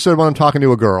super interested when I'm talking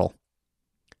to a girl.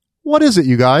 What is it,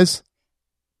 you guys?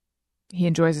 He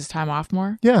enjoys his time off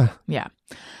more? Yeah. Yeah.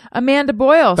 Amanda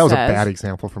Boyle says... That was a bad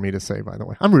example for me to say, by the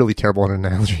way. I'm really terrible at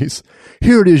analogies.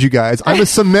 Here it is, you guys. I'm a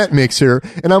cement mixer,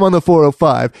 and I'm on the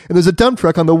 405, and there's a dump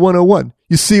truck on the 101.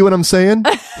 You see what I'm saying?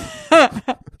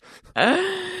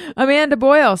 Amanda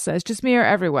Boyle says, just me or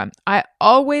everyone. I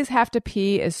always have to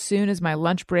pee as soon as my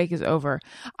lunch break is over.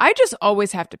 I just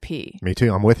always have to pee. Me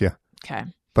too. I'm with you. Okay.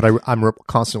 But I'm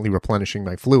constantly replenishing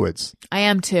my fluids. I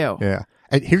am too. Yeah.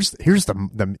 And here's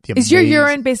the is your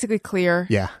urine basically clear?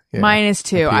 Yeah. Mine is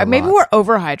too. Maybe we're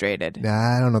overhydrated.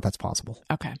 Nah, I don't know if that's possible.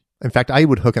 Okay. In fact, I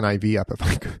would hook an IV up if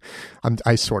I could.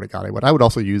 I swear to God, I would. I would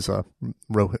also use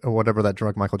whatever that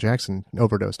drug Michael Jackson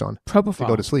overdosed on. Propofol. To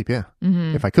go to sleep, yeah.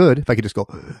 Mm-hmm. If I could just go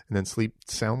and then sleep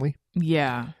soundly.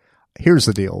 Yeah. Here's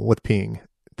the deal with peeing.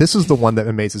 This is the one that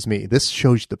amazes me. This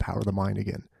shows you the power of the mind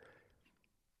again.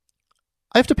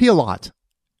 I have to pee a lot.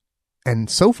 And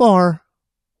so far,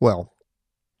 well,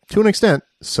 to an extent,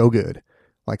 so good.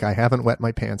 Like I haven't wet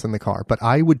my pants in the car, but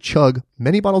I would chug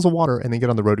many bottles of water and then get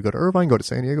on the road to go to Irvine, go to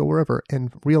San Diego, wherever,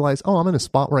 and realize, I'm in a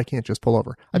spot where I can't just pull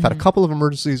over. I've had a couple of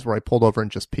emergencies where I pulled over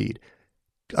and just peed.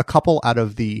 A couple out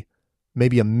of the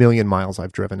maybe 1 million miles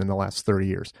I've driven in the last 30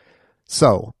 years.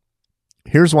 So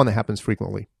here's one that happens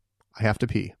frequently. I have to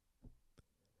pee.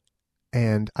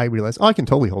 And I realized, I can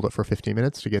totally hold it for 15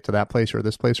 minutes to get to that place or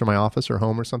this place or my office or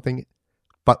home or something.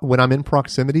 But when I'm in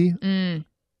proximity,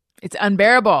 it's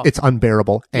unbearable. It's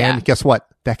unbearable. And guess what?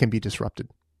 That can be disrupted.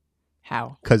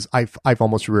 How? Because I've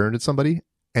almost rear-ended somebody,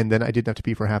 and then I didn't have to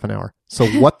pee for half an hour. So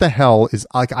what the hell is,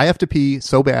 like, I have to pee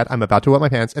so bad, I'm about to wet my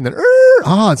pants, and then,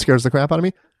 it scares the crap out of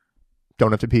me.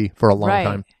 Don't have to pee for a long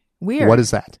time. Weird. What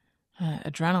is that?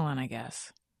 Adrenaline, I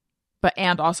guess.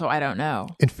 And also, I don't know.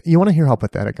 You want to hear how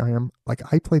pathetic I am? Like,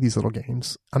 I play these little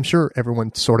games. I'm sure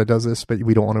everyone sort of does this, but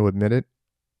we don't want to admit it.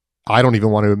 I don't even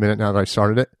want to admit it now that I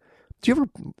started it. Do you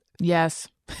ever? Yes.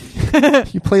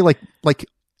 You play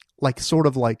like sort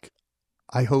of like,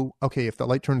 I hope, okay, if the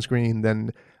light turns green,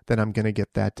 then I'm going to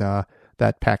get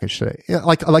that package today. Yeah,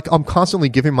 like I'm constantly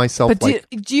giving myself. But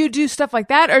do you do stuff like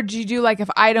that, or do you do like,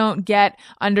 if I don't get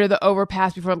under the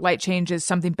overpass before the light changes,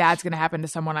 something bad's going to happen to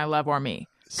someone I love or me?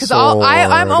 Because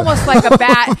I'm almost like a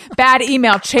bad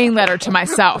email chain letter to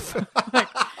myself. Like,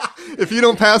 if you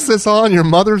don't pass this on, your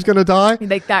mother's going to die.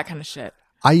 Like that kind of shit.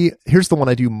 Here's the one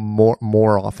I do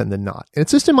more often than not. And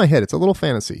it's just in my head. It's a little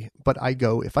fantasy. But I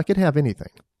go, if I could have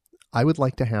anything, I would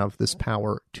like to have this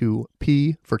power to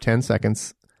pee for 10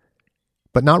 seconds,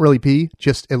 but not really pee,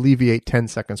 just alleviate 10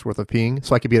 seconds worth of peeing.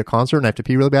 So I could be at a concert and I have to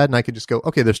pee really bad, and I could just go,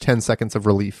 okay, there's 10 seconds of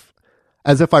relief.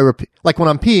 As if I were, like when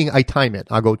I'm peeing, I time it.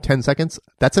 I'll go 10 seconds.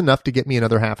 That's enough to get me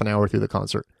another half an hour through the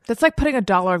concert. That's like putting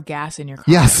 $1 of gas in your car.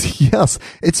 Yes.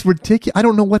 It's ridiculous. I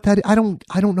don't know what that is. I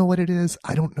don't know what it is.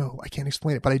 I don't know. I can't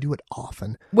explain it, but I do it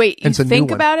often. Wait, you think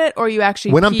about it, or you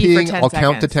actually when I'm pee peeing, for 10 I'll seconds?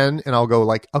 count to 10 and I'll go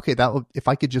like, okay, if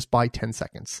I could just buy 10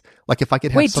 seconds. Like if I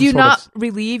could have Wait, some do you sort not of,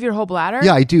 relieve your whole bladder?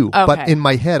 Yeah, I do. Okay. But in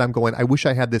my head, I'm going, I wish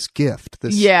I had this gift,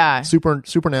 this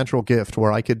supernatural gift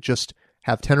where I could just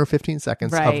have 10 or 15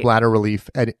 seconds of bladder relief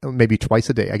at maybe twice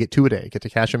a day. I get 2 a day. I get to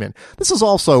cash them in. This is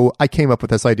also, I came up with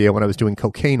this idea when I was doing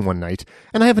cocaine one night,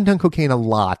 and I haven't done cocaine a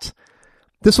lot.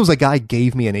 This was a guy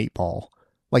gave me an 8-ball,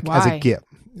 like as a gift.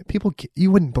 You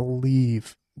wouldn't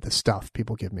believe the stuff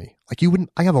people give me. Like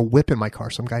I have a whip in my car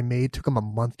some guy made, took him a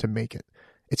month to make it.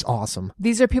 It's awesome.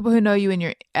 These are people who know you at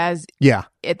the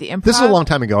Improv? This is a long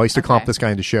time ago. I used to comp this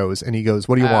guy into shows, and he goes,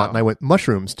 what do you want? And I went,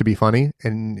 mushrooms, to be funny.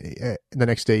 And the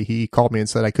next day he called me and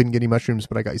said, I couldn't get any mushrooms,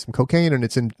 but I got you some cocaine, and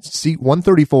it's in seat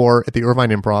 134 at the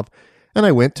Irvine Improv. And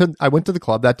I went to the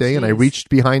club that day, and I reached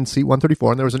behind seat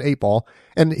 134, and there was an 8-ball.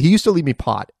 And he used to leave me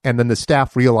pot. And then the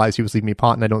staff realized he was leaving me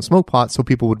pot, and I don't smoke pot, so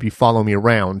people would be following me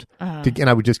around, and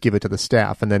I would just give it to the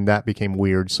staff. And then that became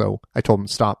weird, so I told him,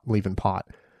 stop leaving pot.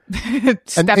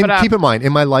 Step it up. Keep in mind,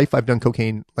 in my life, I've done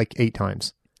cocaine like 8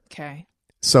 times. Okay.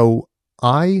 So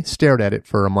I stared at it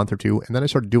for a month or 2, and then I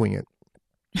started doing it.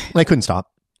 And I couldn't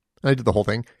stop. And I did the whole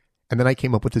thing. And then I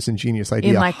came up with this ingenious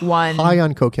idea. In like high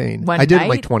on cocaine. I did it in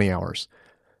like 20 hours.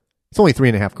 It's only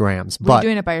 3.5 grams. Were you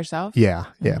doing it by yourself? Yeah.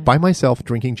 By myself,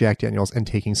 drinking Jack Daniels and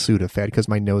taking Sudafed because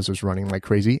my nose was running like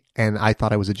crazy. And I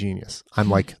thought I was a genius. I'm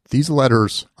like, these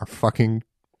letters are fucking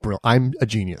brilliant. I'm a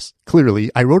genius.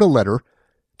 Clearly, I wrote a letter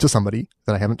to somebody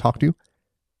that I haven't talked to,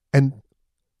 and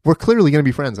we're clearly going to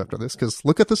be friends after this because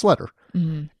look at this letter.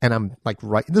 And I'm like,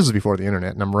 this is before the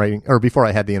internet, and I'm writing, or before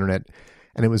I had the internet,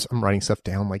 and I'm writing stuff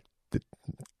down like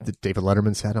that David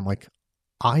Letterman said. I'm like,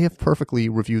 I have perfectly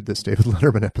reviewed this David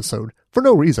Letterman episode for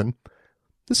no reason.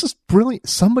 This is brilliant.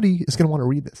 Somebody is going to want to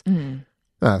read this.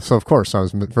 So of course I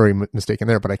was very mistaken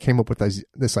there, but I came up with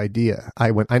this idea.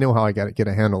 I know how I got to get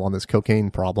a handle on this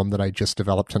cocaine problem that I just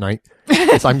developed tonight.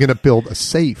 Is I'm going to build a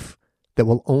safe that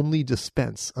will only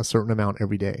dispense a certain amount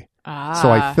every day. So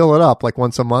I fill it up like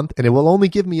once a month, and it will only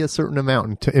give me a certain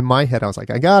amount. And in my head, I was like,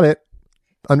 I got it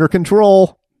under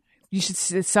control. You should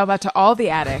sell that to all the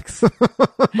addicts.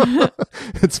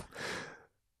 It's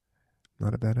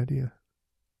not a bad idea.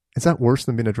 Is that worse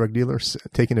than being a drug dealer,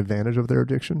 taking advantage of their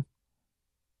addiction?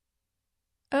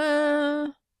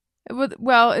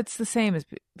 Well, it's the same as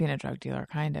being a drug dealer,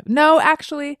 kind of. No,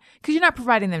 actually, because you're not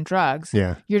providing them drugs.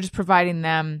 Yeah. You're just providing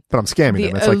them. But I'm scamming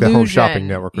them. It's like the Home Shopping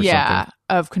Network or something.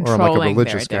 Of controlling or I'm like a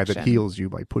religious their guy that heals you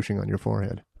by pushing on your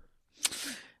forehead.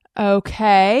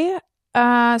 Okay.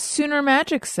 Sooner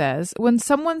Magic says, when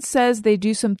someone says they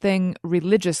do something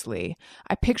religiously,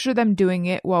 I picture them doing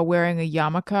it while wearing a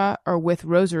yarmulke or with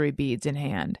rosary beads in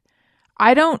hand.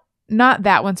 Not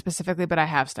that one specifically, but I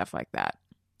have stuff like that.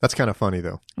 That's kind of funny,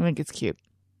 though. I think it's cute.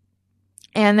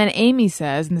 And then Amy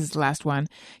says, and this is the last one,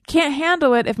 can't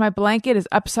handle it if my blanket is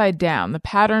upside down. The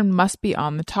pattern must be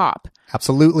on the top.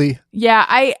 Absolutely. Yeah,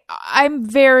 I'm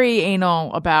very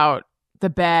anal about the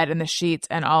bed and the sheets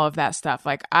and all of that stuff.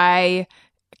 Like, I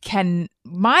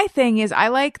my thing is I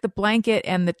like the blanket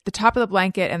and the top of the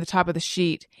blanket and the top of the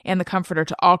sheet and the comforter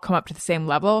to all come up to the same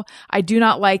level. I do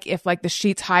not like if like the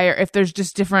sheet's higher, if there's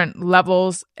just different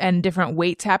levels and different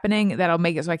weights happening, that'll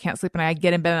make it so I can't sleep. And I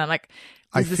get in bed and I'm like,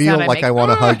 I feel like I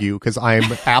want to hug you because I'm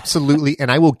absolutely, and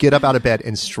I will get up out of bed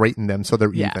and straighten them so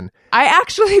they're even. I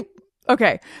actually,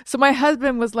 okay. So my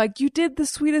husband was like, you did the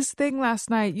sweetest thing last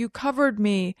night. You covered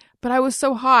me, but I was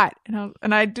so hot.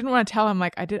 And I didn't want to tell him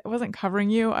like I wasn't covering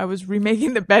you. I was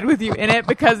remaking the bed with you in it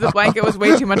because the blanket was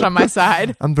way too much on my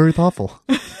side. I'm very thoughtful.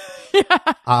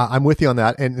 I'm with you on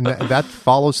that. And that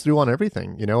follows through on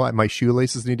everything. You know, my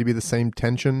shoelaces need to be the same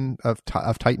tension of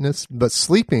tightness, but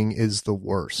sleeping is the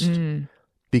worst.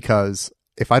 Because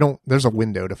if I don't, there's a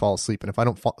window to fall asleep. And if I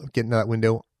don't get into that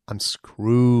window, I'm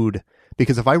screwed.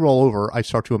 Because if I roll over, I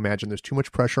start to imagine there's too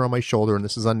much pressure on my shoulder and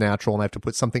this is unnatural and I have to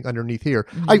put something underneath here.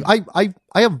 I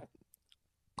have,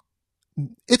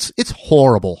 it's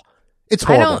horrible. It's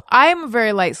horrible. I'm a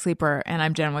very light sleeper and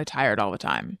I'm generally tired all the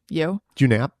time. You? Do you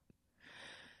nap?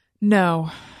 No.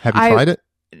 Have you tried it?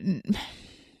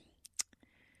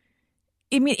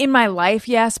 In my life,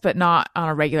 yes, but not on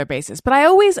a regular basis. But I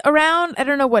always I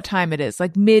don't know what time it is,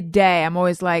 like midday, I'm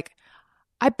always like,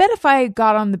 I bet if I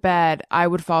got on the bed, I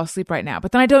would fall asleep right now.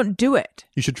 But then I don't do it.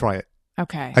 You should try it.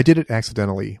 Okay. I did it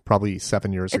accidentally probably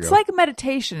 7 years ago. It's like a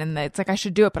meditation, and it's like I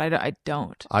should do it, but I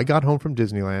don't. I got home from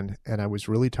Disneyland, and I was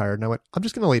really tired, and I went, I'm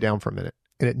just going to lay down for a minute.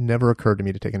 And it never occurred to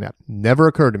me to take a nap. Never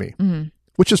occurred to me. Mm-hmm.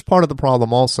 Which is part of the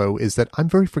problem also, is that I'm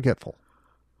very forgetful.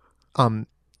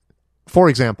 For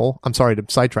example, I'm sorry to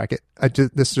sidetrack it.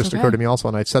 This just occurred to me also,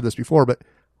 and I've said this before, but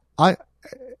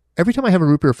every time I have a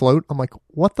root beer float, I'm like,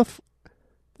 what the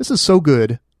this is so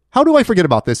good. How do I forget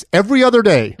about this every other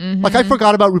day? Mm-hmm. Like I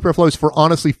forgot about root beer floats for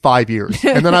honestly 5 years.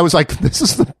 And then I was like, this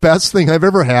is the best thing I've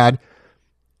ever had.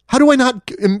 How do I not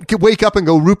wake up and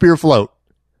go root beer float?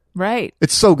 Right.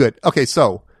 It's so good. Okay,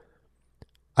 so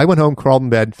I went home, crawled in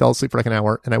bed, fell asleep for like an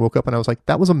hour, and I woke up and I was like,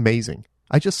 that was amazing.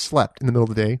 I just slept in the middle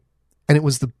of the day, and it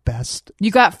was the best. You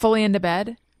got fully into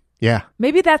bed? Yeah.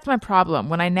 Maybe that's my problem.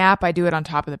 When I nap, I do it on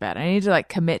top of the bed. I need to like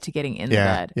commit to getting in the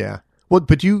bed. Yeah. Well,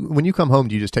 but when you come home,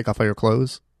 do you just take off all your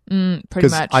clothes? Pretty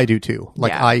much. I do too.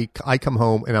 Like I come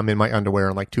home and I'm in my underwear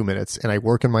in like 2 minutes, and I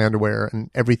work in my underwear and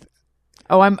everything.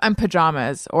 Oh, I'm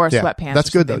pajamas or sweatpants. That's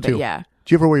good though too. Yeah.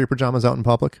 Do you ever wear your pajamas out in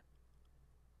public?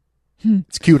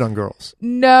 It's cute on girls.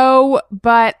 No,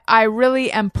 but I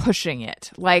really am pushing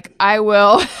it. Like I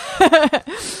will,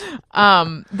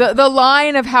 the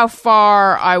line of how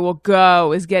far I will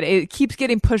go it keeps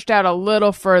getting pushed out a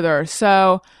little further.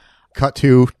 So cut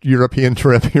to European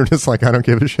trip. You're just like, I don't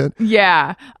give a shit.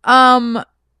 Yeah.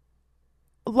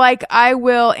 Like I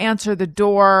will answer the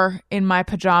door in my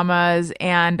pajamas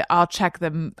and I'll check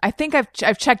them. I think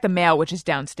I've checked the mail, which is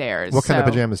downstairs. What kind of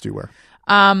pajamas do you wear?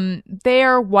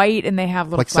 They're white and they have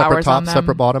little like flowers separate top, on them.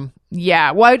 separate bottom?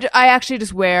 Yeah. Well, I actually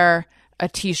just wear a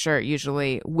t-shirt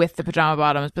usually with the pajama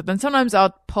bottoms, but then sometimes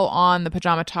I'll pull on the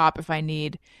pajama top if I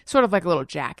need sort of like a little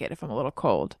jacket if I'm a little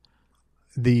cold.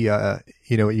 The,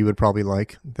 you know what you would probably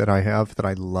like that I have that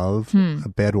I love? A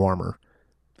bed warmer.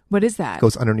 What is that? It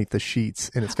goes underneath the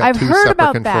sheets and it's got I've two heard separate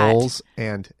about controls that.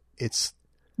 And it's...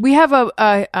 We have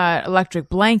a electric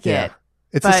blanket. Yeah.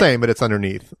 It's the same, but it's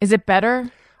underneath. Is it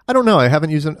better? I don't know. I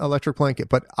haven't used an electric blanket,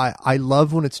 but I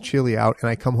love when it's chilly out and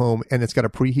I come home and it's got a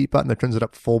preheat button that turns it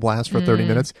up full blast for 30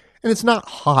 minutes. And it's not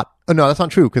hot. Oh, no, that's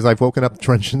not true because I've woken up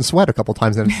drenched in sweat a couple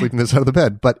times and I'm sleeping this side of the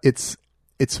bed. But it's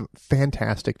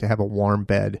fantastic to have a warm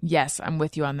bed. Yes, I'm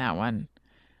with you on that one.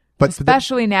 But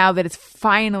especially now that it's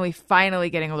finally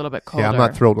getting a little bit colder. Yeah, I'm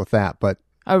not thrilled with that. But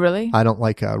oh, really? I don't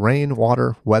like rain,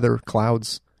 water, weather,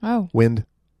 clouds, wind.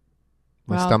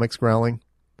 My stomach's growling.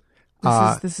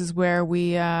 This is where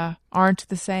we aren't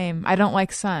the same. I don't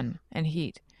like sun and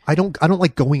heat. I don't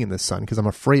like going in the sun because I'm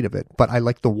afraid of it. But I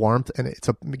like the warmth, and it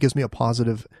gives me a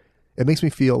positive. It makes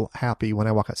me feel happy when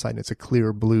I walk outside and it's a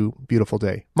clear, blue, beautiful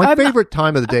day. My favorite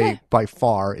time of the day by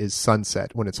far is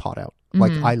sunset when it's hot out.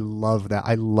 Like I love that.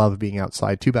 I love being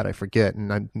outside. Too bad I forget,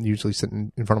 and I'm usually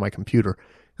sitting in front of my computer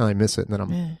and I miss it. And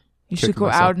then You should go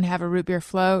out and have a root beer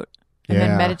float and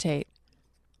then meditate.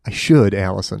 I should,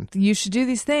 Allison. You should do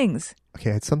these things. Okay,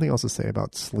 I had something else to say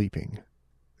about sleeping.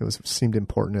 It seemed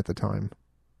important at the time.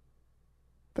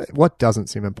 But what doesn't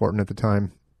seem important at the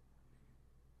time?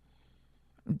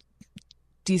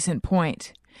 Decent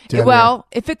point. Well,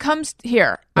 if it comes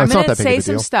here, I'm going to say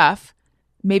some stuff.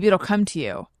 Maybe it'll come to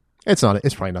you. It's not.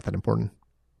 It's probably not that important.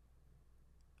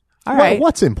 All right.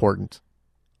 What's important?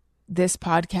 This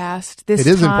podcast.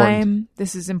 This time.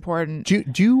 This is important. Do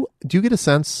you get a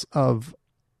sense of,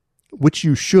 which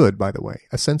you should, by the way,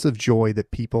 a sense of joy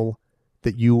that people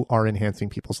that you are enhancing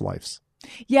people's lives.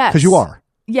 Yes. Because you are.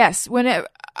 Yes.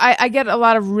 I get a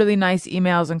lot of really nice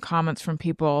emails and comments from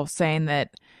people saying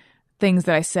that things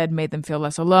that I said made them feel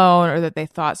less alone, or that they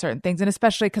thought certain things. And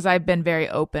especially because I've been very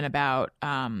open about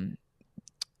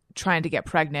trying to get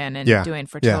pregnant and doing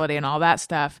fertility and all that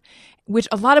stuff, which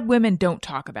a lot of women don't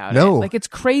talk about. No. Like, it's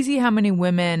crazy how many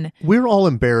women... We're all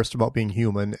embarrassed about being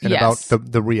human and about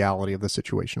the reality of the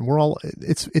situation. We're all...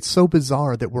 It's so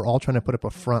bizarre that we're all trying to put up a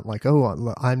front like,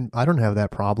 oh, I don't have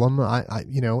that problem. I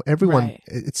everyone... Right.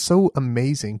 It's so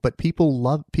amazing. But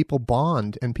people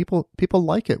bond, and people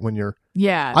like it when you're...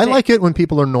 Yeah. I like it when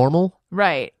people are normal.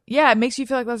 Right. Yeah, it makes you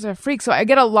feel like those are freaks. So I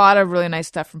get a lot of really nice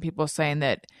stuff from people saying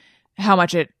that how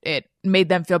much it made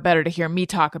them feel better to hear me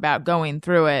talk about going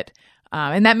through it.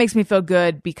 And that makes me feel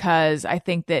good, because I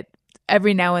think that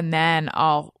every now and then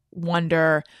I'll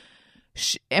wonder,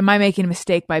 am I making a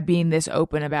mistake by being this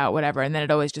open about whatever? And then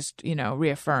it always just,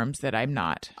 reaffirms that I'm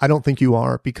not. I don't think you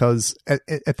are, because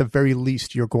at the very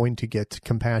least, you're going to get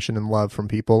compassion and love from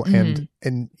people. Mm-hmm.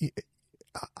 And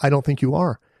I don't think you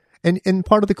are. And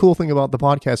part of the cool thing about the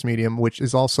podcast medium, which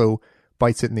is also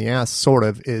bites it in the ass, sort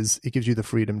of, is it gives you the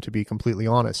freedom to be completely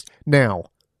honest. Now,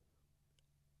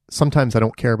 sometimes I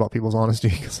don't care about people's honesty,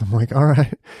 because I'm like, all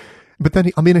right. But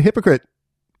then I'm being a hypocrite.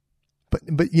 But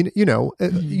you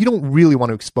don't really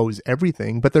want to expose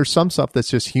everything, but there's some stuff that's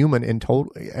just human and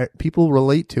people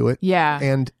relate to it. Yeah.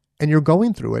 And you're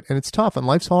going through it, and it's tough, and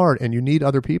life's hard, and you need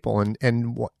other people,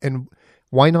 and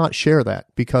why not share that?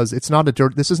 Because it's not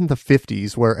this isn't the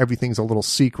 50s where everything's a little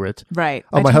secret. Right.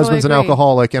 Oh, my husband's an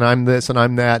alcoholic, and I'm this and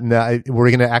I'm that, and we're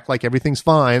going to act like everything's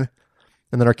fine,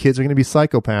 and then our kids are going to be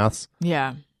psychopaths.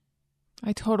 Yeah.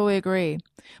 I totally agree.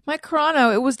 Mike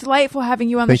Carano, it was delightful having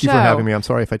you on the show. Thank you for having me. I'm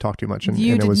sorry if I talked too much and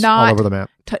it was all over the map.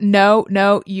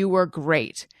 No, you were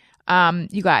great.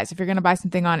 You guys, if you're going to buy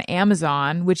something on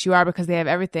Amazon, which you are because they have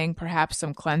everything, perhaps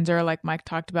some cleanser like Mike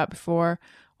talked about before,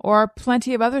 or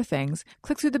plenty of other things,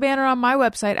 click through the banner on my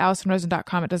website,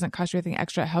 AllisonRosen.com. It doesn't cost you anything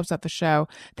extra. It helps out the show.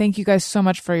 Thank you guys so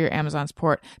much for your Amazon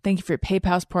support. Thank you for your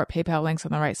PayPal support. PayPal links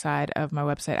on the right side of my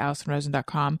website,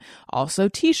 AllisonRosen.com. Also,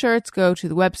 t-shirts. Go to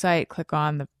the website, click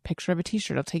on the picture of a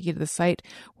t-shirt. It'll take you to the site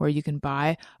where you can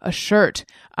buy a shirt.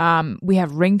 We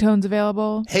have ringtones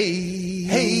available.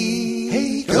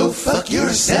 Hey, go fuck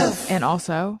yourself. And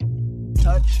also...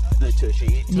 Touch the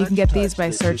Tushy. You can get these by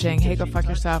searching Hey Go Fuck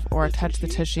Yourself or Touch the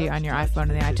Tushy on your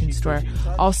iPhone in the iTunes store.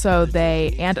 Also,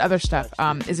 they and other stuff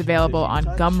is available on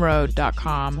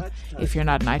Gumroad.com if you're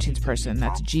not an iTunes person.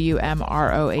 That's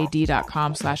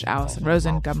GUMROAD.com/Allison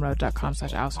Rosen,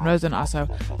 Gumroad.com/Allison Rosen. Also,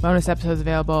 bonus episodes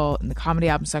available in the comedy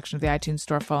album section of the iTunes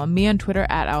store. Follow me on Twitter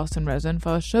at Allison Rosen.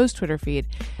 Follow the show's Twitter feed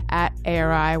at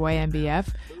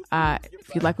ARIYMBF.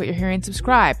 If you like what you're hearing,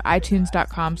 subscribe.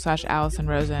 iTunes.com/Allison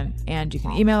Rosen. And you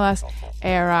can email us,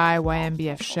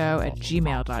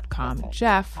 ARIYMBFshow@gmail.com.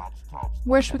 Jeff,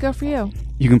 where should we go for you?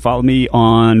 You can follow me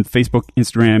on Facebook,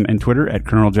 Instagram, and Twitter at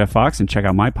Colonel Jeff Fox, and check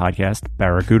out my podcast,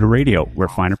 Barracuda Radio, where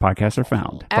finer podcasts are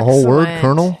found. Excellent. The whole word,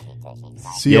 Colonel?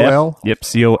 C-O-L? Yep,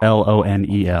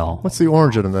 C-O-L-O-N-E-L. What's the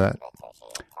origin of that?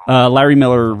 Larry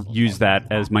Miller used that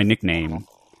as my nickname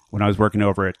when I was working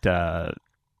over at...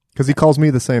 Because he calls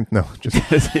me the same. No, just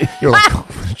you're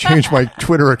like, change my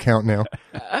Twitter account now.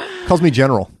 Calls me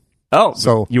General. Oh,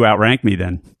 so you outrank me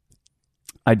then.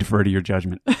 I defer to your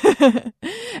judgment.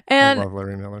 And I love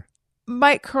Larry Miller.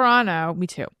 Mike Carano, me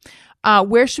too.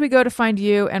 Where should we go to find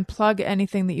you and plug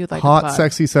anything that you'd like to plug? Hot,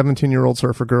 sexy 17-year-old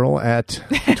surfer girl at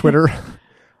Twitter.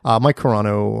 Mike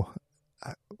Carano.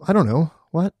 I don't know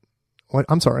what.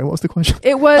 I'm sorry. What was the question?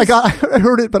 It was. I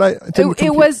heard it, but I didn't.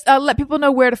 It was let people know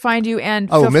where to find you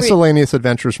and. Miscellaneous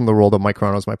Adventures from the World of Mike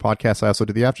Carano is my podcast. I also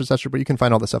do the After Session, but you can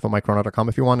find all the stuff on MikeCarano.com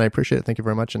if you want. I appreciate it. Thank you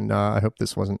very much, and I hope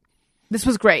this wasn't. This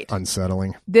was great.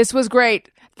 Unsettling. This was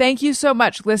great. Thank you so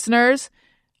much, listeners.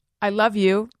 I love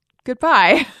you.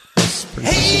 Goodbye.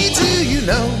 Hey, do you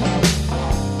know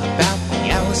about the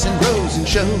Allison Rosen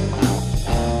Show?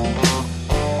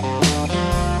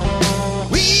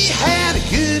 We had a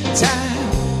good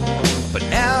time, but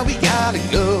now we gotta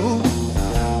go.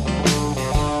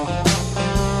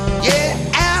 Yeah,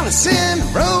 Allison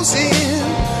Rosen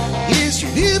is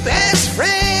your new best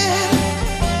friend.